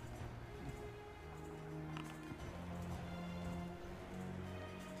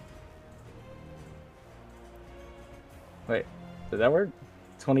 Wait, did that work?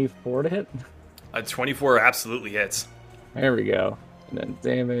 24 to hit? A 24 absolutely hits. There we go. And then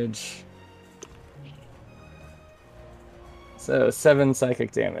damage. So 7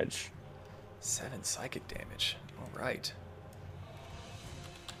 psychic damage. 7 psychic damage. All right.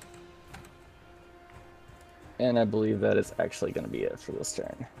 And I believe that is actually going to be it for this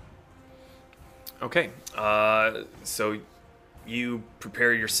turn. Okay. So you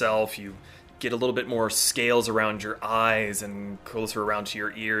prepare yourself. You get a little bit more scales around your eyes and closer around to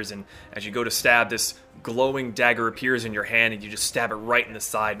your ears. And as you go to stab, this glowing dagger appears in your hand, and you just stab it right in the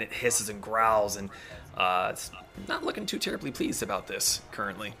side, and it hisses and growls. And it's not looking too terribly pleased about this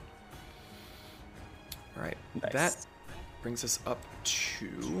currently. All right. Nice. That brings us up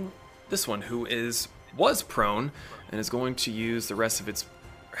to this one, who was prone and is going to use the rest of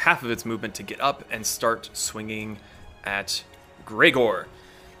half of its movement to get up and start swinging at Gregor.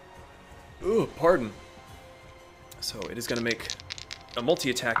 Ooh, pardon. So it is going to make a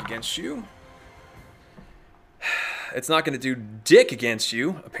multi-attack against you. It's not going to do dick against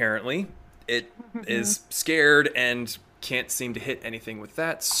you, apparently. It is scared and can't seem to hit anything with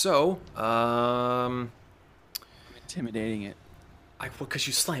that. So, Intimidating it. because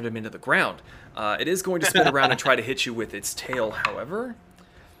you slammed him into the ground. It is going to spin around and try to hit you with its tail, however.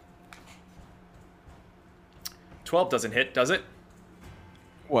 12 doesn't hit, does it?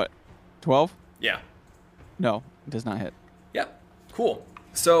 What? 12? Yeah. No, it does not hit. Yep. Cool.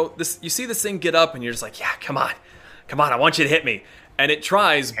 So you see this thing get up, and you're just like, yeah, come on, I want you to hit me. And it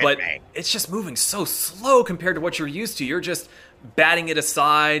tries, but it's just moving so slow compared to what you're used to. You're just batting it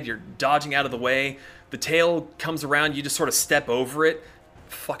aside. You're dodging out of the way. The tail comes around. You just sort of step over it.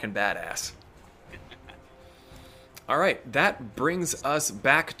 Fucking badass. All right, that brings us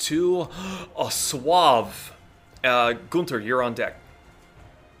back to a suave. Gunther, you're on deck.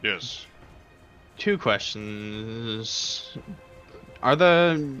 Yes. 2 questions.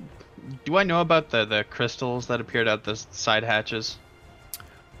 Do I know about the crystals that appeared out the side hatches?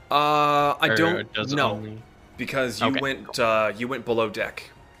 I Or don't does it know, only- because you Okay, went below deck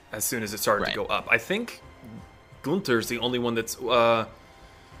as soon as it started to Right. go up. I think Gunther's the only one that's.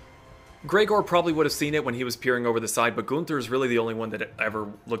 Gregor probably would have seen it when he was peering over the side, but Gunther is really the only one that ever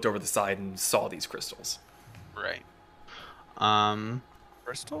looked over the side and saw these crystals. Right.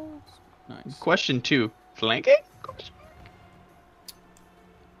 Crystals? Nice. Question 2. Flanking?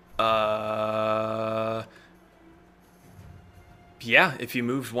 Yeah, if you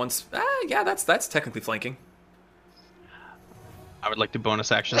moved once, yeah, that's technically flanking. I would like to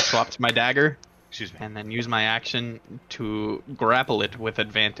bonus action swap to my dagger, Excuse me. and then use my action to grapple it with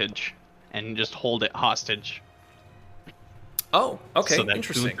advantage, and just hold it hostage. Oh, okay, So that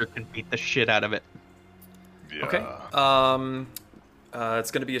interesting. Gunther can beat the shit out of it. Yeah. Okay.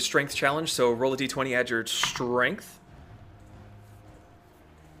 It's going to be a strength challenge, so roll a d20, add your strength.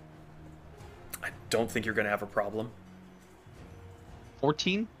 I don't think you're going to have a problem.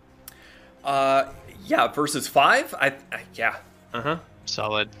 14? Yeah, versus 5? Yeah. Uh-huh.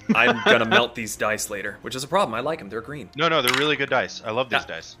 Solid. I'm going to melt these dice later, which is a problem. I like them. They're green. No, they're really good dice. I love these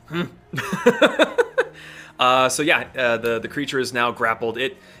dice. So yeah, the creature is now grappled.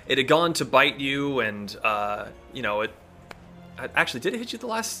 It had gone to bite you, and it actually did it hit you the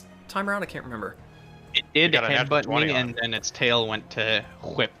last time around? I can't remember. It did got a natural headbutt 20 me, on and then its tail went to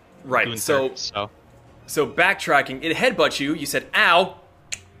whip. Right. Gunther, So backtracking, it headbutts you. You said, "Ow!"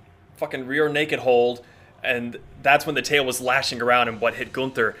 Fucking rear naked hold, and that's when the tail was lashing around and what hit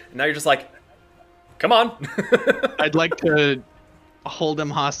Gunther. And now you're just like, "Come on!" I'd like to hold him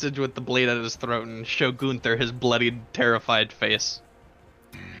hostage with the blade at his throat and show Gunther his bloodied, terrified face.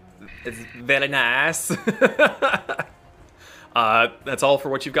 It's very nice. That's all for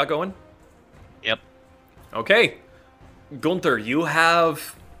what you've got going? Yep. Okay. Gunther, you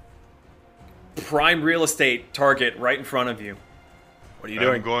have prime real estate target right in front of you. What are you I'm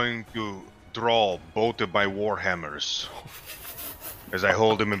doing? going to draw both of my warhammers. As I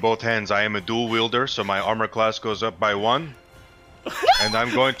hold them in both hands, I am a dual wielder, so my armor class goes up by 1. And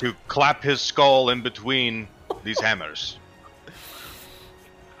I'm going to clap his skull in between these hammers.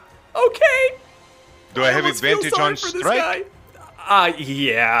 Okay. Do I have almost feel advantage sorry on for this strike? guy.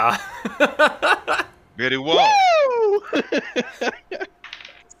 Yeah. Very well.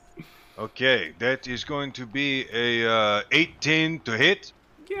 Okay, that is going to be a 18 to hit.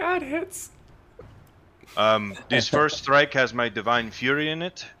 Yeah, it hits. This first strike has my Divine Fury in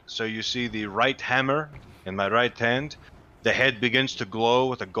it, so you see the right hammer in my right hand. The head begins to glow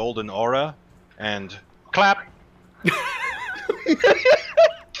with a golden aura, and clap!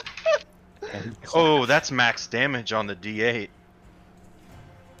 Oh, that's max damage on the D8.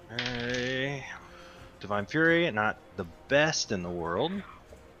 Divine Fury, not the best in the world.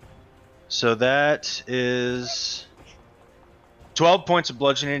 So that is 12 points of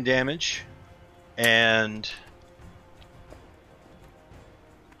bludgeoning damage and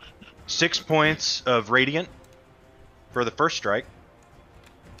 6 points of radiant for the first strike.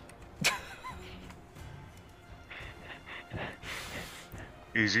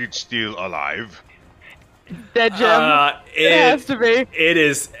 Is it still alive? Dead Jim. It has to be. It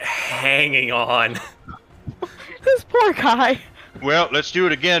is hanging on. This poor guy. Well, let's do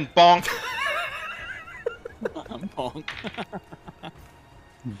it again. Bonk. Bonk.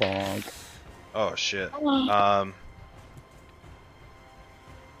 Bonk. Oh shit.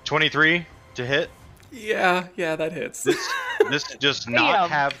 23 to hit. Yeah, that hits. This does not Damn.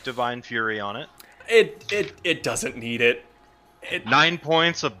 have Divine Fury on it. It doesn't need it. 9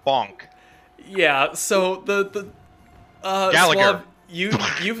 points of bonk. Yeah, so the Gallagher.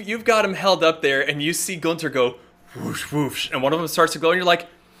 Suave, you've got him held up there, and you see Gunter go whoosh whoosh, and one of them starts to glow, and you're like,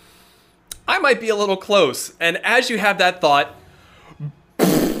 I might be a little close. And as you have that thought,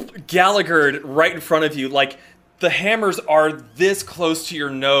 Gallagher right in front of you, like the hammers are this close to your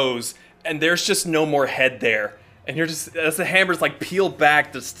nose, and there's just no more head there. And you're just, as the hammers like peel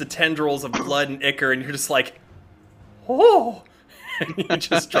back, the tendrils of blood and ichor, and you're just like, oh. You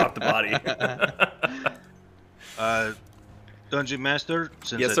just dropped the body. Dungeon Master,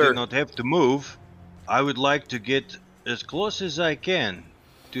 since Yes, I sir. did not have to move, I would like to get as close as I can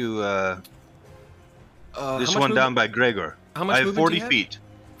to this how much one down movement- by Gregor. How much I have movement 40 do you have? feet.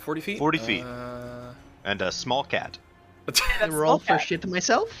 40 feet? 40 feet. And a small cat. I roll for shit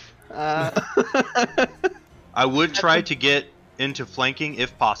myself. I would try to get into flanking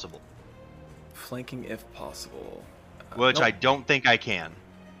if possible, Flanking if possible. which Nope. I don't think I can.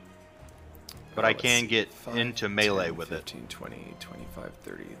 But I Let's can see. get 5, into melee 10, with it. 15, 20, 25,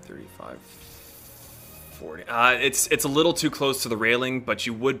 30, 35, 40. It's a little too close to the railing, but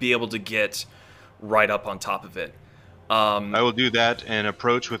you would be able to get right up on top of it. I will do that and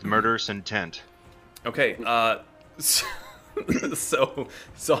approach with murderous intent. Okay, so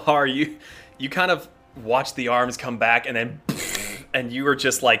Har, you kind of watch the arms come back, and then and you are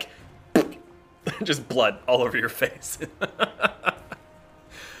just like just blood all over your face.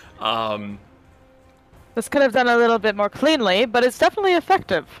 This could have done a little bit more cleanly, but it's definitely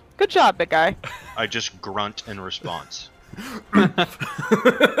effective. Good job, big guy. I just grunt in response.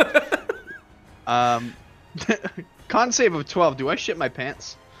 Con save of 12. Do I shit my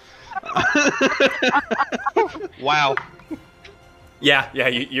pants? Wow. Yeah,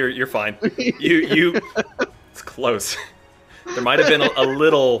 you're fine. You it's close. There might have been a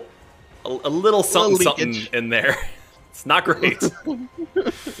little something leakage. in there. It's not great.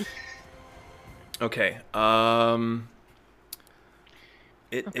 Okay.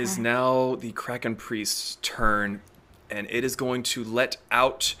 It is now the Kraken Priest's turn, and it is going to let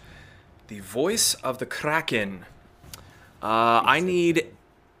out the voice of the Kraken. I need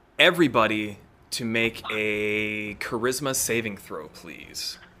everybody to make a charisma saving throw,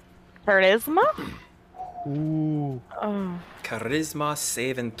 please. Charisma? Ooh. Oh. Charisma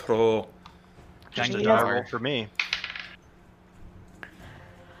saving throw. Just a Yes. die roll for me.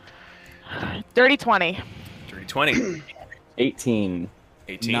 Dirty 20. Dirty 20. 18.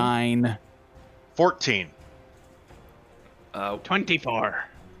 18. 9. 14. 24.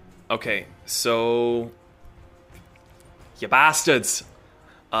 Okay, so you bastards.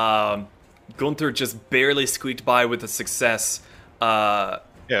 Gunther just barely squeaked by with a success. Hell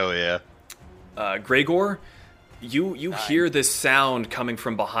yeah. Gregor, you hear this sound coming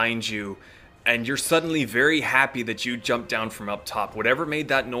from behind you, and you're suddenly very happy that you jumped down from up top. Whatever made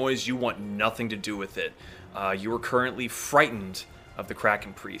that noise, you want nothing to do with it. You are currently frightened of the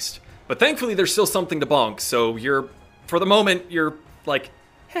Kraken Priest. But thankfully, there's still something to bonk, so for the moment, you're like,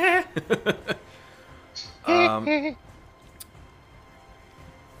 It's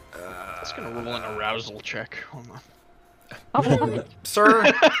gonna roll an arousal check. Hold on. Sir,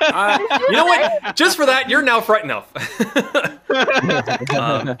 you know what? Just for that, you're now frightened enough.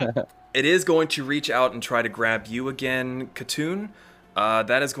 It is going to reach out and try to grab you again, Katoon.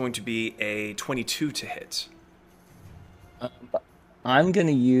 That is going to be a 22 to hit. I'm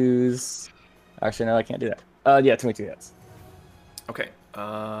gonna use. Actually, no, I can't do that. Yeah, 22 hits. Okay.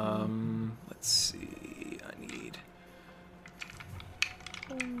 Let's see. I need.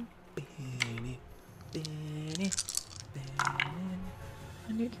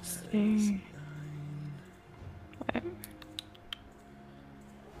 I need to see.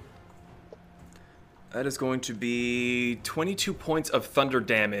 That is going to be 22 points of thunder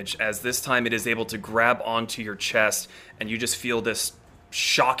damage, as this time it is able to grab onto your chest, and you just feel this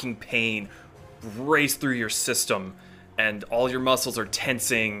shocking pain race through your system, and all your muscles are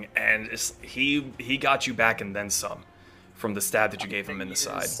tensing, and he got you back and then some from the stab that you gave him in the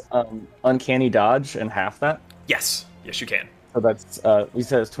side. Uncanny dodge and half that. Yes, you can. So that's we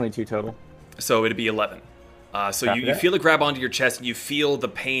said it's 22 total. So it'd be 11. So you feel it grab onto your chest, and you feel the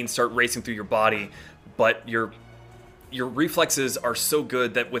pain start racing through your body, but your reflexes are so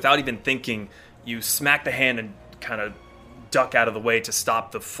good that without even thinking, you smack the hand and kind of duck out of the way to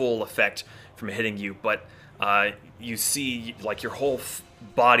stop the full effect from hitting you. But you see, like, your whole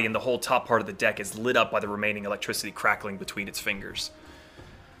body and the whole top part of the deck is lit up by the remaining electricity crackling between its fingers.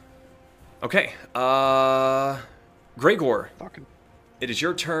 Okay, Gregor, it is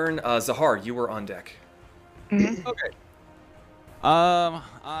your turn. Zahar, you were on deck. Okay.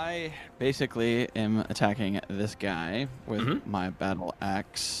 I basically am attacking this guy with my battle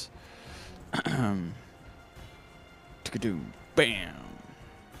axe. Bam.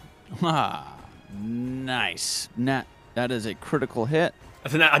 Ah, nice. That is a critical hit.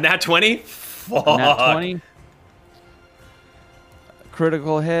 A nat 20? Fuck. Nat 20.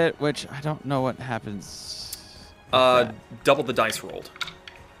 Critical hit, which I don't know what happens. Double the dice rolled.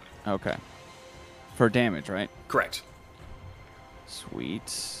 Okay. For damage, right? Correct. Sweet.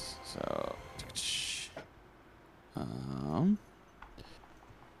 So,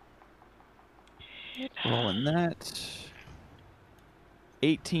 rolling that.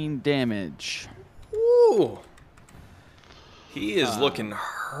 18 damage. Ooh. He is looking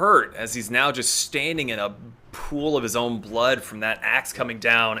hurt as he's now just standing in a pool of his own blood from that axe coming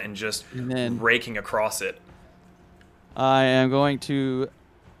down and just raking across it. I am going to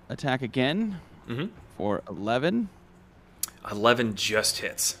attack again for 11. 11 just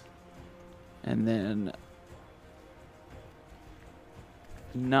hits. And then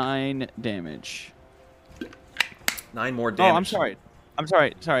 9 damage. 9 more damage. Oh, I'm sorry.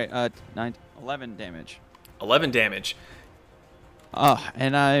 11 damage. 11 damage. Oh,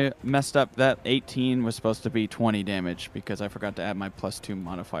 and I messed up. That 18 was supposed to be 20 damage because I forgot to add my +2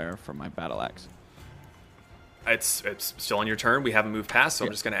 modifier for my battle axe. It's still on your turn. We haven't moved past, so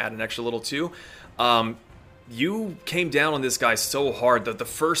I'm just going to add an extra little 2. You came down on this guy so hard that the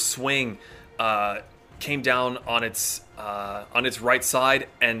first swing came down on its right side,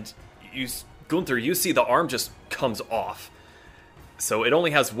 and Gunther, you see the arm just comes off. So it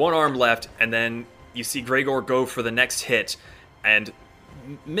only has one arm left, and then you see Gregor go for the next hit, and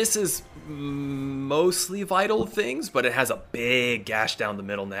misses mostly vital things, but it has a big gash down the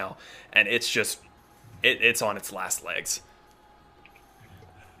middle now, and it's just it's on its last legs.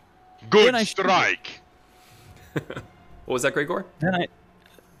 Good strike. What was that, Gregor?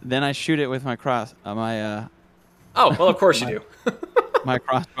 Then I shoot it with my Oh, well, of course you do. my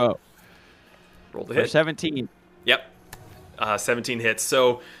crossbow. Roll the For hit. 17. Yep. 17 hits.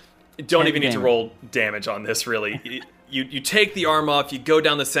 So don't even need to roll damage on this, really. You take the arm off, you go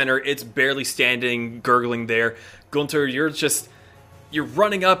down the center, it's barely standing, gurgling there. Gunther, you're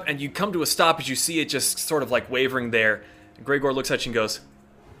running up, and you come to a stop as you see it just sort of like wavering there. And Gregor looks at you and goes,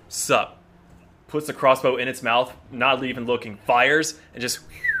 "Sup?" Puts the crossbow in its mouth, not even looking, fires, and just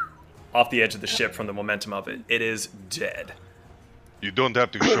off the edge of the ship from the momentum of it. It is dead. You don't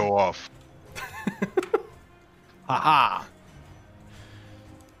have to show off. Haha.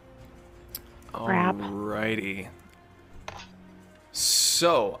 Crap. Alrighty.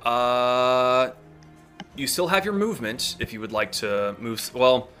 So, you still have your movement if you would like to move.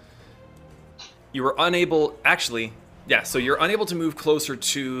 Well, you were unable. Actually, yeah. So you're unable to move closer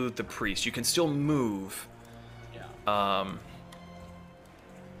to the priest. You can still move. Yeah.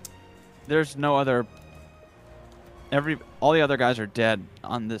 There's no other. All the other guys are dead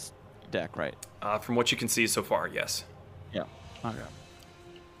on this deck, right? From what you can see so far, yes. Yeah. Okay.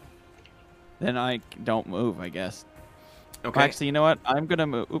 Then I don't move, I guess. Okay. Actually, you know what? I'm gonna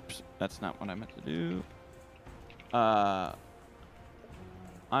move. Oops, that's not what I meant to do. I'm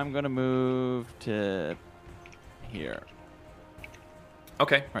gonna move to here.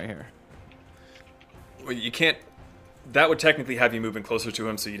 Okay. Right here. Well, you can't. That would technically have you moving closer to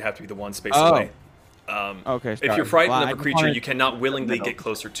him, so you'd have to be the one space away. Okay. If you're frightened of a creature, you cannot willingly get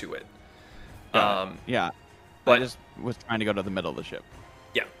closer to it. Yeah. But I just was trying to go to the middle of the ship.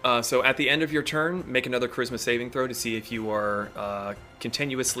 Yeah. So at the end of your turn, make another charisma saving throw to see if you are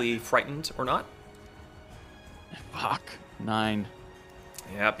continuously frightened or not. Fuck. 9.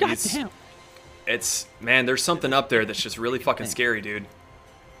 Yep. God damn. It's man. There's something up there that's just really fucking scary, dude.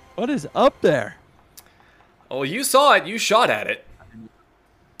 What is up there? Oh, you saw it. You shot at it.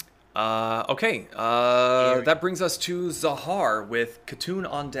 Okay. That brings us to Zahar with Katoon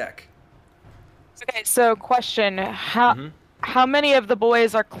on deck. Okay, so question: how many of the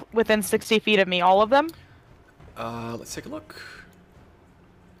boys are within 60 feet of me? All of them? Let's take a look.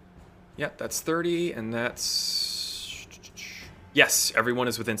 Yeah, that's 30, and that's... Yes, everyone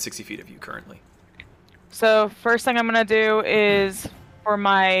is within 60 feet of you currently. So first thing I'm gonna do is for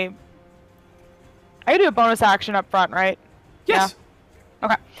my... I can do a bonus action up front, right? Yes. Yeah.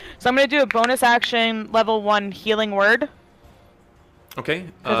 Okay. So I'm gonna do a bonus action level 1 healing word. Okay.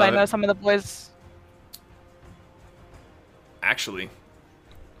 Because I know some of the boys... Actually...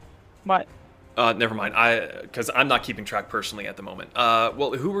 What? Never mind. Because I'm not keeping track personally at the moment.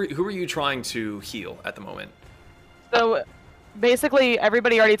 Well, who are you trying to heal at the moment? So, basically,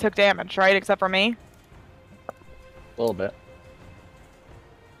 everybody already took damage, right? Except for me? A little bit.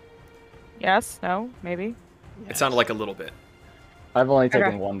 Yes? No? Maybe? It sounded like a little bit. I've only taken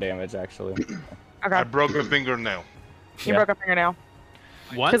Okay. 1 damage, actually. Okay. I broke a fingernail. You Yeah. broke a fingernail.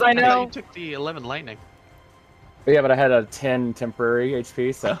 What? 'Cause I thought know- you took the 11 lightning. But yeah, but I had a 10 temporary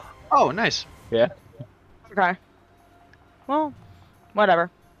HP, so Oh, nice. yeah. Okay. Well,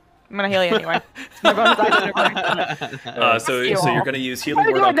 whatever. I'm gonna heal you anyway. My bonus action. So you you're all. going to use I'm healing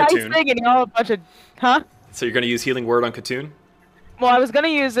gonna word do a on nice Katoon. thing and y'all a bunch of... Huh? So you're going to use healing word on Katoon? Well, I was gonna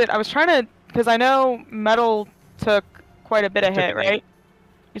use it. I was trying to... Because I know Metal took quite a bit of took hit, an 8. right?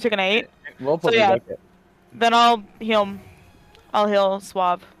 You took an 8? We'll put So, the yeah. bucket. Then I'll heal... I'll heal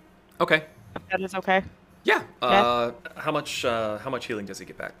Suave. Okay. If that is okay. Yeah. Yeah. How much healing does he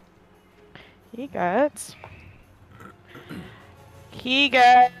get back? He gets... He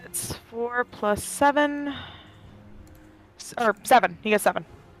gets 4 plus 7... Or 7. He gets 7.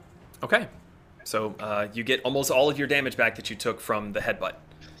 Okay. So you get almost all of your damage back that you took from the headbutt.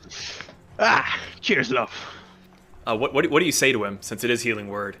 Ah, cheers, love. What do you say to him, since it is healing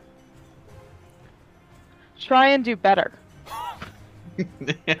word? Try and do better.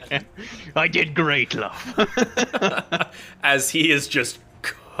 I did great, love. As he is just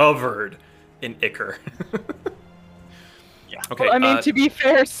covered in ichor. Yeah. Okay. Well, I mean, to be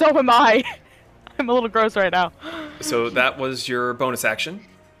fair, so am I. I'm a little gross right now. So that was your bonus action.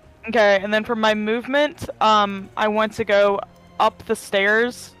 Okay, and then for my movement, I want to go up the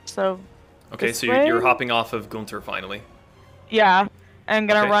stairs. So Okay, This so you're way? hopping off of Gunter finally. yeah, I'm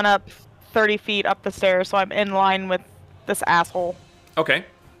gonna Okay. run up 30 feet up the stairs, so I'm in line with this asshole. Okay.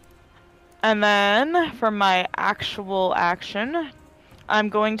 And then for my actual action, I'm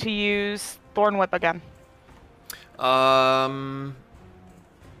going to use Thorn Whip again. Um.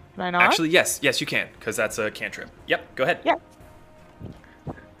 Can I not? Actually, yes, you can, because that's a cantrip. Yep. Go ahead. Yeah.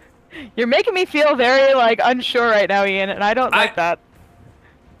 You're making me feel very like unsure right now, Ian, and I don't like that.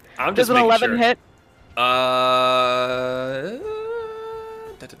 I'm Does just an making 11 sure. hit?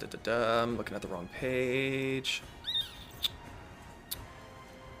 I'm looking at the wrong page.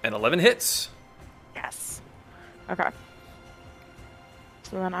 And 11 hits. Yes. Okay.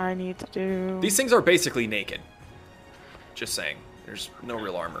 So then I need to do... These things are basically naked. Just saying. There's no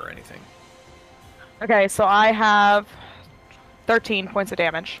real armor or anything. Okay, so I have 13 points of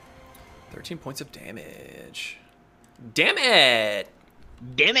damage. 13 points of damage. Damn it!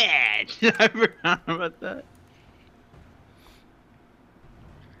 Damn it! I forgot about that.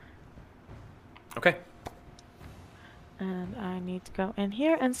 Okay. And I need to go in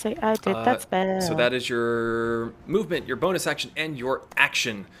here and say I did that spell. So that is your movement, your bonus action, and your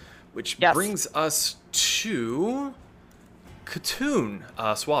action. Which Yes. brings us to... Katoon.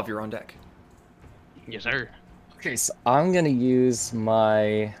 Suave, you're on deck. Yes, sir. Okay, so I'm gonna use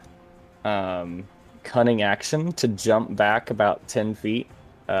my cunning action to jump back about 10 feet.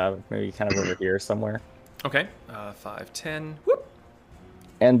 Maybe kind of over here somewhere. Okay. 5, 10. Whoop.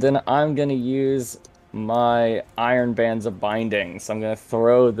 And then I'm gonna use my Iron Bands of Binding. So I'm gonna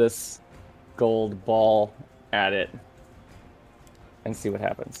throw this gold ball at it and see what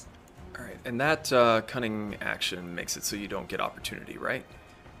happens. All right. And that cunning action makes it so you don't get opportunity, right?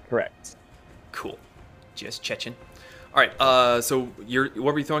 Correct. Cool. Just checking. All right. So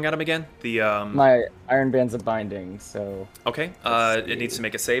what were you throwing at him again? The My Iron Bands of Binding. So Okay. Let's It needs to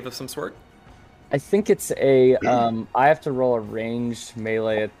make a save of some sort. I think it's a I have to roll a ranged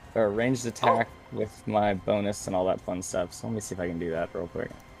melee or ranged attack with my bonus and all that fun stuff. So let me see if I can do that real quick.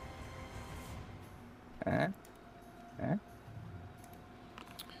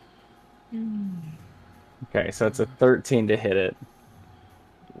 Okay, so it's a 13 to hit it.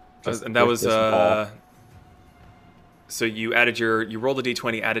 Just And that with was this ball. So you rolled a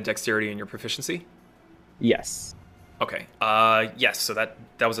d20, added dexterity and your proficiency. Yes. Okay. Yes. So that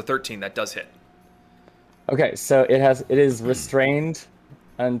was a 13. That does hit. Okay, so it is restrained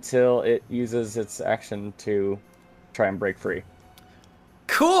until it uses its action to try and break free.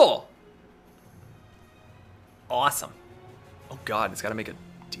 Cool. Awesome. Oh god, it's got to make a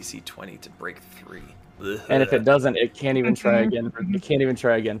DC 20 to break 3. Ugh. And if it doesn't, it can't even try again. It can't even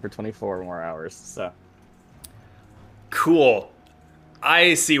try again for 24 more hours. So Cool.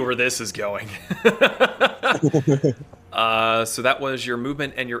 I see where this is going. So that was your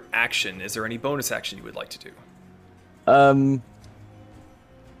movement and your action. Is there any bonus action you would like to do? No,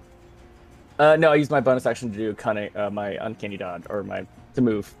 I used my bonus action to do my uncanny dodge or to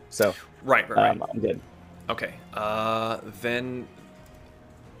move. So Right. I'm good. Okay. Then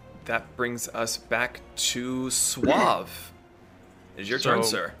that brings us back to Suave. It's your turn, So-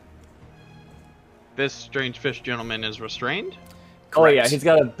 sir. This strange fish gentleman is restrained. Oh yeah, Correct. he's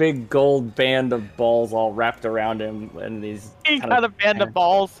got a big gold band of balls all wrapped around him, and he's He kind got a band of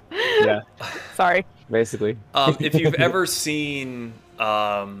balls. Yeah, Sorry. basically. If you've ever seen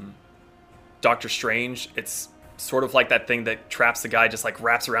Doctor Strange, it's sort of like that thing that traps the guy, just like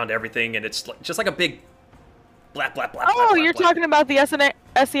wraps around everything, and it's just like a big blap, blap, blap. Oh, blap, blap, you're blap. talking about the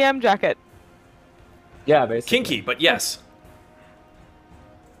SEM jacket. Yeah, basically. Kinky, but yes.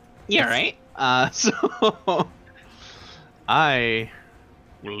 Yeah, right. So I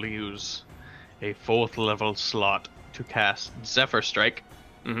will use a 4th level slot to cast Zephyr Strike,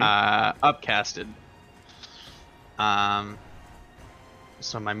 upcasted.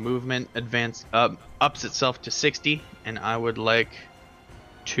 So my movement ups itself to 60, and I would like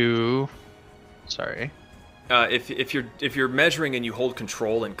to. Sorry. If you're measuring and you hold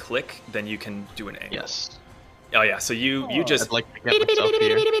control and click, then you can do an angle. Yes. Oh yeah. So you just I'd like to get myself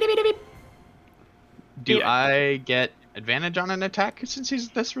here. Do Yeah. I get advantage on an attack since he's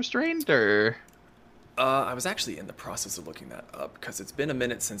this restrained, or? I was actually in the process of looking that up because it's been a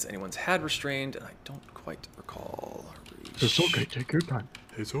minute since anyone's had restrained, and I don't quite recall. Take your time.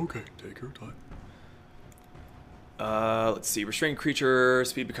 It's okay. Take your time. Let's see. Restrained creature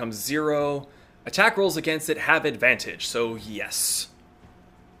speed becomes 0. Attack rolls against it have advantage. So yes.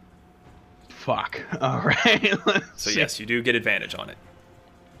 Fuck. All right. So yes, you do get advantage on it.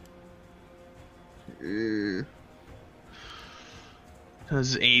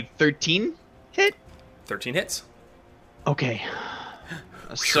 Does a 13 hit? 13 hits. Okay.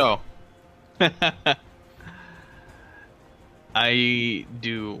 So I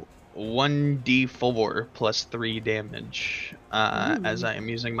do 1d4 plus 3 damage as I am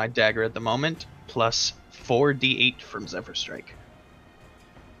using my dagger at the moment, plus 4d8 from Zephyr Strike.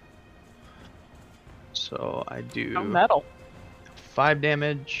 So I do Oh, metal. 5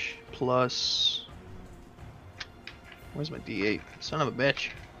 damage plus. Where's my d8? Son of a bitch.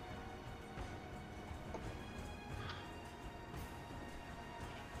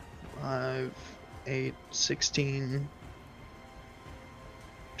 Five, 8, 16,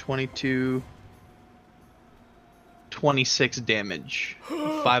 22, 26 damage.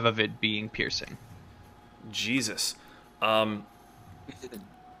 5 of it being piercing. Jesus. All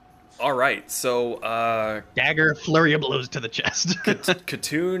right. So Dagger, flurry of blows to the chest.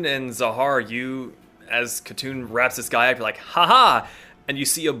 Katoon and Zahar, as Katoon wraps this guy up, you're like, haha! And you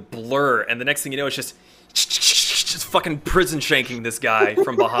see a blur, and the next thing you know, it's just fucking prison shanking this guy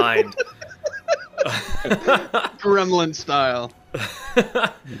from behind. Gremlin style.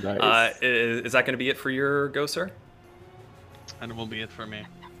 Nice. Is that going to be it for your go, sir? And it will be it for me.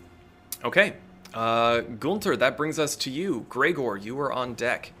 Okay. Gunter, that brings us to you. Gregor, you are on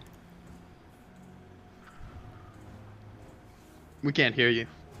deck. We can't hear you.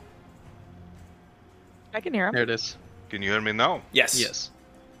 I can hear him. There it is. Can you hear me now? Yes. Yes.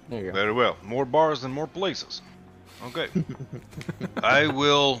 There you go. Very well. More bars and more places. Okay. I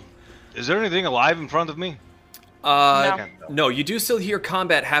will. Is there anything alive in front of me? No, you do still hear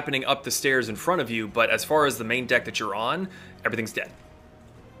combat happening up the stairs in front of you, but as far as the main deck that you're on, everything's dead.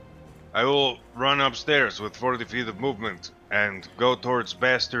 I will run upstairs with 40 feet of movement and go towards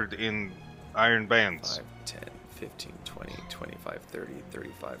Bastard in Iron Bands. 5, 10, 15, 20, 25, 30,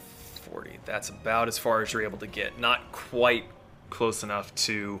 35, 40. That's about as far as you're able to get. Not quite close enough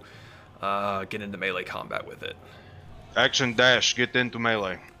to get into melee combat with it. Action dash, get into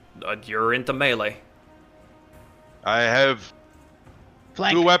melee. You're into melee. I have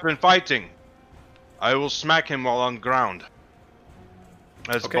Flank. two weapon fighting. I will smack him while on ground.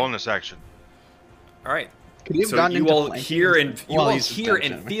 As Okay. a bonus action. All right. Could you have So gotten you into all flanking hear and while he's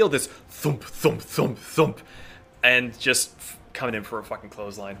dancing? feel this thump, thump, thump, thump, and just coming in for a fucking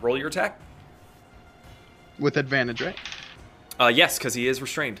clothesline. Roll your attack. With advantage, right? Yes, because he is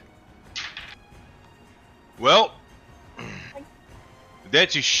restrained. Well,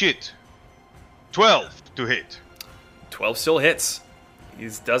 that's his shit. 12 to hit. 12 still hits. He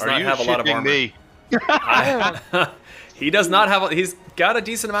does Are not you have a lot of shitting armor. me? He does not have. He's got a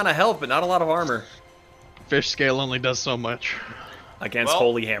decent amount of health, but not a lot of armor. Fish scale only does so much. Against Well-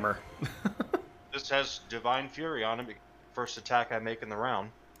 Holy Hammer. This has Divine Fury on it. First attack I make in the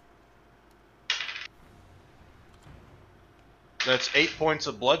round. That's 8 points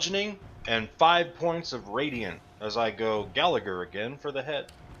of bludgeoning and 5 points of radiant as I go Gallagher again for the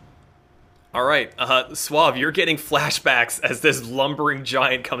head. All right, Suave, you're getting flashbacks as this lumbering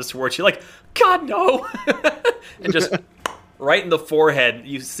giant comes towards you, like, God, no! And just right in the forehead,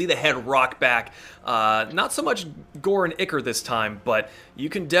 you see the head rock back. Not so much Gore and Icker this time, but you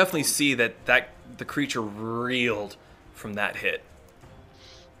can definitely see that the creature reeled from that hit.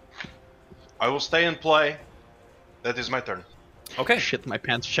 I will stay in play. That is my turn. Okay. Shit my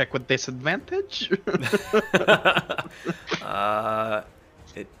pants check with disadvantage.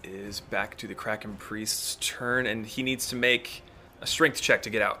 It is back to the Kraken Priest's turn, and he needs to make a strength check to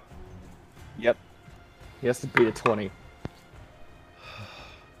get out. Yep. He has to beat a 20.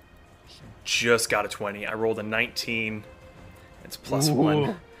 Just got a 20. I rolled a 19. It's plus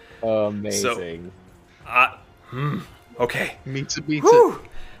 1. Amazing. Okay. Meets it, beats Whew.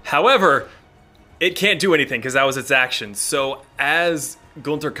 However, it can't do anything because that was its action. So as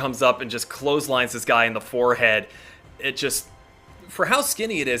Gunther comes up and just clotheslines this guy in the forehead, it just, for how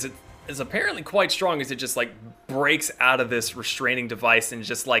skinny it is apparently quite strong as it just like breaks out of this restraining device and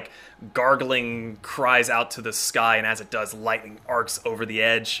just like gargling cries out to the sky. And as it does, lightning arcs over the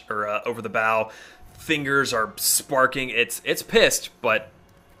edge or over the bow. Fingers are sparking. It's pissed, but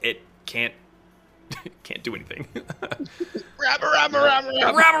it can't do anything.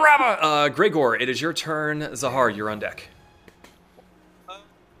 Rabba! Gregor, it is your turn. Zahar, you're on deck.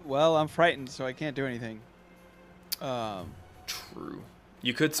 Well, I'm frightened, so I can't do anything. True.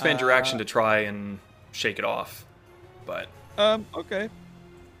 You could spend your action to try and shake it off, but... Okay.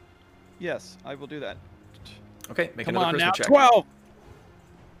 Yes, I will do that. Okay, make Come another on charisma now, check. 12!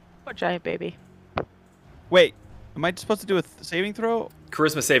 Poor giant baby. Wait, am I supposed to do a saving throw?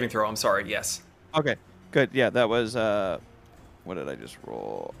 Charisma saving throw, I'm sorry, yes. Okay, good. Yeah, that was, what did I just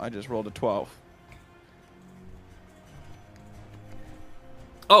roll? I just rolled a 12.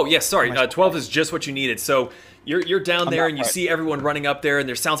 Oh, yes, sorry. 12 is just what you needed. So you're down there and you see everyone running up there and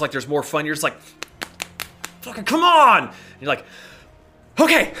there sounds like there's more fun. You're just like, fucking come on! And you're like,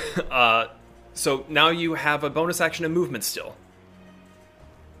 okay! So now you have a bonus action and movement still.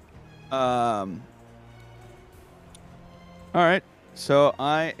 All right. So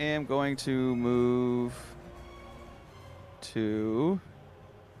I am going to move to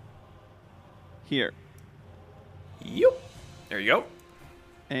here. Yep. There you go.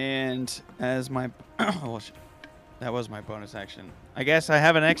 And as my well, that was my bonus action. I guess I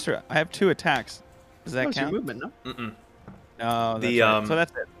have an extra. I have 2 attacks. Does that Your count? movement, no? Mm-mm. No. That's The, right. So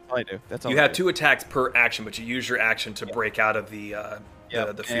that's it. That's all I do. That's all. You I have do. 2 attacks per action, but you use your action to break out of the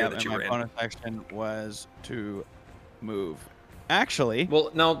fear that and you my were in. bonus action was to move. Actually,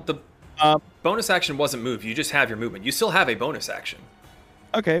 Well, no, the bonus action wasn't move. You just have your movement. You still have a bonus action.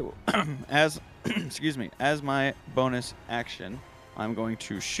 okay. As excuse me, as my bonus action, I'm going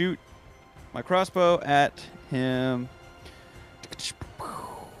to shoot my crossbow at him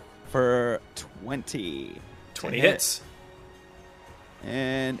for 20. 20 to hit hits.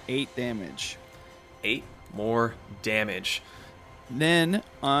 And 8 damage. 8 more damage. Then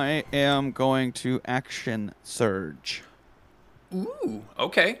I am going to action surge. Ooh,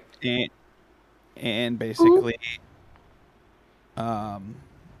 okay. And basically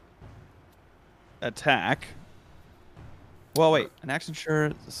attack. Well, wait. An action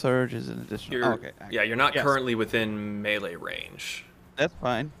surge is an additional. You're, okay. Yeah, you're not Yes. currently within melee range. That's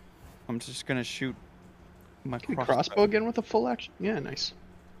fine. I'm just gonna shoot my Crossbow again with a full action? Yeah, nice.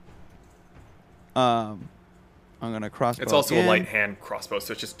 I'm gonna crossbow. It's also again. a light hand crossbow,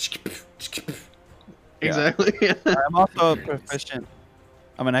 so it's just... Exactly. I'm also proficient.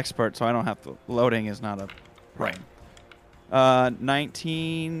 I'm an expert, so I don't have to. Loading is not a Right.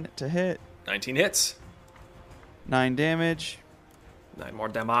 19 to hit, 19 hits. 9 damage. 9 more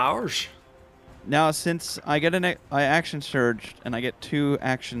damage. Now, since I get I action surged and I get 2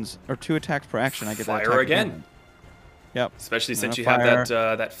 actions or 2 attacks per action, I get that Fire attack again. Yep. Especially I'm since gonna you have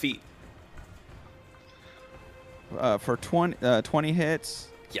fire. that feat. For 20 hits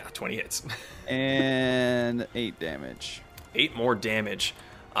Yeah, 20 hits. and 8 damage. 8 more damage.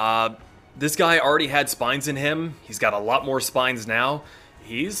 This guy already had spines in him. He's got a lot more spines now.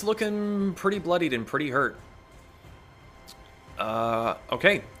 He's looking pretty bloodied and pretty hurt.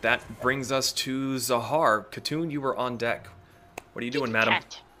 Okay, that brings us to Zahar. Katoon, you were on deck. What are you doing, madam?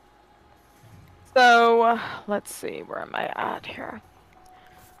 So, let's see, where am I at here?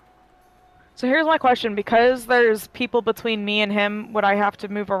 So here's my question: because there's people between me and him, would I have to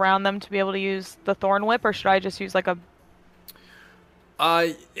move around them to be able to use the thorn whip, or should I just use like a?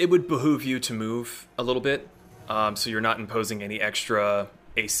 It would behoove you to move a little bit, so you're not imposing any extra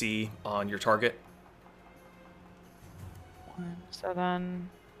AC on your target. So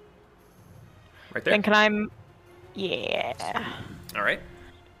then. Right there. Then can I? Yeah. All right.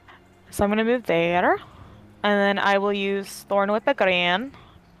 So I'm gonna move there, and then I will use thorn whip again,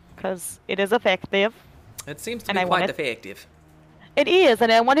 because it is effective. It seems to And be I quite want it- effective. It is,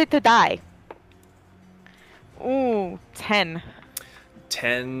 and I want it to die. Ooh, 10.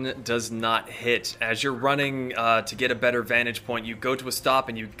 10 does not hit. As you're running to get a better vantage point, you go to a stop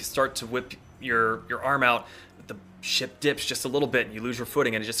and you start to whip your arm out. The ship dips just a little bit and you lose your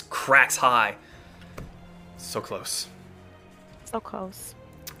footing and it just cracks high. So close. So close.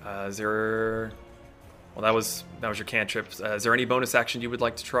 Is there... Well, that was your cantrip. Is there any bonus action you would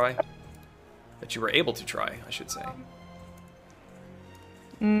like to try? That you were able to try, I should say.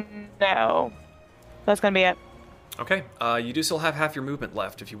 No. That's gonna be it. Okay, you do still have half your movement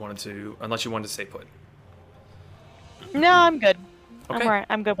left if you wanted to, unless you wanted to stay put. No, I'm good. Okay. I'm alright.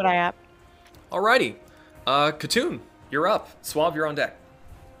 I'm good, but I am. Alrighty. Katoon, you're up. Suave, you're on deck.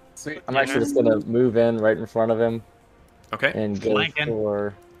 Sweet. I'm actually just gonna move in right in front of him Okay. and go Flanking.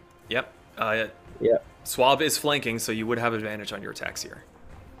 for. Yep. Yep. Suave is flanking, so you would have advantage on your attacks here.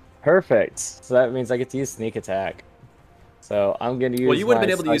 Perfect. So that means I get to use sneak attack. So I'm gonna use. Well, you would have been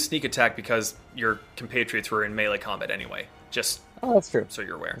my able to use sneak attack because your compatriots were in melee combat anyway. Just Oh, that's true. so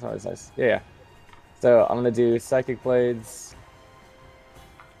you're aware. That's always nice. Yeah. So I'm gonna do psychic blades.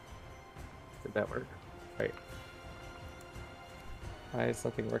 Did that work? Wait. Why is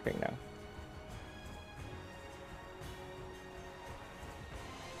something working now?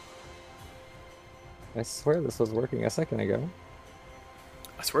 I swear this was working a second ago.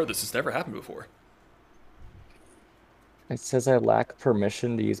 I swear this has never happened before. It says I lack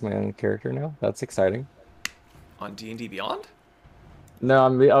permission to use my own character now. That's exciting. On D&D Beyond? No,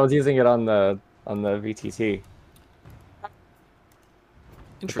 I was using it on the VTT. But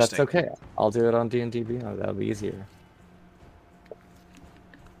Interesting. that's okay. I'll do it on D&D Beyond. That'll be easier.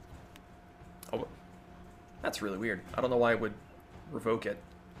 Oh, that's really weird. I don't know why it would revoke it.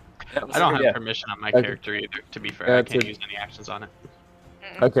 I don't have Yeah. permission on my Okay. character either, to be fair. I That's can't a- use any actions on it.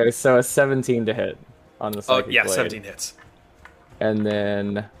 Okay, so a 17 to hit on the Oh, psychic yeah, blade. 17 hits. And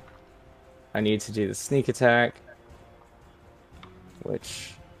then I need to do the sneak attack,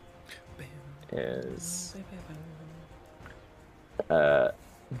 which is there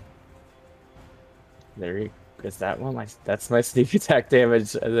you is that one. That's my sneak attack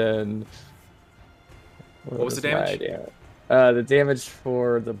damage, and then What was the my damage? The damage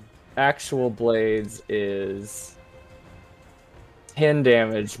for the actual blades is 10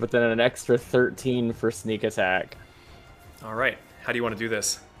 damage, but then an extra 13 for sneak attack. All right. How do you want to do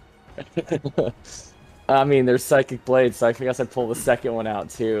this? I mean, there's psychic blades, so I guess I'd pull the second one out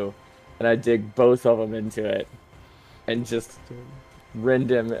too, and I dig both of them into it, and just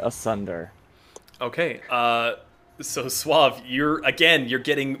rend him asunder. Okay. So Suave, you're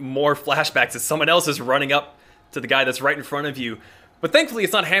getting more flashbacks as someone else is running up to the guy that's right in front of you. But thankfully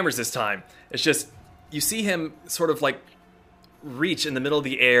it's not hammers this time. It's just you see him sort of like reach in the middle of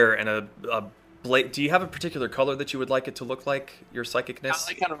the air and a blade. Do you have a particular color that you would like it to look like, your psychicness?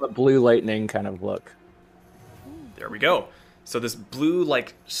 Like kind of a blue lightning kind of look. There we go. So this blue,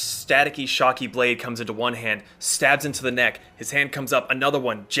 like, staticky, shocky blade comes into one hand, stabs into the neck. His hand comes up, another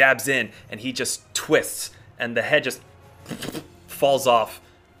one jabs in, and he just twists, and the head just falls off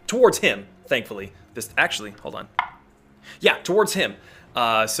towards him, thankfully. Hold on. Yeah, towards him.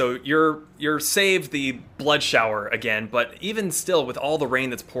 So you're saved the blood shower again, but even still, with all the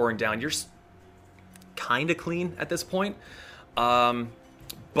rain that's pouring down, you're kind of clean at this point.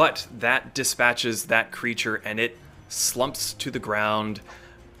 But that dispatches that creature, and it slumps to the ground,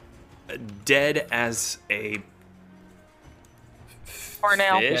 dead as a Or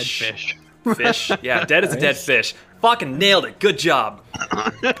now. Dead fish. fish. Fish. Yeah, dead as a dead Nice. fish. Fucking nailed it. Good job.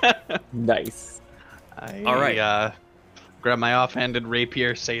 Nice. All right. Grab my offhanded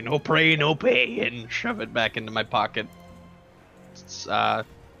rapier, say no pray, no pay, and shove it back into my pocket. It's,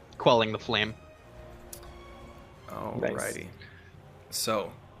 quelling the flame. Alrighty.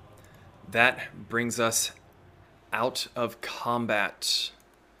 So, that brings us out of combat.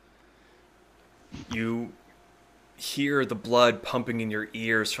 You hear the blood pumping in your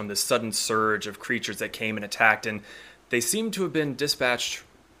ears from this sudden surge of creatures that came and attacked, and they seem to have been dispatched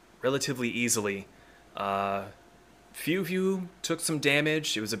relatively easily. Few of you took some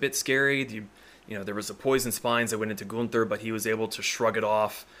damage. It was a bit scary. You know, there was a poison spines that went into Gunther, but he was able to shrug it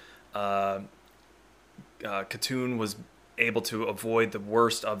off. Katoon was able to avoid the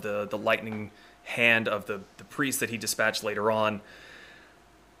worst of the lightning hand of the priest that he dispatched later on.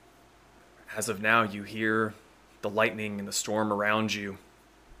 As of now, you hear the lightning and the storm around you.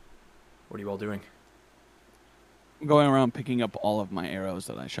 What are you all doing? I'm going around picking up all of my arrows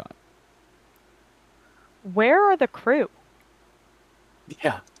that I shot. Where are the crew?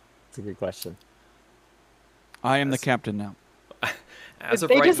 Yeah, that's a good question. I am the captain now. As of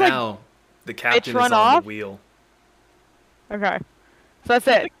They right just, like, now, the captain run is on off? the wheel. Okay. So that's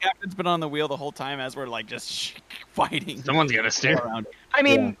it. The captain's been on the wheel the whole time as we're like just fighting. Someone's gotta steer. Around. I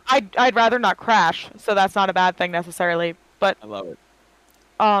mean, I'd rather not crash, so that's not a bad thing necessarily. But I love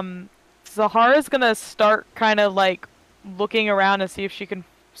it. Zahara's gonna start kind of like looking around and see if she can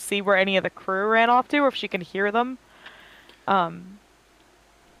see where any of the crew ran off to, or if she can hear them.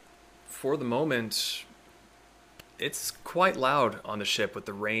 For the moment, it's quite loud on the ship with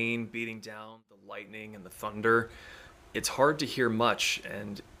the rain beating down, the lightning and the thunder. It's hard to hear much,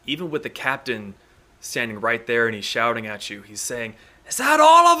 and even with the captain standing right there and he's shouting at you, he's saying, "Is that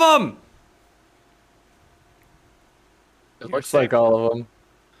all of them?" It looks like all of them.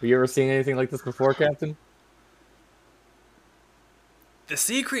 Have you ever seen anything like this before, Captain? The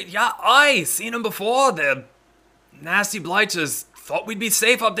secret, yeah, I seen them before. The nasty blighters thought we'd be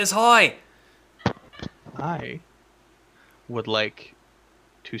safe up this high. I would like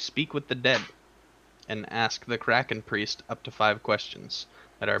to speak with the dead and ask the Kraken priest up to 5 questions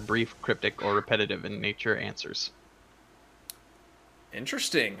that are brief, cryptic, or repetitive in nature answers.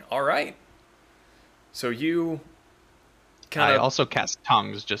 Interesting. All right. So you I kind of also cast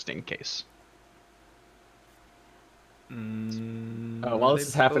tongues just in case. While this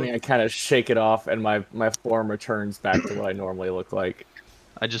is happening, I kind of shake it off, and my form returns back to what I normally look like.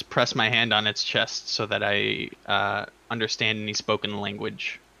 I just press my hand on its chest so that I understand any spoken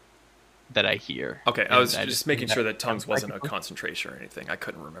language that I hear. Okay, I And was just making sure that tongues wasn't a technically- concentration or anything. I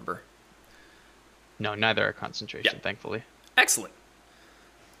couldn't remember. No, neither are concentration, Yeah. thankfully. Excellent.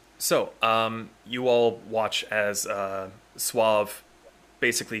 So, you all watch as Suave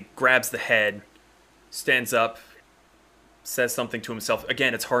basically grabs the head, stands up, says something to himself.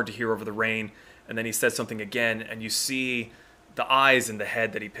 Again, it's hard to hear over the rain. And then he says something again, and you see the eyes in the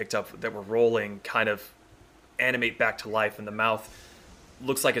head that he picked up that were rolling kind of animate back to life, and the mouth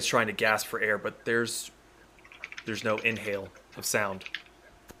looks like it's trying to gasp for air, but there's no inhale of sound.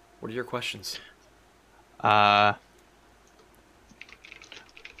 What are your questions?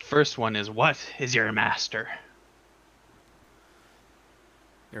 First one is, what is your master?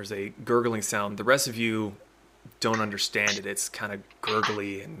 There's a gurgling sound. The rest of you don't understand it. It's kind of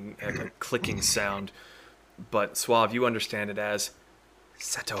gurgly and a clicking sound. But Suave, you understand it as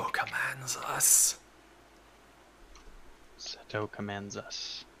Seto commands us. Seto commands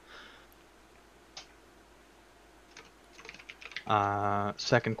us.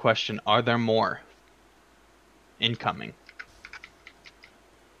 Second question, are there more incoming?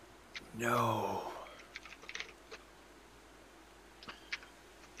 No.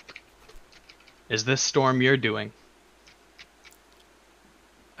 Is this storm you're doing?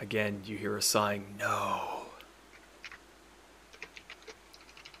 Again, you hear a sighing, no.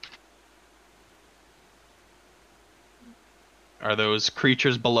 Are those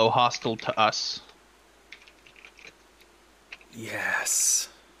creatures below hostile to us? Yes.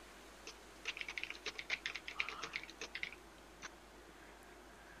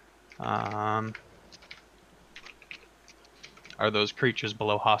 Are those creatures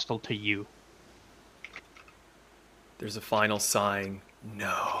below hostile to you? There's a final sighing,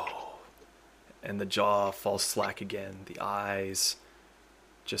 no. And the jaw falls slack again, the eyes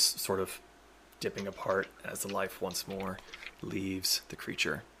just sort of dipping apart as the life once more leaves the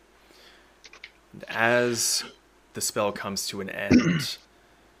creature. And as the spell comes to an end,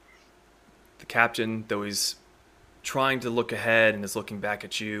 the captain, though he's trying to look ahead and is looking back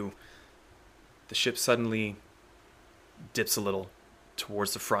at you, the ship suddenly dips a little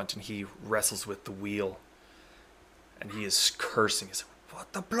towards the front, and he wrestles with the wheel. And he is cursing. He's like,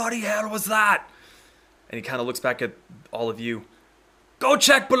 what the bloody hell was that? And he kind of looks back at all of you. Go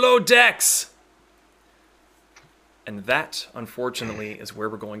check below decks! And that, unfortunately, is where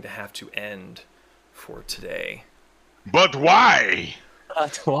we're going to have to end for today. But why?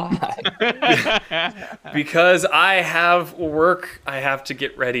 That's why. Because I have work I have to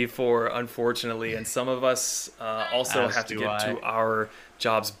get ready for, unfortunately. And some of us also As have to do get I. to our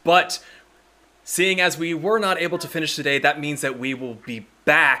jobs. But seeing as we were not able to finish today, that means that we will be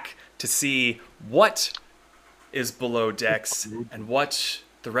back to see what is below decks and what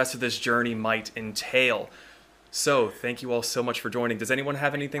the rest of this journey might entail. So, thank you all so much for joining. Does anyone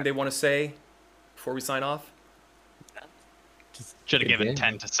have anything they want to say before we sign off? Should have given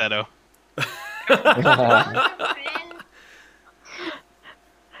Again. 10 to Seto.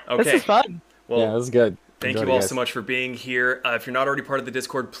 Okay. This is fun. Well, Yeah, that was good. thank Enjoyed you it, all guys. so much for being here. If you're not already part of the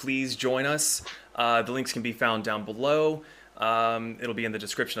Discord, please join us. The links can be found down below. It'll be in the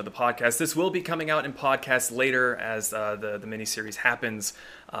description of the podcast. This will be coming out in podcast later as the mini-series happens.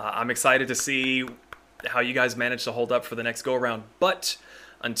 I'm excited to see how you guys manage to hold up for the next go-around. But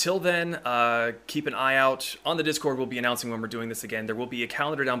until then, keep an eye out. On the Discord, we'll be announcing when we're doing this again. There will be a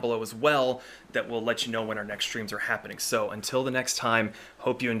calendar down below as well that will let you know when our next streams are happening. So until the next time,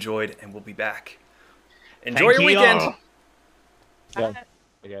 hope you enjoyed, and we'll be back. Enjoy your weekend! Yeah.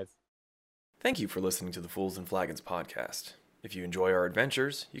 Hey, guys. Thank you for listening to the Fools and Flagons podcast. If you enjoy our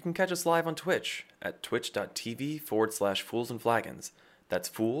adventures, you can catch us live on Twitch at twitch.tv/Fools and Flagons. That's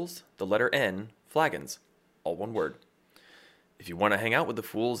Fools, the letter N, Flagons, all one word. If you want to hang out with the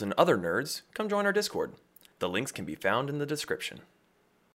Fools and other nerds, come join our Discord. The links can be found in the description.